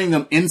 turning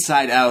them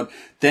inside out,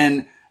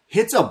 then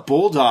hits a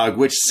bulldog,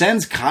 which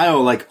sends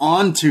Kyle like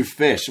onto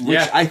Fish,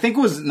 which I think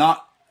was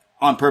not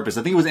on purpose.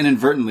 I think it was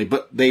inadvertently,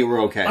 but they were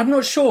okay. I'm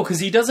not sure, because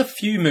he does a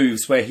few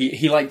moves where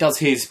he like does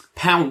his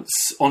pounce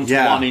onto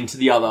one into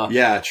the other.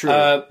 Yeah, true.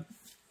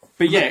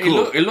 But yeah,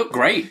 cool. it looked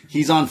great.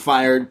 He's on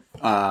fire.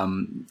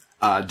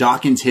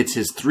 Dawkins hits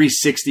his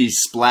 360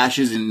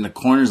 splashes in the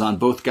corners on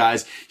both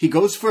guys. He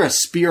goes for a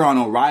spear on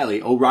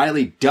O'Reilly.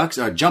 O'Reilly jumps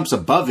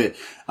above it.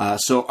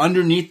 So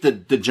underneath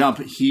the jump,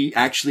 he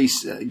actually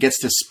gets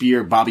to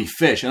spear Bobby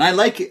Fish. And I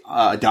like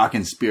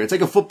Dawkins' spear. It's like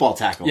a football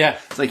tackle. Yeah.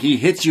 It's like he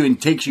hits you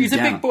and takes you down.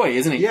 He's a big boy,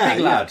 isn't he? Yeah,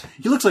 big lad.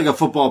 He looks like a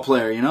football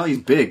player, you know? He's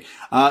big.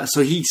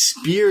 So he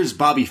spears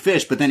Bobby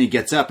Fish, but then he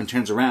gets up and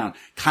turns around.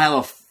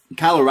 Kyle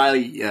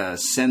O'Reilly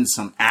sends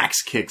some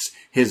axe kicks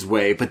his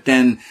way, but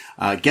then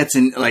gets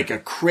in like a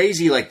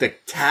crazy, like the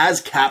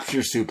Taz capture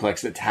suplex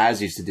that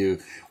Taz used to do,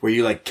 where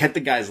you like cut the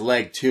guy's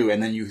leg too,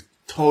 and then you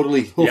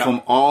totally hoof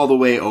him all the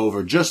way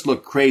over. Just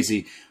look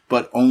crazy,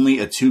 but only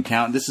a 2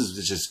 count. This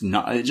is just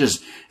not, it's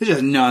just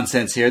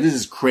nonsense here. This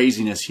is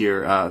craziness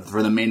here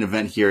for the main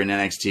event here in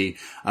NXT.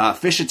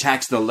 Fish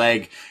attacks the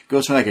leg,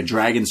 goes for like a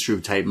dragon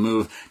screw type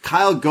move.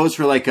 Kyle goes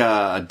for like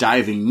a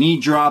diving knee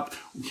drop,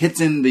 hits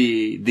in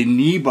the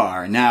knee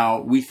bar. Now,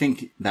 we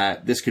think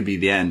that this could be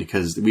the end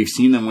because we've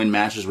seen them win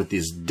matches with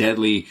this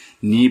deadly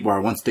knee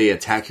bar once they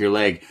attack your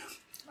leg.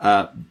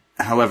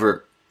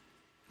 However,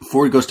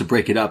 Ford goes to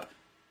break it up.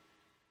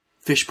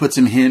 Fish puts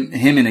him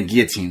in a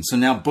guillotine. So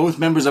now both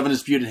members of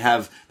Undisputed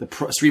have the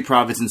Street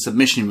Profits and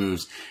submission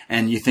moves,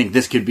 and you think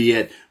this could be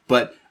it.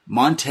 But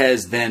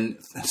Montez then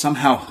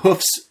somehow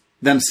hoofs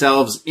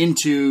themselves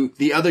into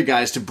the other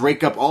guys to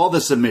break up all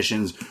the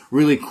submissions.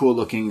 Really cool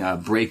looking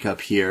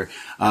breakup here.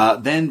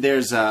 Then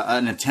there's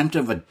an attempt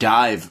of a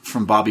dive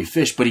from Bobby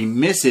Fish, but he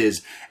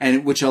misses,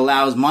 and which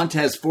allows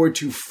Montez Ford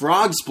to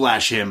frog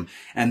splash him.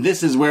 And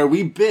this is where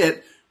we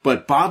bit.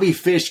 But Bobby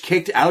Fish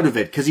kicked out of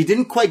it because he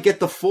didn't quite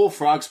get the full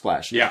frog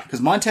splash. Yeah. Because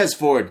Montez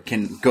Ford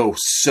can go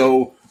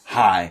so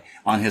high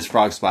on his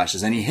frog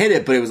splashes. And he hit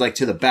it, but it was like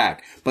to the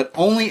back. But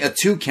only a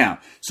 2 count.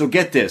 So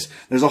get this.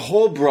 There's a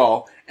whole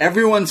brawl.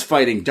 Everyone's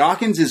fighting.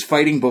 Dawkins is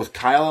fighting both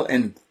Kyle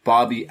and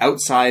Bobby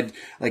outside,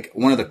 like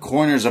one of the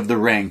corners of the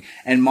ring.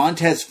 And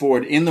Montez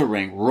Ford in the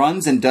ring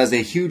runs and does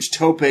a huge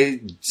tope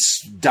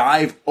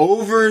dive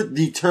over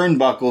the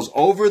turnbuckles,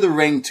 over the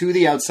ring to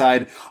the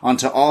outside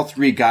onto all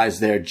 3 guys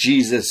there.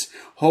 Jesus.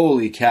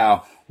 Holy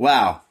cow.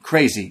 Wow.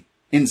 Crazy.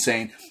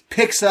 Insane.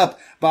 Picks up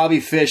Bobby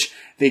Fish.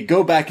 They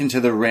go back into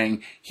the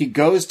ring. He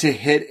goes to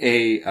hit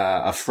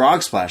a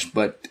frog splash,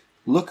 but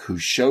look who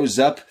shows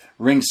up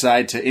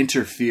ringside to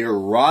interfere.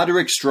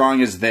 Roderick Strong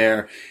is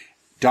there.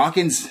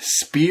 Dawkins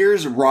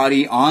spears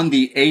Roddy on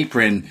the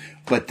apron,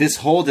 but this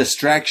whole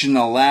distraction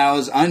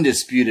allows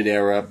Undisputed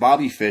Era,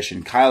 Bobby Fish,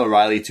 and Kyle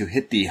O'Reilly to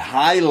hit the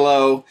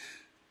high-low,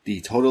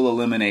 the total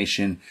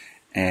elimination,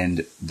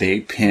 and they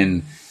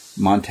pin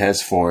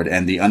Montez Ford,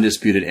 and the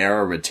Undisputed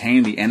Era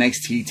retain the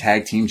NXT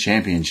Tag Team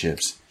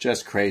Championships.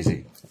 Just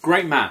crazy.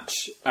 Great match.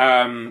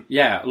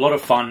 Yeah, a lot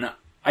of fun.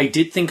 I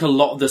did think a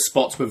lot of the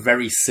spots were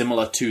very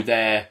similar to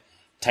their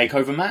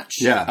TakeOver match.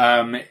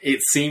 Yeah.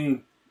 It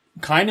seemed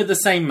kind of the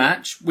same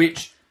match,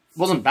 which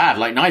wasn't bad.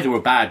 Like, neither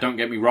were bad, don't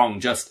get me wrong.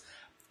 Just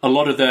a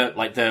lot of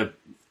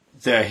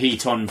the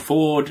heat on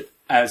Ford.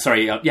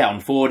 On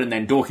Ford, and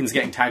then Dawkins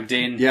getting tagged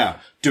in. Yeah.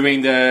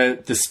 Doing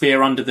the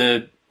spear under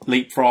the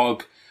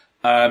leapfrog.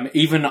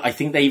 I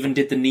think they even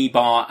did the knee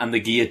bar and the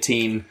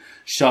guillotine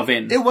shove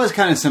in. It was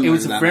kind of similar. It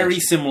was a very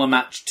similar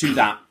match to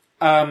that.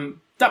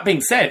 That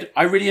being said,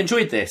 I really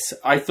enjoyed this.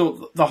 I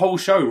thought the whole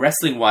show,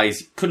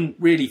 wrestling-wise, couldn't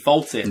really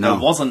fault it. No. It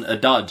wasn't a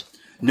dud.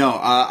 No,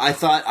 I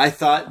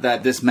thought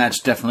that this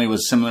match definitely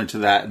was similar to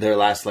their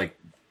last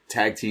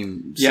tag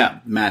team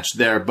match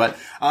there, but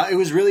it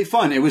was really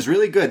fun. It was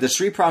really good. The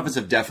Street Profits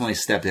have definitely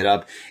stepped it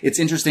up. It's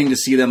interesting to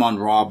see them on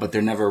Raw, but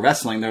they're never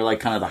wrestling. They're like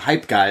kind of the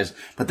hype guys,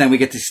 but then we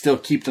get to still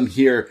keep them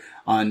here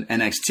on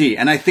NXT.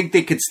 And I think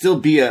they could still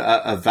be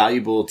a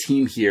valuable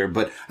team here,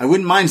 but I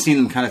wouldn't mind seeing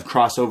them kind of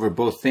cross over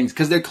both things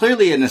because they're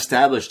clearly an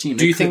established team.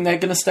 Do you think they're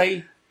going to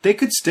stay? They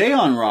could stay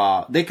on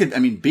Raw. They could,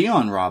 be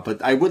on Raw,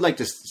 but I would like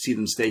to see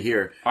them stay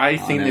here. I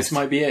think this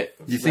might be it.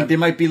 You think they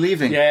might be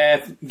leaving?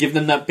 Yeah, give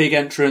them that big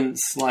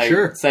entrance,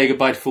 sure. Say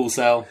goodbye to Full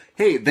Sail.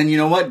 Hey, then you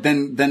know what?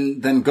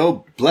 Then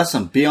go, bless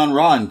them. Be on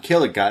Raw and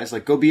kill it, guys.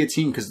 Go be a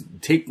team, because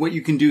take what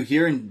you can do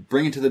here and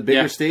bring it to the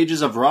bigger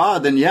stages of Raw,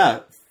 then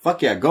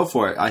fuck yeah, go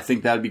for it. I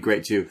think that would be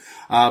great too.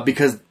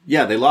 Because,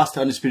 they lost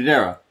to Undisputed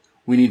Era.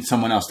 We need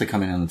someone else to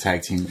come in on the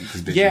tag team.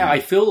 Yeah, I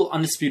feel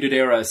Undisputed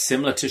Era is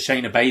similar to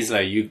Shayna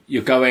Baszler.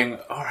 You're going,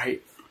 all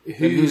right,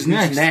 who's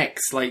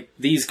next?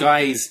 These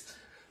guys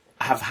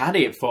have had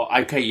it for,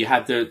 you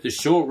had the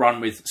short run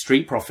with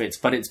Street Profits,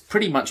 but it's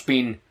pretty much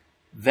been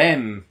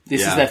them.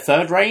 This is their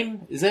third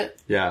reign, is it?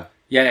 Yeah.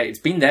 Yeah, it's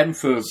been them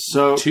for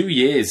 2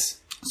 years.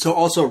 So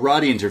also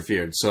Roddy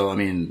interfered. So,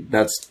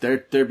 that's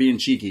they're being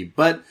cheeky.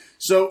 But,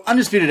 so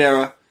Undisputed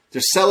Era,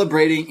 they're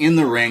celebrating in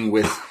the ring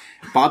with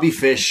Bobby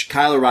Fish,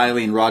 Kyle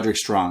O'Reilly, and Roderick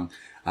Strong.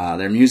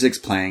 Their music's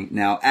playing.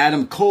 Now,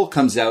 Adam Cole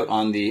comes out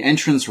on the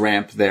entrance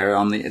ramp there,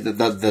 on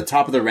the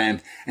top of the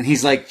ramp, and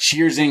he's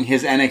cheersing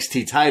his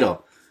NXT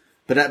title.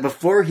 But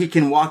before he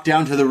can walk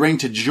down to the ring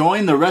to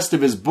join the rest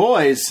of his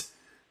boys,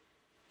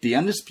 the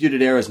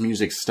Undisputed Era's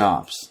music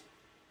stops.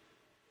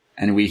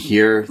 And we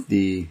hear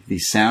the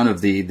sound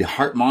of the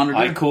heart monitor.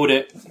 I called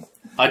it.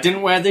 I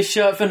didn't wear this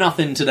shirt for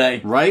nothing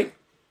today. Right?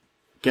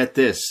 Get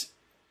this.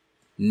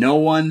 No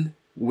one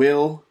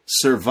will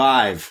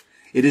survive.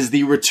 It is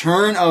the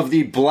return of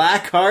the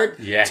Blackheart,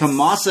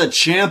 Tommaso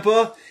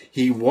Ciampa.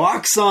 He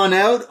walks on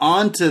out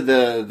onto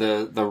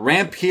the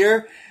ramp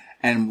here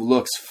and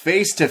looks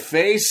face to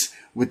face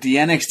with the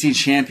NXT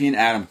champion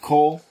Adam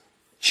Cole.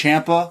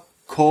 Ciampa,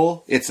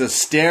 Cole, it's a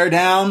stare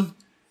down.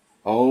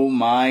 Oh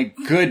my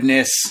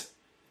goodness.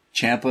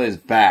 Ciampa is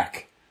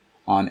back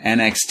on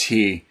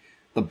NXT.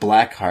 The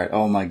Blackheart.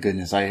 Oh my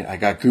goodness. I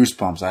got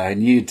goosebumps. I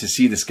needed to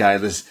see this guy.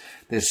 This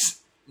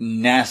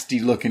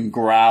nasty looking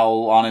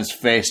growl on his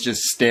face,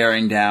 just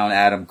staring down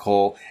Adam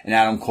Cole, and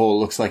Adam Cole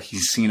looks like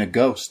he's seen a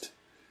ghost.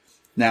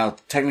 Now,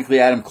 technically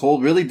Adam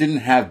Cole really didn't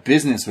have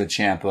business with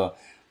Ciampa,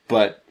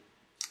 but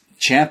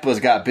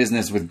Ciampa's got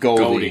business with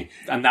Goldie.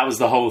 And that was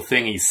the whole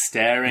thing. He's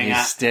staring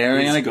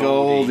at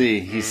Goldie.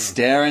 He's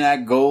staring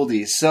at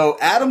Goldie. So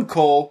Adam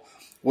Cole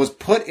was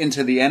put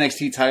into the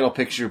NXT title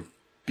picture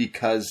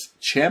because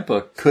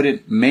Ciampa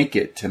couldn't make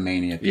it to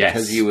Mania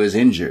because he was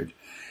injured.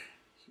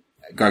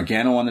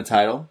 Gargano won the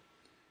title.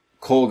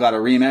 Cole got a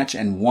rematch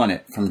and won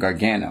it from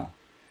Gargano.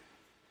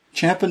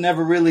 Ciampa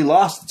never really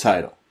lost the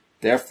title.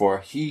 Therefore,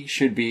 he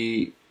should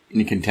be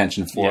in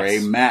contention for a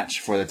match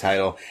for the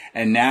title.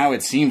 And now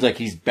it seems like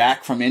he's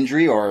back from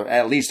injury, or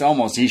at least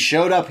almost. He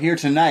showed up here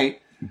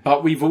tonight.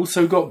 But we've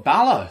also got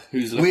Balor,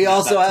 who's looking We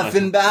also have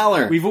Finn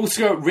Balor. We've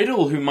also got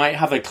Riddle, who might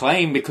have a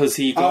claim because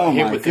he got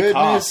hit with the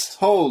cast.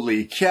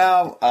 Holy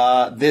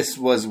cow. This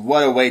was,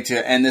 what a way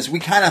to end this. We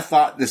kind of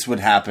thought this would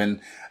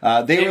happen.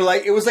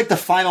 It was like the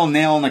final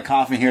nail in the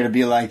coffin here to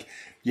be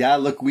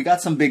look, we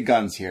got some big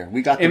guns here.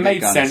 We got the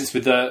big guns. It made sense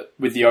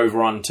with the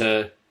overrun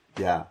to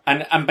Yeah.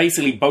 And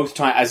basically both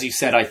times, as you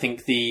said, I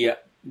think the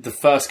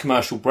first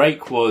commercial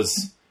break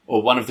was,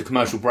 or one of the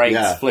commercial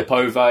breaks, flip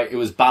over. It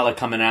was Balor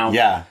coming out.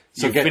 Yeah.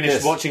 So you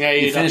finished watching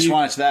AEW. You finished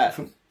watch that.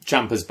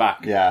 Ciampa's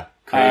back. Yeah.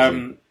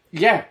 Crazy.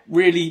 Yeah,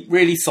 really,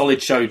 really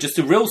solid show. Just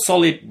a real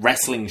solid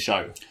wrestling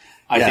show.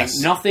 I think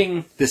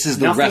nothing. This is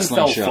the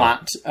wrestling show.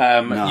 Flat.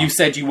 No. You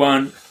said you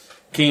weren't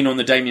keen on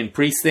the Damian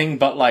Priest thing,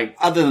 but like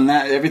other than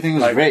that, everything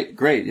was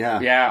great.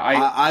 Yeah, yeah.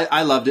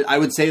 I loved it. I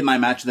would say my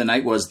match of the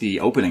night was the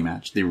opening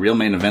match, the real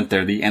main event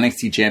there, the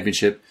NXT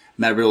Championship.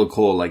 Matt Riddle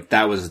Cole, like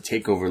that was a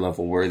takeover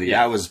level worthy.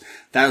 Yeah.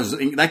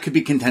 That could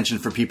be contention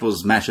for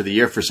people's match of the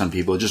year for some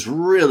people. Just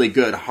really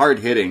good, hard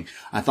hitting.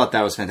 I thought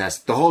that was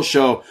fantastic. The whole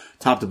show,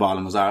 top to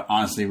bottom, was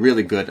honestly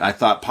really good. I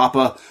thought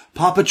Papa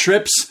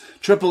Trips,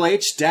 Triple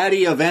H,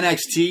 Daddy of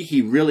NXT,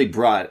 he really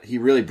brought it.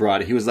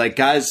 He was like,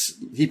 guys,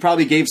 he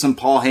probably gave some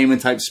Paul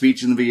Heyman type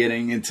speech in the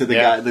beginning and to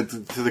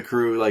the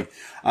crew. Like,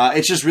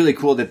 it's just really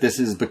cool that this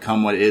has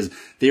become what it is.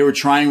 They were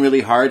trying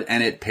really hard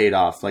and it paid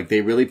off. Like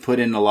they really put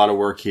in a lot of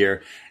work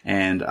here.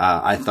 And,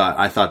 I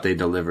thought they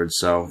delivered.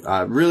 So,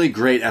 really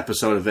great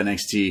episode of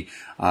NXT,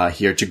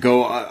 here to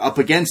go up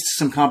against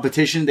some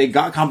competition. They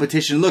got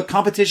competition. Look,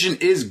 competition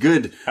is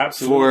good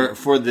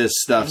for this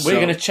stuff. We're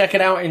going to check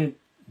it out in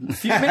a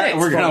few minutes.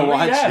 We're going to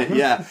watch it.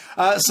 Yeah.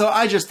 So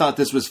I just thought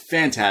this was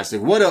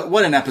fantastic.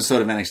 What an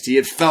episode of NXT.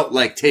 It felt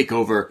like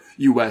TakeOver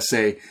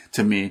USA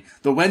to me.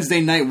 The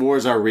Wednesday night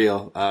wars are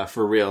real,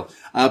 for real.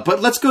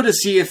 But let's go to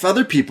see if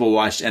other people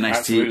watched NXT.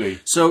 Absolutely.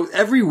 So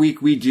every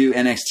week we do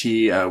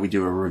NXT, we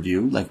do a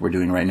review like we're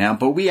doing right now,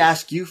 but we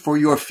ask you for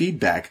your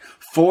feedback.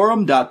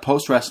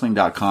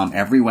 Forum.postwrestling.com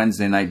every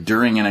Wednesday night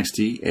during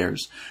NXT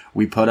airs.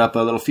 We put up a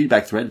little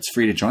feedback thread. It's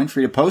free to join,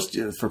 free to post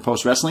for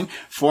Post Wrestling.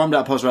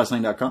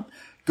 Forum.postwrestling.com.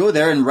 Go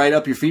there and write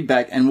up your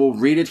feedback, and we'll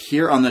read it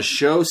here on the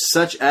show,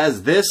 such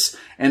as this.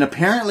 And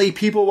apparently,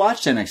 people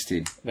watched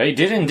NXT. They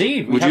did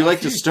indeed. Would you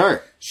like to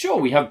start? Sure.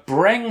 We have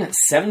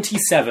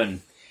Breng77.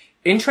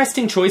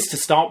 Interesting choice to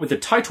start with the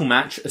title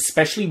match,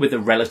 especially with a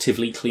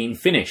relatively clean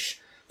finish.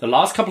 The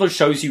last couple of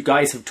shows you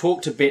guys have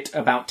talked a bit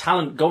about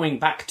talent going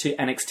back to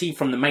NXT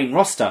from the main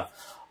roster.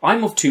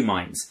 I'm of two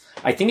minds.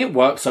 I think it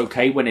works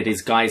okay when it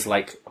is guys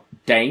like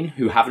Dane,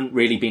 who haven't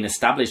really been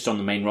established on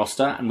the main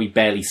roster and we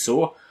barely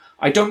saw.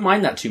 I don't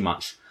mind that too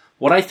much.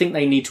 What I think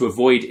they need to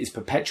avoid is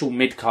perpetual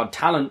mid-card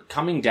talent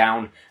coming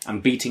down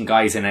and beating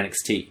guys in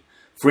NXT.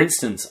 For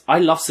instance, I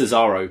love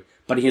Cesaro,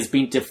 but he has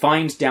been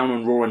defined down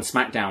on Raw and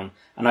SmackDown,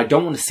 and I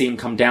don't want to see him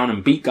come down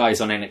and beat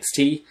guys on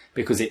NXT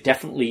because it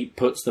definitely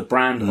puts the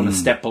brand on a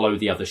step below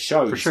the other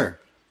shows. For sure.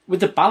 With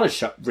the Balor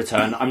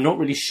return, I'm not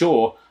really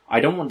sure. I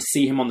don't want to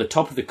see him on the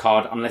top of the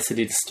card unless it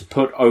is to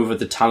put over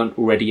the talent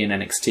already in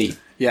NXT.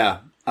 Yeah.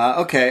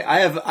 Okay, I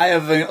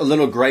have a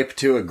little gripe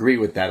to agree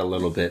with that a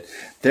little bit.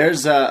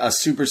 There's a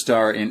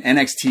superstar in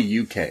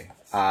NXT UK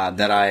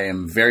that I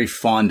am very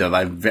fond of.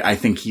 I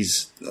think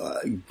he's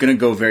going to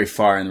go very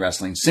far in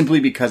wrestling simply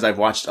because I've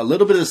watched a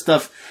little bit of the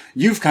stuff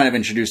you've kind of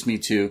introduced me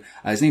to.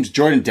 His name's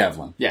Jordan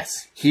Devlin.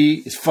 Yes. He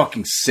is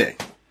fucking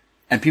sick.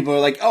 And people are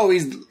like, oh,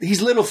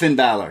 he's little Finn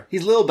Balor.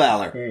 He's little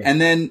Balor. Mm.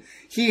 And then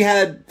he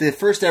had the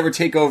first ever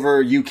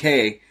TakeOver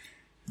UK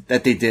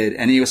that they did,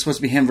 and he was supposed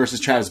to be him versus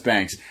Travis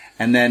Banks.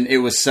 And then it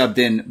was subbed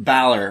in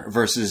Balor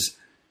versus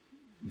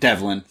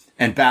Devlin,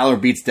 and Balor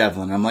beats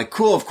Devlin. I'm like,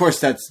 cool, of course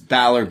that's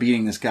Balor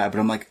beating this guy. But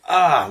I'm like,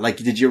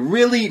 did you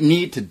really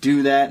need to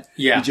do that?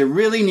 Yeah. Did you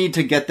really need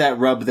to get that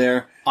rub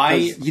there?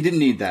 You didn't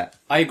need that.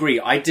 I agree.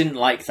 I didn't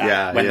like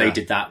that when they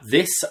did that.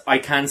 This, I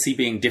can see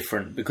being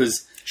different,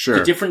 because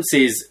the difference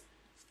is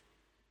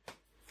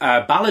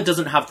Balor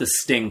doesn't have the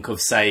stink of,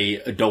 say,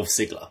 a Dolph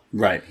Ziggler.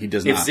 Right, he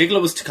does not. If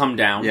Ziggler was to come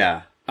down,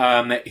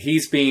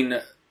 he's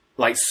been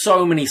like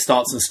so many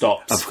starts and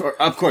stops.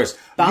 Of course.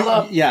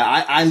 Balor,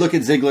 I look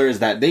at Ziggler as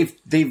that.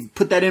 They've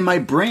put that in my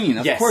brain.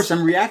 Of course,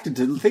 I'm reacted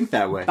to think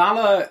that way.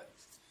 Balor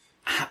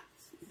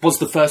was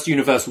the first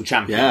Universal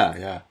Champion.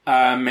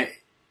 Yeah.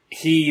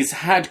 He's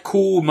had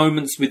cool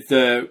moments with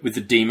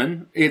the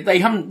Demon. They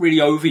haven't really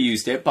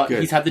overused it, but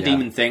he's had the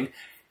Demon thing.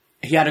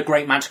 He had a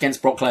great match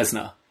against Brock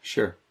Lesnar.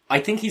 Sure. I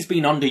think he's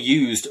been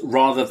underused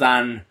rather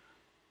than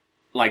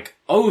like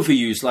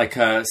overused, like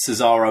a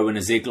Cesaro and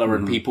a Ziggler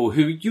and people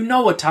who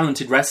are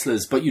talented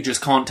wrestlers, but you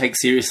just can't take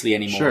seriously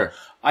anymore. Sure.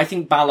 I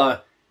think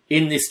Balor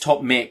in this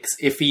top mix,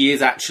 if he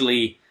is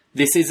actually,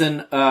 this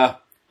isn't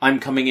I'm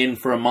coming in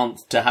for a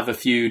month to have a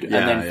feud and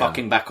then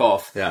fucking back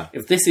off. Yeah.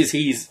 If this is,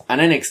 he's an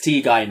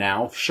NXT guy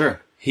now.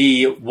 Sure.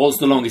 He was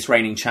the longest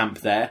reigning champ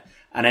there,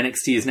 and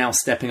NXT is now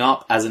stepping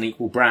up as an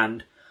equal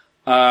brand.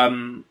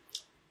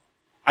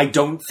 I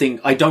don't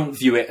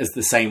view it as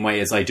the same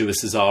way as I do a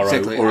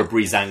Cesaro or a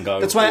Breezango.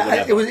 That's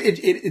why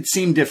it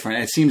seemed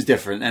different. It seems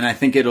different, and I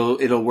think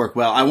it'll work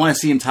well. I want to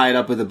see him tied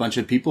up with a bunch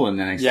of people in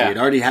NXT. Yeah. It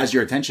already has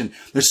your attention.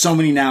 There's so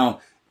many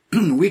now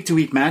week to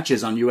week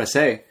matches on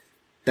USA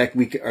that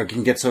we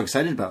can get so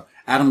excited about.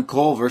 Adam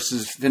Cole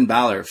versus Finn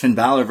Balor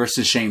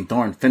versus Shane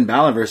Thorne, Finn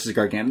Balor versus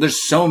Gargano.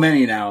 There's so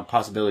many now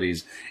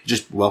possibilities.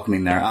 Just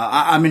welcoming there.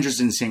 I'm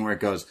interested in seeing where it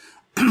goes.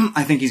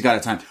 I think he's got a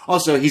time.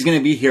 Also, he's going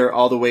to be here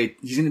all the way.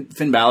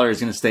 Finn Balor is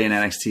going to stay in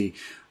NXT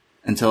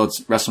until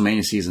it's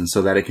WrestleMania season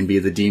so that it can be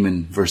the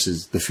Demon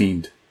versus the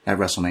Fiend at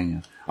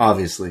WrestleMania.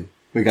 Obviously,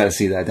 we got to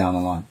see that down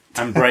the line.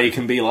 And Bray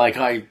can be like,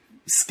 I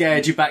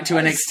scared you back to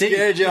NXT.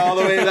 Scared you all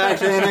the way back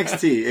to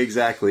NXT.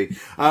 Exactly.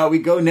 We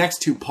go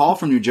next to Paul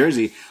from New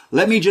Jersey.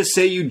 Let me just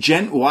say you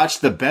gent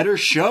watched the better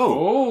show.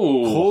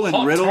 Oh, Cole and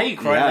hot Riddle.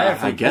 Take right there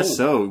from I guess Paul.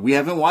 so. We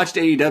haven't watched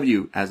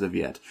AEW as of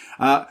yet.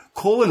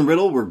 Cole and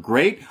Riddle were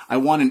great. I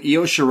want an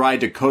Io Shirai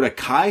Dakota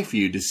Kai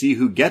feud to see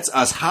who gets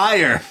us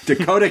higher.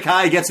 Dakota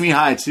Kai gets me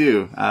high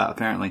too,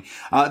 apparently.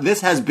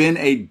 This has been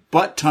a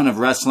butt ton of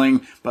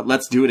wrestling, but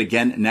let's do it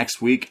again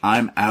next week.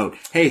 I'm out.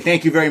 Hey,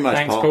 thank you very much,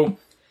 Thanks, Paul.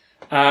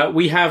 Paul.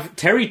 We have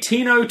Terry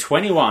Tino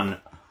 21.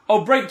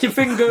 Oh, break your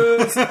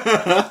fingers!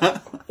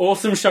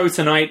 Awesome show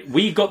tonight.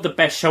 We got the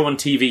best show on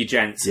TV,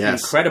 gents.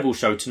 Yes. Incredible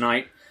show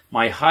tonight.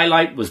 My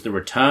highlight was the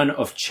return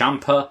of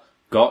Ciampa.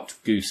 Got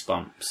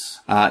goosebumps.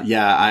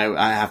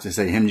 I have to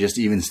say, him just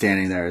even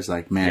standing there is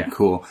like, man,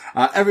 cool.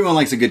 Everyone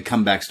likes a good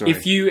comeback story.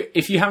 If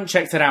you haven't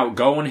checked it out,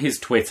 go on his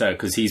Twitter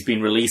because he's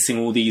been releasing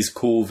all these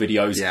cool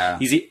videos. Yeah.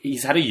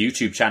 He's had a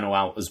YouTube channel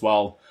out as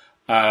well,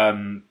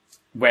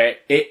 where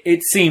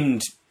it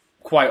seemed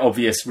quite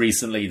obvious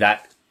recently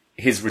that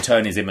his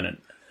return is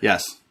imminent.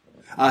 Yes.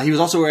 He was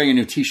also wearing a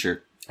new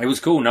T-shirt. It was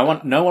cool. No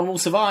one will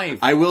survive.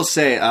 I will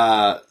say,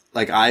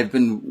 I've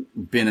been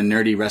a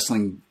nerdy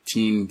wrestling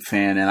teen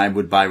fan, and I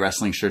would buy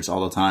wrestling shirts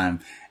all the time.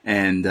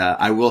 And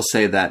I will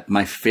say that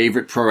my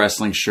favorite pro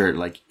wrestling shirt,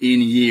 like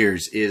in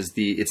years, is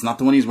it's not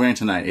the one he's wearing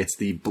tonight. It's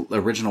the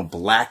original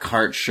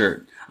Blackheart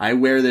shirt. I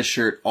wear this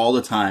shirt all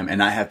the time,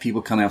 and I have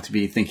people coming up to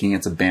me thinking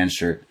it's a band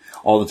shirt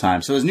all the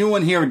time. So his new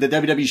one here, the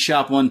WWE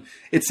Shop one,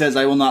 it says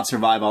 "I will not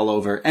survive" all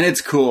over, and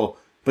it's cool,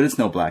 but it's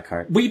no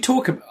Blackheart. We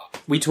talk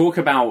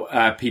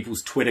about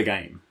people's Twitter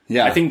game.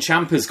 Yeah. I think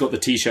Ciampa's got the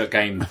T-shirt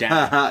game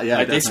down.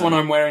 Yeah, this one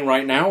I'm wearing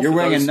right now. You're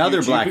wearing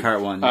another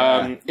Blackheart one.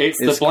 Yeah. It's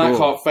the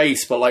Blackheart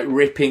face, but like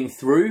ripping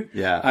through.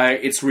 Yeah.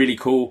 It's really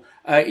cool.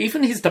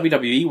 Even his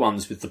WWE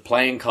ones with the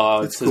playing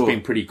cards has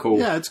been pretty cool.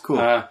 Yeah, it's cool.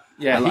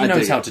 He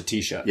knows how to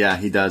T-shirt. Yeah,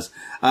 he does.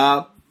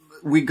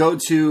 We go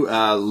to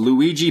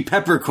Luigi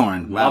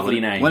Peppercorn. Wow, Lovely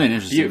name. What an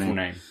interesting Beautiful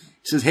name.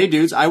 He says, hey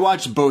dudes, I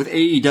watched both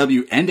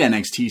AEW and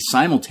NXT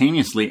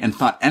simultaneously and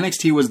thought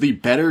NXT was the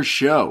better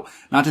show.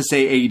 Not to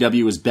say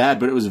AEW was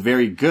bad, but it was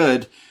very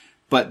good.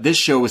 But this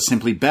show was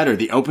simply better.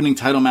 The opening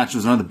title match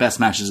was one of the best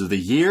matches of the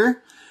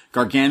year.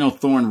 Gargano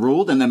Thorne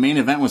ruled, and the main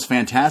event was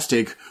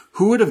fantastic.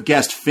 Who would have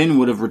guessed Finn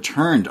would have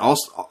returned?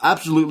 Also,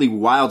 absolutely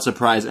wild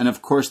surprise. And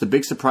of course, the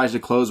big surprise to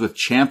close with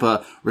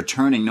Ciampa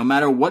returning. No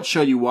matter what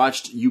show you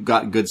watched, you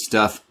got good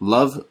stuff.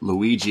 Love,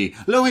 Luigi.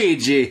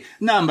 Luigi,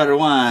 number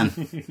one.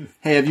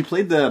 Hey, have you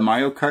played the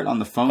Mario Kart on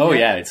the phone Oh yet?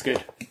 yeah, it's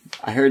good.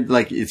 I heard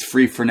like it's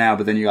free for now,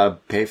 but then you gotta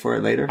pay for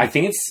it later. I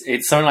think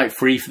it's something like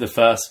free for the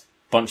first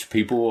bunch of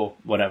people or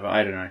whatever.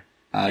 I don't know.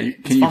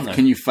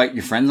 Can you fight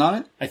your friends on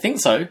it? I think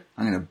so.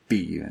 I'm gonna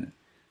beat you in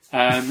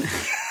it.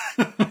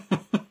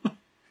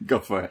 Go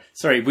for it.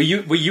 Sorry, were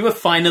you a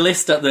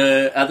finalist at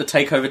the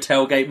Takeover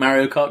Tailgate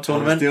Mario Kart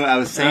tournament? I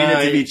was saying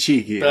it to be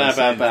cheeky.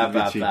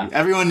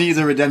 Everyone needs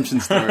a redemption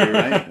story,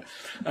 right?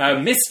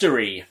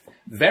 Mystery.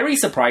 Very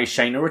surprised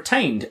Shayna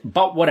retained,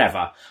 but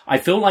whatever. I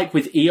feel like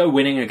with Io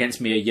winning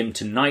against Mia Yim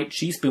tonight,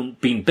 she's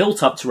been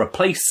built up to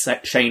replace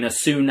Shayna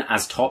soon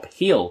as top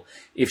heel,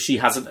 if she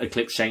hasn't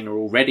eclipsed Shayna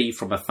already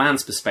from a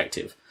fan's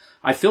perspective.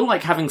 I feel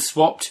like having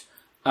swapped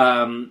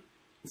between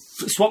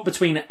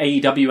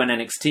AEW and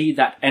NXT,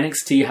 that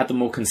NXT had the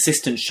more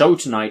consistent show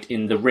tonight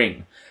in the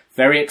ring.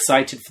 Very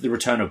excited for the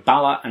return of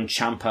Balor and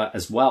Ciampa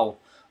as well.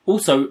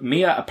 Also,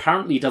 Mia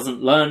apparently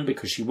doesn't learn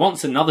because she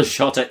wants another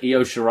shot at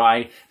Io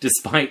Shirai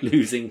despite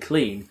losing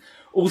clean.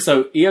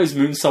 Also, Io's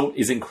moonsault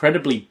is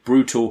incredibly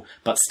brutal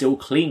but still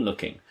clean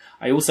looking.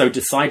 I also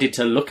decided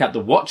to look at the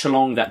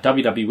watch-along that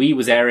WWE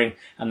was airing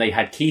and they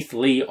had Keith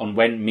Lee on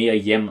when Mia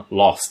Yim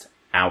lost.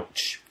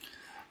 Ouch.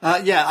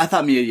 I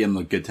thought Mia Yim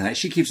looked good tonight.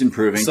 She keeps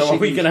improving. So are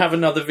we going to have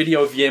another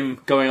video of Yim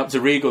going up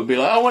to Regal and be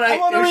like, I want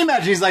a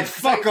rematch. He's like,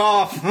 fuck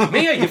off.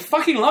 Mia, you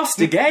fucking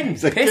lost again.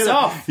 Like, piss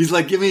off. He's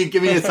like, give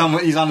me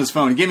someone. He's on his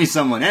phone. Give me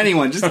someone.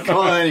 Anyone. Just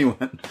call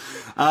anyone.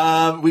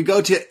 We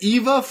go to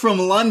Eva from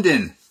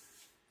London.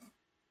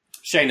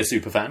 Shayna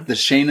superfan. The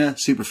Shayna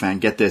superfan.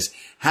 Get this.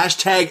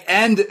 Hashtag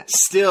and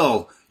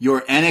still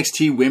your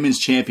NXT Women's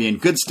Champion.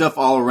 Good stuff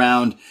all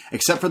around,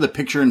 except for the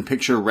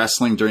picture-in-picture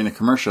wrestling during the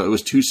commercial. It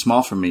was too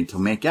small for me to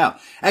make out.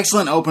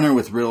 Excellent opener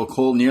with Riddle.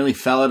 Cole nearly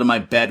fell out of my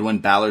bed when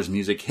Balor's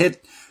music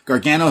hit.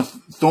 Gargano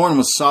Thorne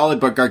was solid,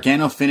 but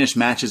Gargano finished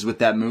matches with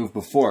that move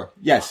before.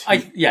 Yes.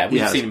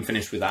 We've seen him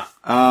finish with that.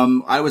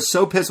 I was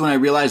so pissed when I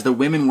realized the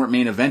women weren't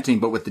main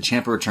eventing, but with the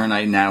Ciampa return,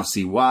 I now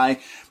see why.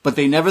 But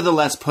they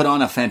nevertheless put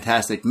on a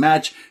fantastic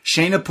match.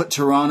 Shayna put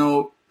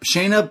Toronto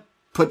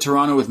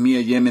with Mia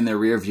Yim in their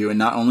rear view and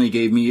not only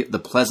gave me the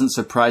pleasant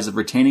surprise of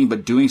retaining,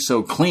 but doing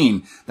so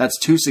clean. That's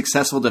 2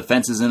 successful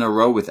defenses in a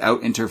row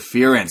without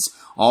interference.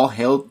 All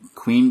hail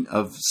Queen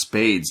of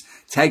Spades.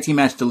 Tag team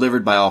match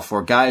delivered by all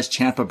 4 guys.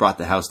 Ciampa brought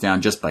the house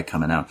down just by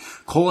coming out.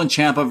 Cole and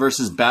Ciampa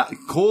versus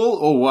Cole.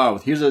 Oh wow!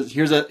 Here's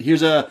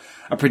a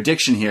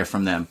prediction here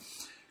from them.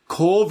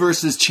 Cole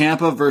versus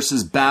Ciampa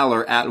versus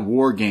Balor at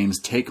War Games.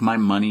 Take my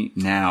money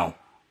now.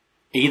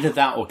 Either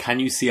that, or can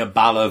you see a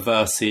Balor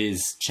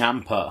versus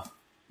Ciampa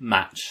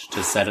match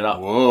to set it up?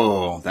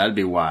 Whoa, that'd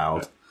be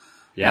wild.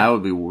 Yeah, that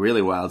would be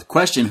really wild.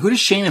 Question, who does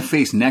Shayna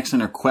face next in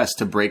her quest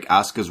to break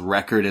Asuka's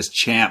record as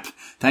champ?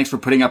 Thanks for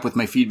putting up with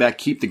my feedback.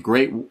 Keep the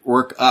great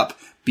work up.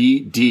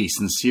 BD.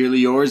 Sincerely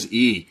yours,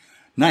 E.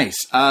 Nice.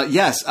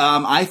 Yes,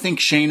 I think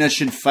Shayna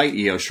should fight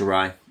Io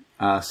Shirai.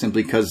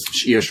 Simply because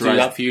Io Shirai... Do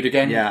that feud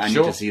again? Yeah, I need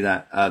to see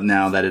that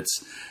now that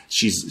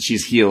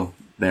she's heel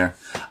there.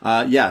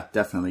 Yeah,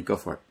 definitely. Go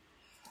for it.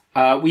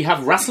 We have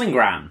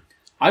Wrestlingram.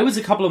 I was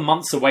a couple of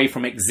months away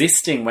from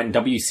existing when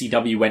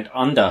WCW went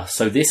under,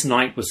 so this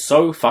night was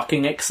so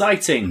fucking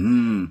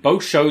exciting.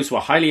 Both shows were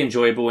highly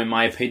enjoyable in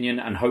my opinion,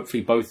 and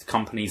hopefully both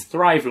companies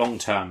thrive long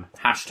term.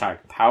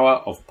 #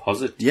 power of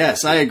positive.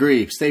 Yes, I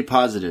agree. Stay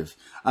positive.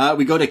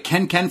 We go to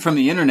Ken from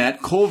the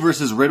internet. Cole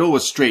versus Riddle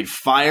was straight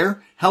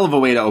fire. Hell of a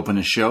way to open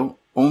a show.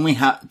 Only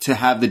to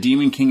have the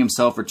Demon King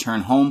himself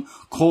return home.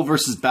 Cole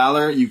versus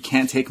Balor, you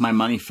can't take my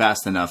money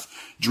fast enough.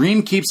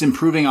 Dream keeps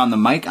improving on the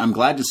mic. I'm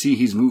glad to see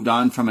he's moved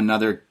on from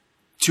another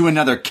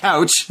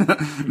couch.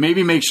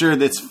 Maybe make sure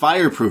that's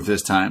fireproof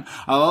this time.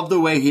 I love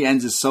the way he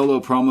ends his solo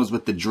promos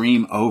with the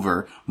dream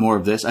over. More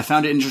of this. I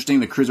found it interesting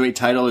the Cruiserweight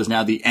title is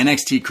now the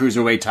NXT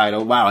Cruiserweight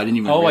title. Wow, I didn't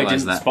even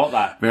realize that. I didn't spot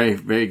that. Very,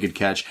 very good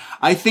catch.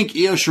 I think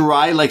Io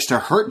Shirai likes to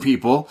hurt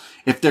people.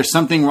 If there's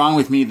something wrong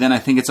with me, then I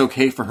think it's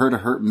okay for her to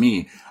hurt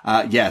me.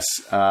 Yes.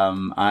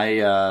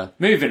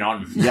 Moving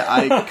on. Yeah,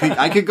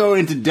 I could go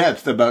into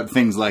depth about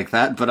things like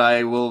that, but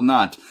I will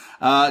not.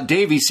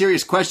 Davey,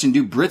 serious question.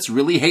 Do Brits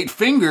really hate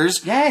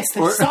fingers? Yes,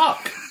 they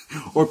suck.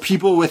 Or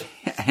people with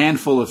a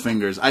handful of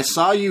fingers. I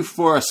saw you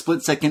for a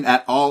split second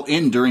at All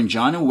In during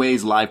John and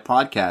Way's live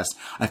podcast.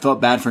 I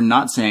felt bad for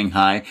not saying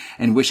hi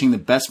and wishing the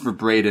best for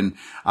Braden.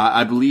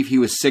 I believe he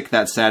was sick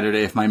that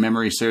Saturday, if my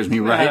memory serves me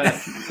right.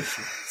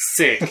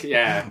 Sick,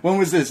 yeah. When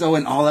was this? Oh,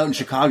 in All Out in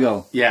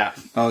Chicago. Yeah.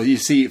 Oh, you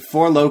see,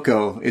 Four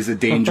Loko is a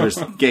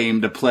dangerous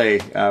game to play.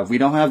 We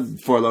don't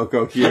have Four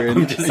Loko here.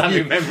 I'm just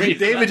having memories.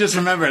 David just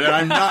remembered, and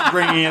I'm not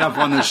bringing it up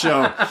on the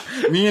show.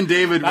 Me and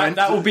David went...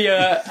 That will be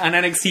an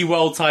NXT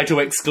World Title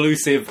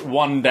exclusive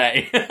one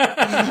day. Me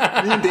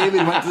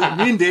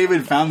and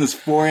David found this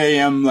 4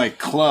 a.m.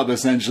 club,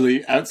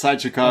 essentially,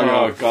 outside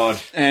Chicago. Oh,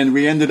 God. And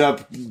we ended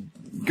up...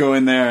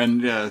 going there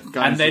and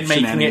then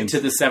making it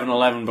to the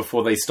 7-Eleven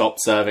before they stopped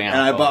serving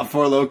alcohol. And I bought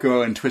Four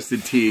Loko and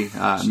Twisted Tea.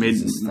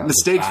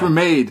 Mistakes were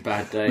made.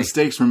 Bad day.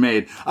 Mistakes were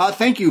made.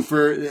 Thank you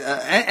for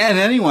and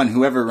anyone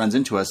who ever runs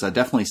into us.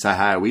 Definitely say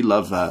hi. We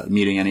love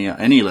meeting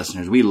any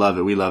listeners. We love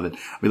it. We love it.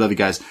 We love you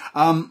guys.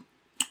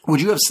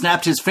 Would you have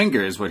snapped his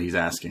finger? Is what he's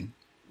asking.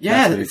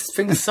 Yeah, his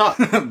fingers suck.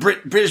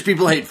 British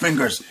people hate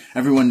fingers.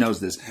 Everyone knows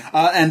this.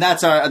 And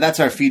that's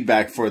our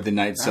feedback for the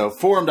night. So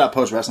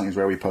forum.postwrestling is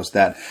where we post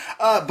that.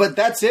 But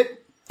that's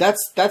it.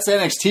 That's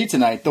NXT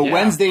tonight. The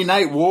Wednesday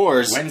Night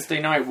Wars.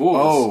 Wednesday Night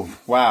Wars. Oh,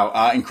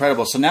 wow.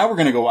 Incredible. So now we're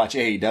going to go watch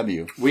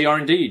AEW. We are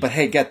indeed. But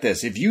hey, get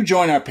this. If you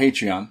join our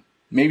Patreon,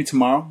 maybe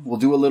tomorrow we'll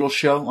do a little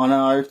show on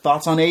our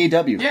thoughts on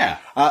AEW. Yeah.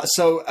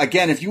 So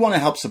again, if you want to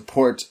help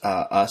support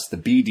us, the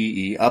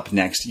BDE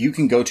UpNXT, you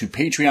can go to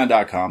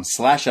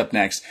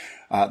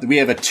patreon.com/UpNXT. We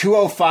have a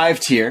 205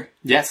 tier.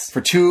 Yes.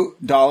 For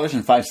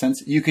 $2.05.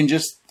 You can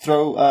just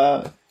throw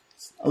a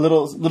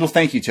little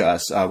thank you to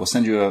us. We'll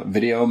send you a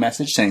video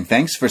message saying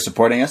thanks for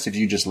supporting us if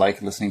you just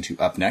like listening to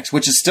UpNXT,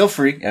 which is still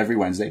free every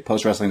Wednesday,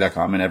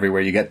 postwrestling.com and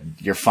everywhere you get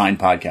your fine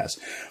podcasts.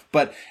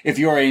 But if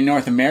you're a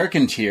North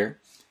American tier,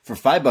 for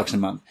 $5 a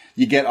month,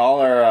 you get all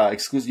our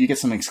exclusive. You get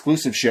some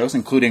exclusive shows,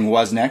 including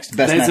Was Next,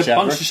 Best Match Ever. There's a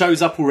bunch of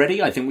shows up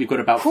already. I think we've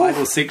got about 5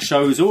 or 6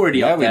 shows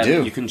already up there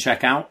that you can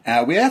check out.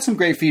 We had some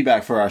great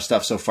feedback for our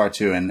stuff so far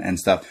too, and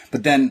stuff.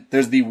 But then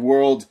there's the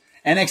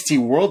NXT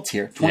World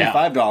Tier,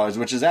 $25,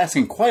 which is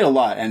asking quite a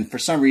lot. And for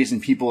some reason,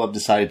 people have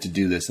decided to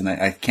do this, and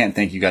I can't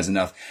thank you guys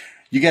enough.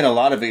 You get a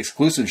lot of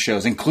exclusive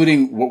shows,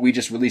 including what we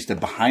just released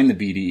Behind the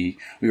BDE.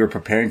 We were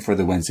preparing for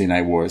the Wednesday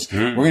Night Wars.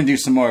 We're going to do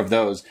some more of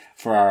those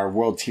for our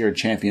World Tier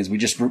champions. We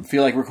just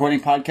feel like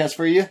recording podcasts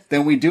for you,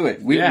 then we do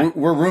it.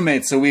 We're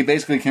roommates, so we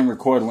basically can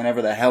record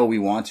whenever the hell we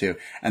want to.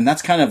 And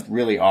that's kind of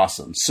really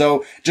awesome.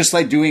 So just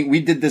like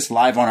we did this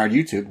live on our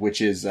YouTube, which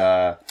is...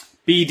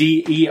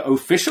 BDE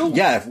official?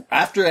 Yeah,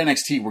 after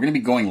NXT, we're going to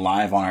be going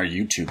live on our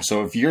YouTube.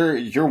 So if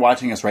you're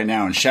watching us right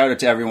now, and shout out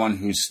to everyone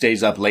who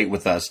stays up late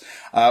with us,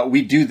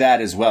 we do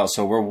that as well.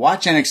 So we'll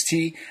watch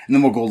NXT, and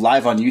then we'll go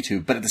live on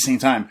YouTube. But at the same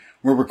time,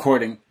 we're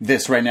recording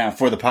this right now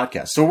for the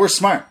podcast. So we're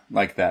smart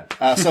like that.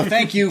 So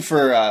thank you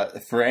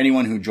for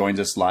anyone who joins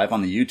us live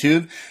on the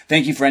YouTube.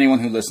 Thank you for anyone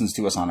who listens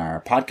to us on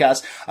our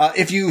podcast.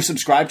 If you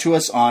subscribe to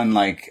us on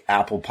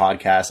Apple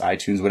Podcasts,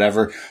 iTunes,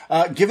 whatever,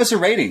 give us a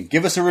rating,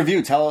 give us a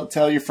review.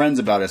 Tell your friends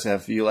about us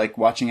if you like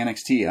watching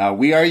NXT.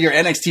 We are your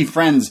NXT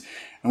friends.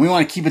 And we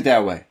want to keep it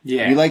that way.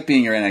 Yeah. We like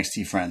being your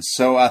NXT friends.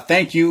 So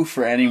thank you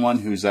for anyone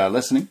who's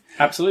listening.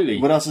 Absolutely.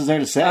 What else is there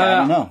to say? I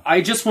don't know. I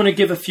just want to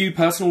give a few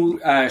personal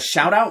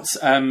shout-outs.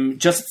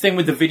 Just the thing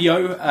with the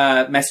video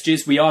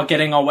messages, we are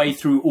getting our way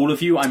through all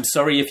of you. I'm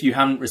sorry if you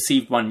haven't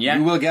received one yet.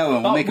 We will get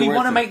one. We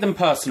want to make them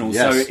personal,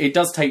 so it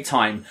does take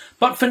time.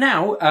 But for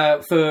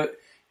now, for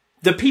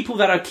the people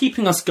that are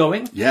keeping us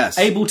going,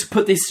 able to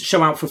put this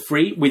show out for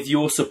free with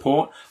your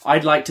support,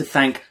 I'd like to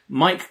thank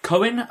Mike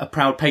Cohen, a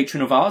proud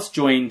patron of ours,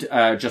 joined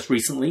just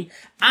recently.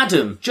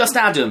 Adam.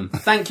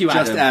 Thank you,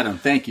 Adam. Just Adam,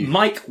 thank you.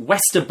 Mike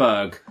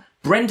Westerberg,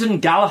 Brendan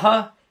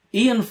Gallagher,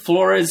 Ian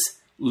Flores,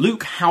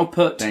 Luke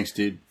Halpert. Thanks,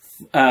 dude.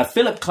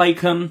 Philip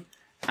Claycomb,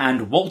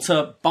 and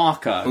Walter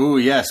Barker. Ooh,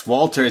 yes,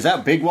 Walter. Is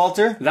that Big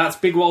Walter? That's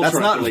Big Walter. That's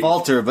not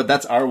Walter, but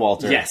that's our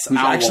Walter. Yes, who's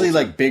actually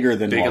Walter. like bigger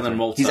than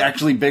Walter. He's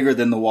actually bigger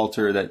than the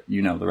Walter that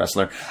you know, the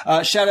wrestler.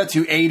 Shout out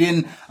to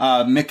Aiden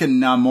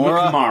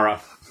McNamara.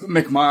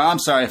 I'm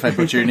sorry if I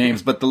butcher your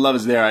names, but the love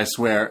is there, I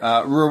swear.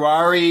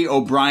 Ruari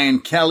O'Brien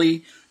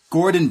Kelly,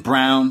 Gordon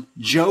Brown,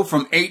 Joe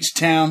from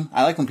H-Town.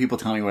 I like when people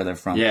tell me where they're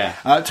from. Yeah.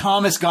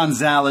 Thomas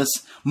Gonzalez,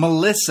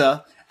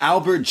 Melissa,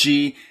 Albert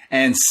G,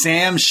 and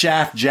Sam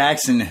Shaft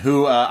Jackson,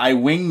 who I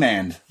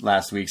wingmanned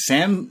last week.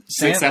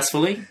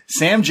 Successfully?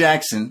 Sam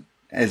Jackson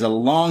is a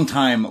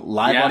long-time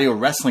live audio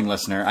wrestling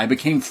listener. I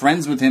became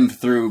friends with him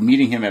through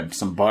meeting him at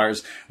some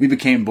bars. We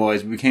became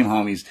boys. We became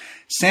homies.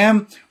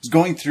 Sam was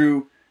going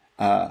through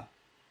a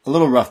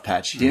little rough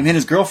patch. Him and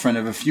his girlfriend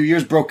of a few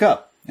years broke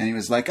up. And he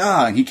was like,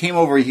 he came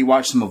over. He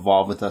watched some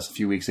Evolve with us a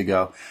few weeks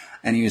ago.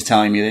 And he was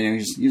telling me that he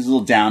was a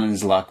little down in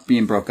his luck,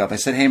 being broke up. I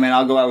said, hey, man,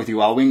 I'll go out with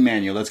you. I'll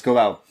wingman you. Let's go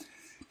out.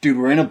 Dude,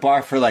 we're in a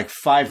bar for like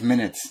 5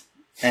 minutes.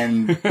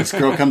 And this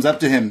girl comes up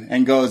to him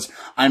and goes,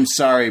 I'm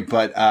sorry,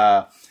 but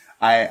I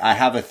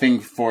have a thing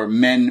for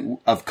men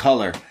of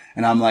color.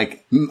 And I'm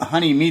like,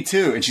 honey, me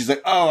too. And she's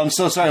like, oh, I'm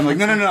so sorry. I'm like,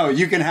 no,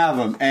 you can have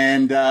them.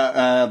 And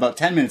about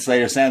 10 minutes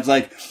later, Sam's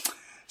like,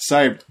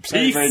 sorry,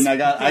 Braden, I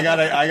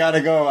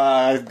gotta go.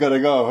 I've gotta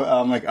go.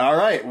 I'm like, all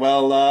right,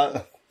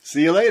 well,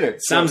 see you later.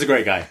 Sam's a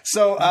great guy.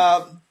 So,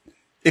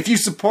 if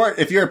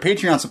you're a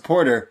Patreon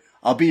supporter,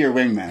 I'll be your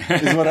wingman,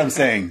 is what I'm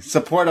saying.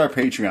 Support our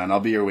Patreon. I'll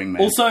be your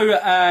wingman. Also,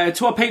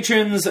 to our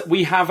patrons,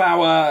 we have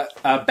our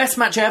best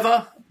match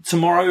ever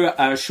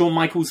tomorrow. Shawn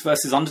Michaels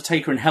versus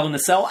Undertaker in Hell in a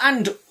Cell,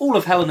 and all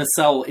of Hell in a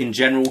Cell in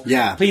general.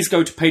 Yeah. Please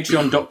go to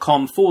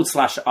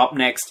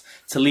patreon.com/upNXT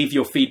to leave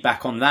your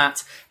feedback on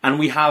that. And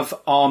we have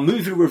our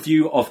movie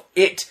review of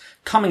It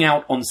coming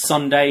out on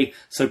Sunday.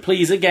 So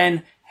please,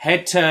 again,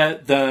 head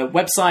to the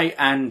website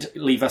and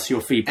leave us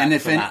your feedback. And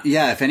if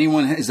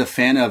anyone is a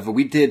fan of,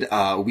 we did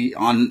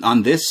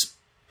on this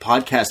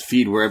podcast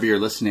feed wherever you're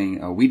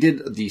listening, we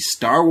did the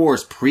Star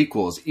Wars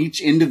prequels,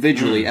 each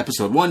individually,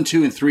 episode 1,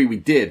 2, and 3. We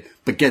did,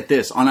 but get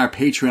this, on our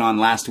Patreon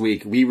last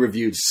week, we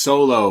reviewed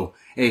Solo,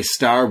 a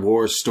Star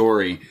Wars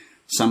story.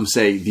 Some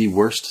say the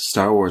worst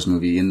Star Wars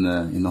movie in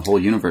the whole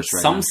universe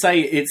right now. Some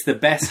say it's the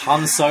best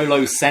Han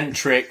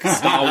Solo-centric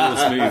Star Wars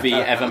movie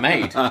ever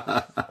made.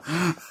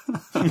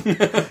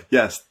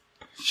 Yes,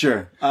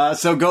 sure.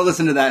 So go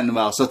listen to that in a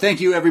while. So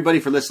thank you,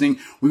 everybody, for listening.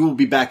 We will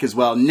be back as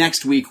well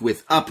next week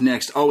with Up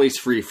Next, always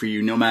free for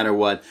you, no matter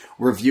what.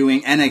 We're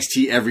viewing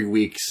NXT every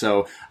week.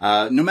 So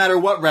no matter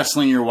what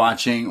wrestling you're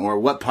watching or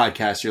what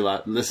podcast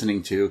you're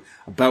listening to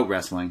about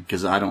wrestling,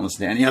 because I don't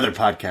listen to any other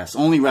podcasts,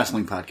 only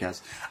wrestling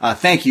podcasts.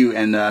 Thank you,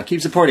 and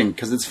keep supporting,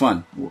 because it's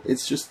fun.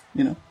 It's just,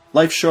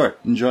 life's short.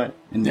 Enjoy it.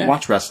 And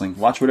watch wrestling.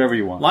 Watch whatever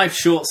you want. Life's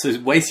short, so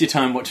waste your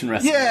time watching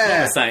wrestling.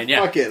 Yeah. Saying.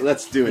 Fuck it.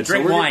 Let's do it.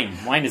 Drink wine.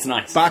 Wine is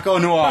nice.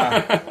 Baco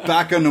Noir.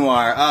 Baco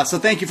Noir. So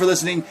thank you for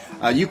listening.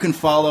 You can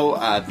follow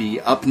the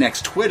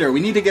UpNXT Twitter. We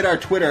need to get our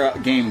Twitter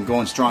game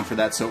going strong for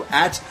that. So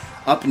at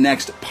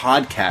UpNXT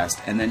Podcast.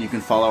 And then you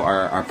can follow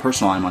our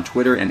personal. I'm on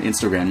Twitter and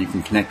Instagram. You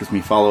can connect with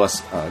me. Follow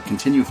us.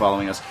 Continue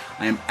following us.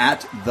 I am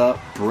at the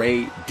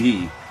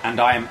Brady. And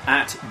I am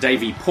at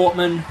Davey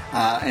Portman.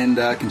 And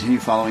continue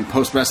following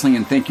Post Wrestling.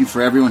 And thank you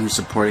for everyone who's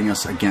supporting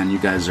us. Again, you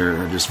guys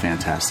are just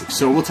fantastic.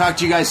 So we'll talk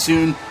to you guys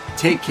soon.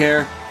 Take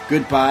care.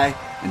 Goodbye.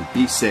 And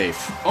be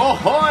safe.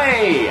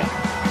 Ahoy!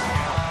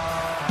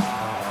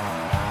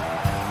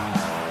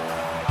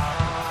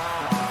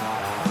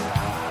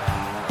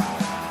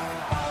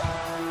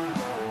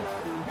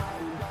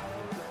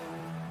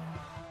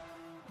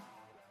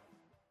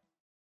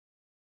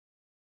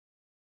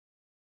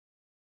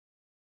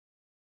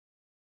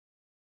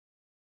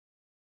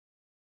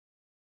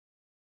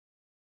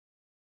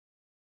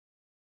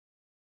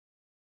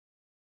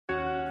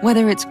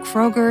 Whether it's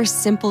Kroger's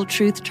Simple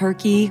Truth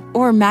Turkey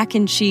or mac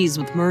and cheese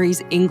with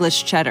Murray's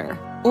English Cheddar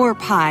or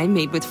pie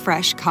made with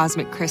fresh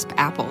Cosmic Crisp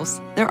apples,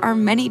 there are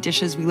many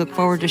dishes we look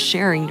forward to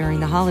sharing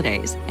during the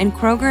holidays. And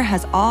Kroger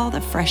has all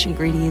the fresh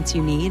ingredients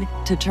you need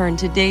to turn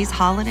today's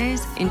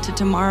holidays into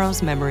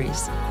tomorrow's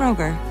memories.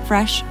 Kroger,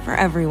 fresh for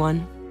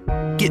everyone.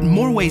 Get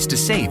more ways to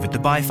save at the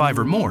Buy 5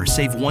 or More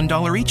Save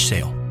 $1 each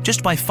sale.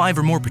 Just buy 5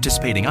 or more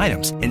participating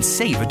items and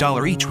save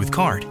 $1 each with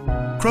card.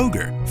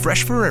 Kroger,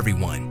 fresh for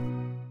everyone.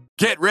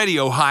 Get ready,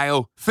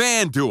 Ohio.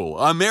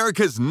 FanDuel,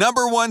 America's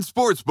 #1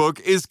 sportsbook,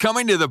 is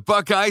coming to the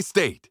Buckeye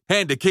State.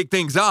 And to kick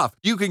things off,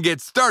 you can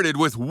get started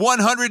with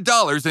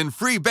 $100 in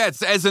free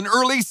bets as an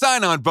early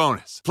sign-on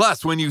bonus.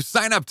 Plus, when you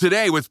sign up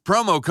today with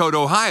promo code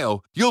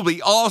OHIO, you'll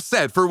be all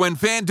set for when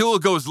FanDuel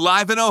goes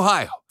live in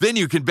Ohio. Then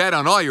you can bet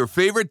on all your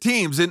favorite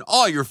teams in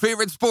all your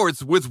favorite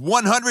sports with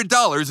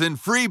 $100 in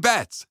free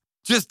bets.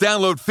 Just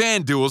download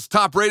FanDuel's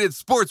top-rated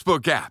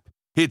sportsbook app.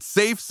 It's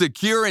safe,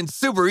 secure, and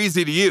super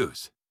easy to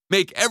use.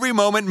 Make every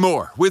moment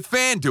more with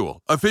FanDuel,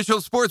 official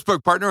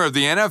sportsbook partner of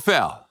the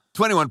NFL.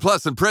 21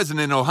 plus and present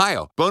in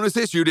Ohio. Bonus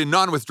issued in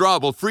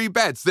non-withdrawable free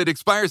bets that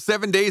expire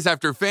 7 days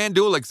after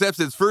FanDuel accepts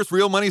its first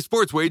real money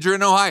sports wager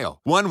in Ohio.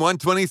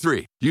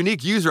 1/1/23.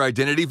 Unique user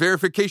identity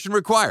verification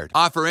required.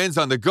 Offer ends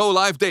on the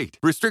go-live date.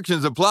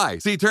 Restrictions apply.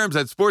 See terms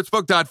at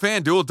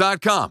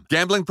sportsbook.fanduel.com.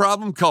 Gambling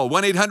problem? Call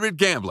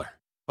 1-800-GAMBLER.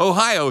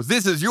 Ohio,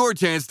 this is your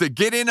chance to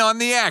get in on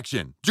the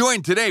action.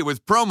 Join today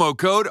with promo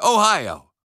code OHIO.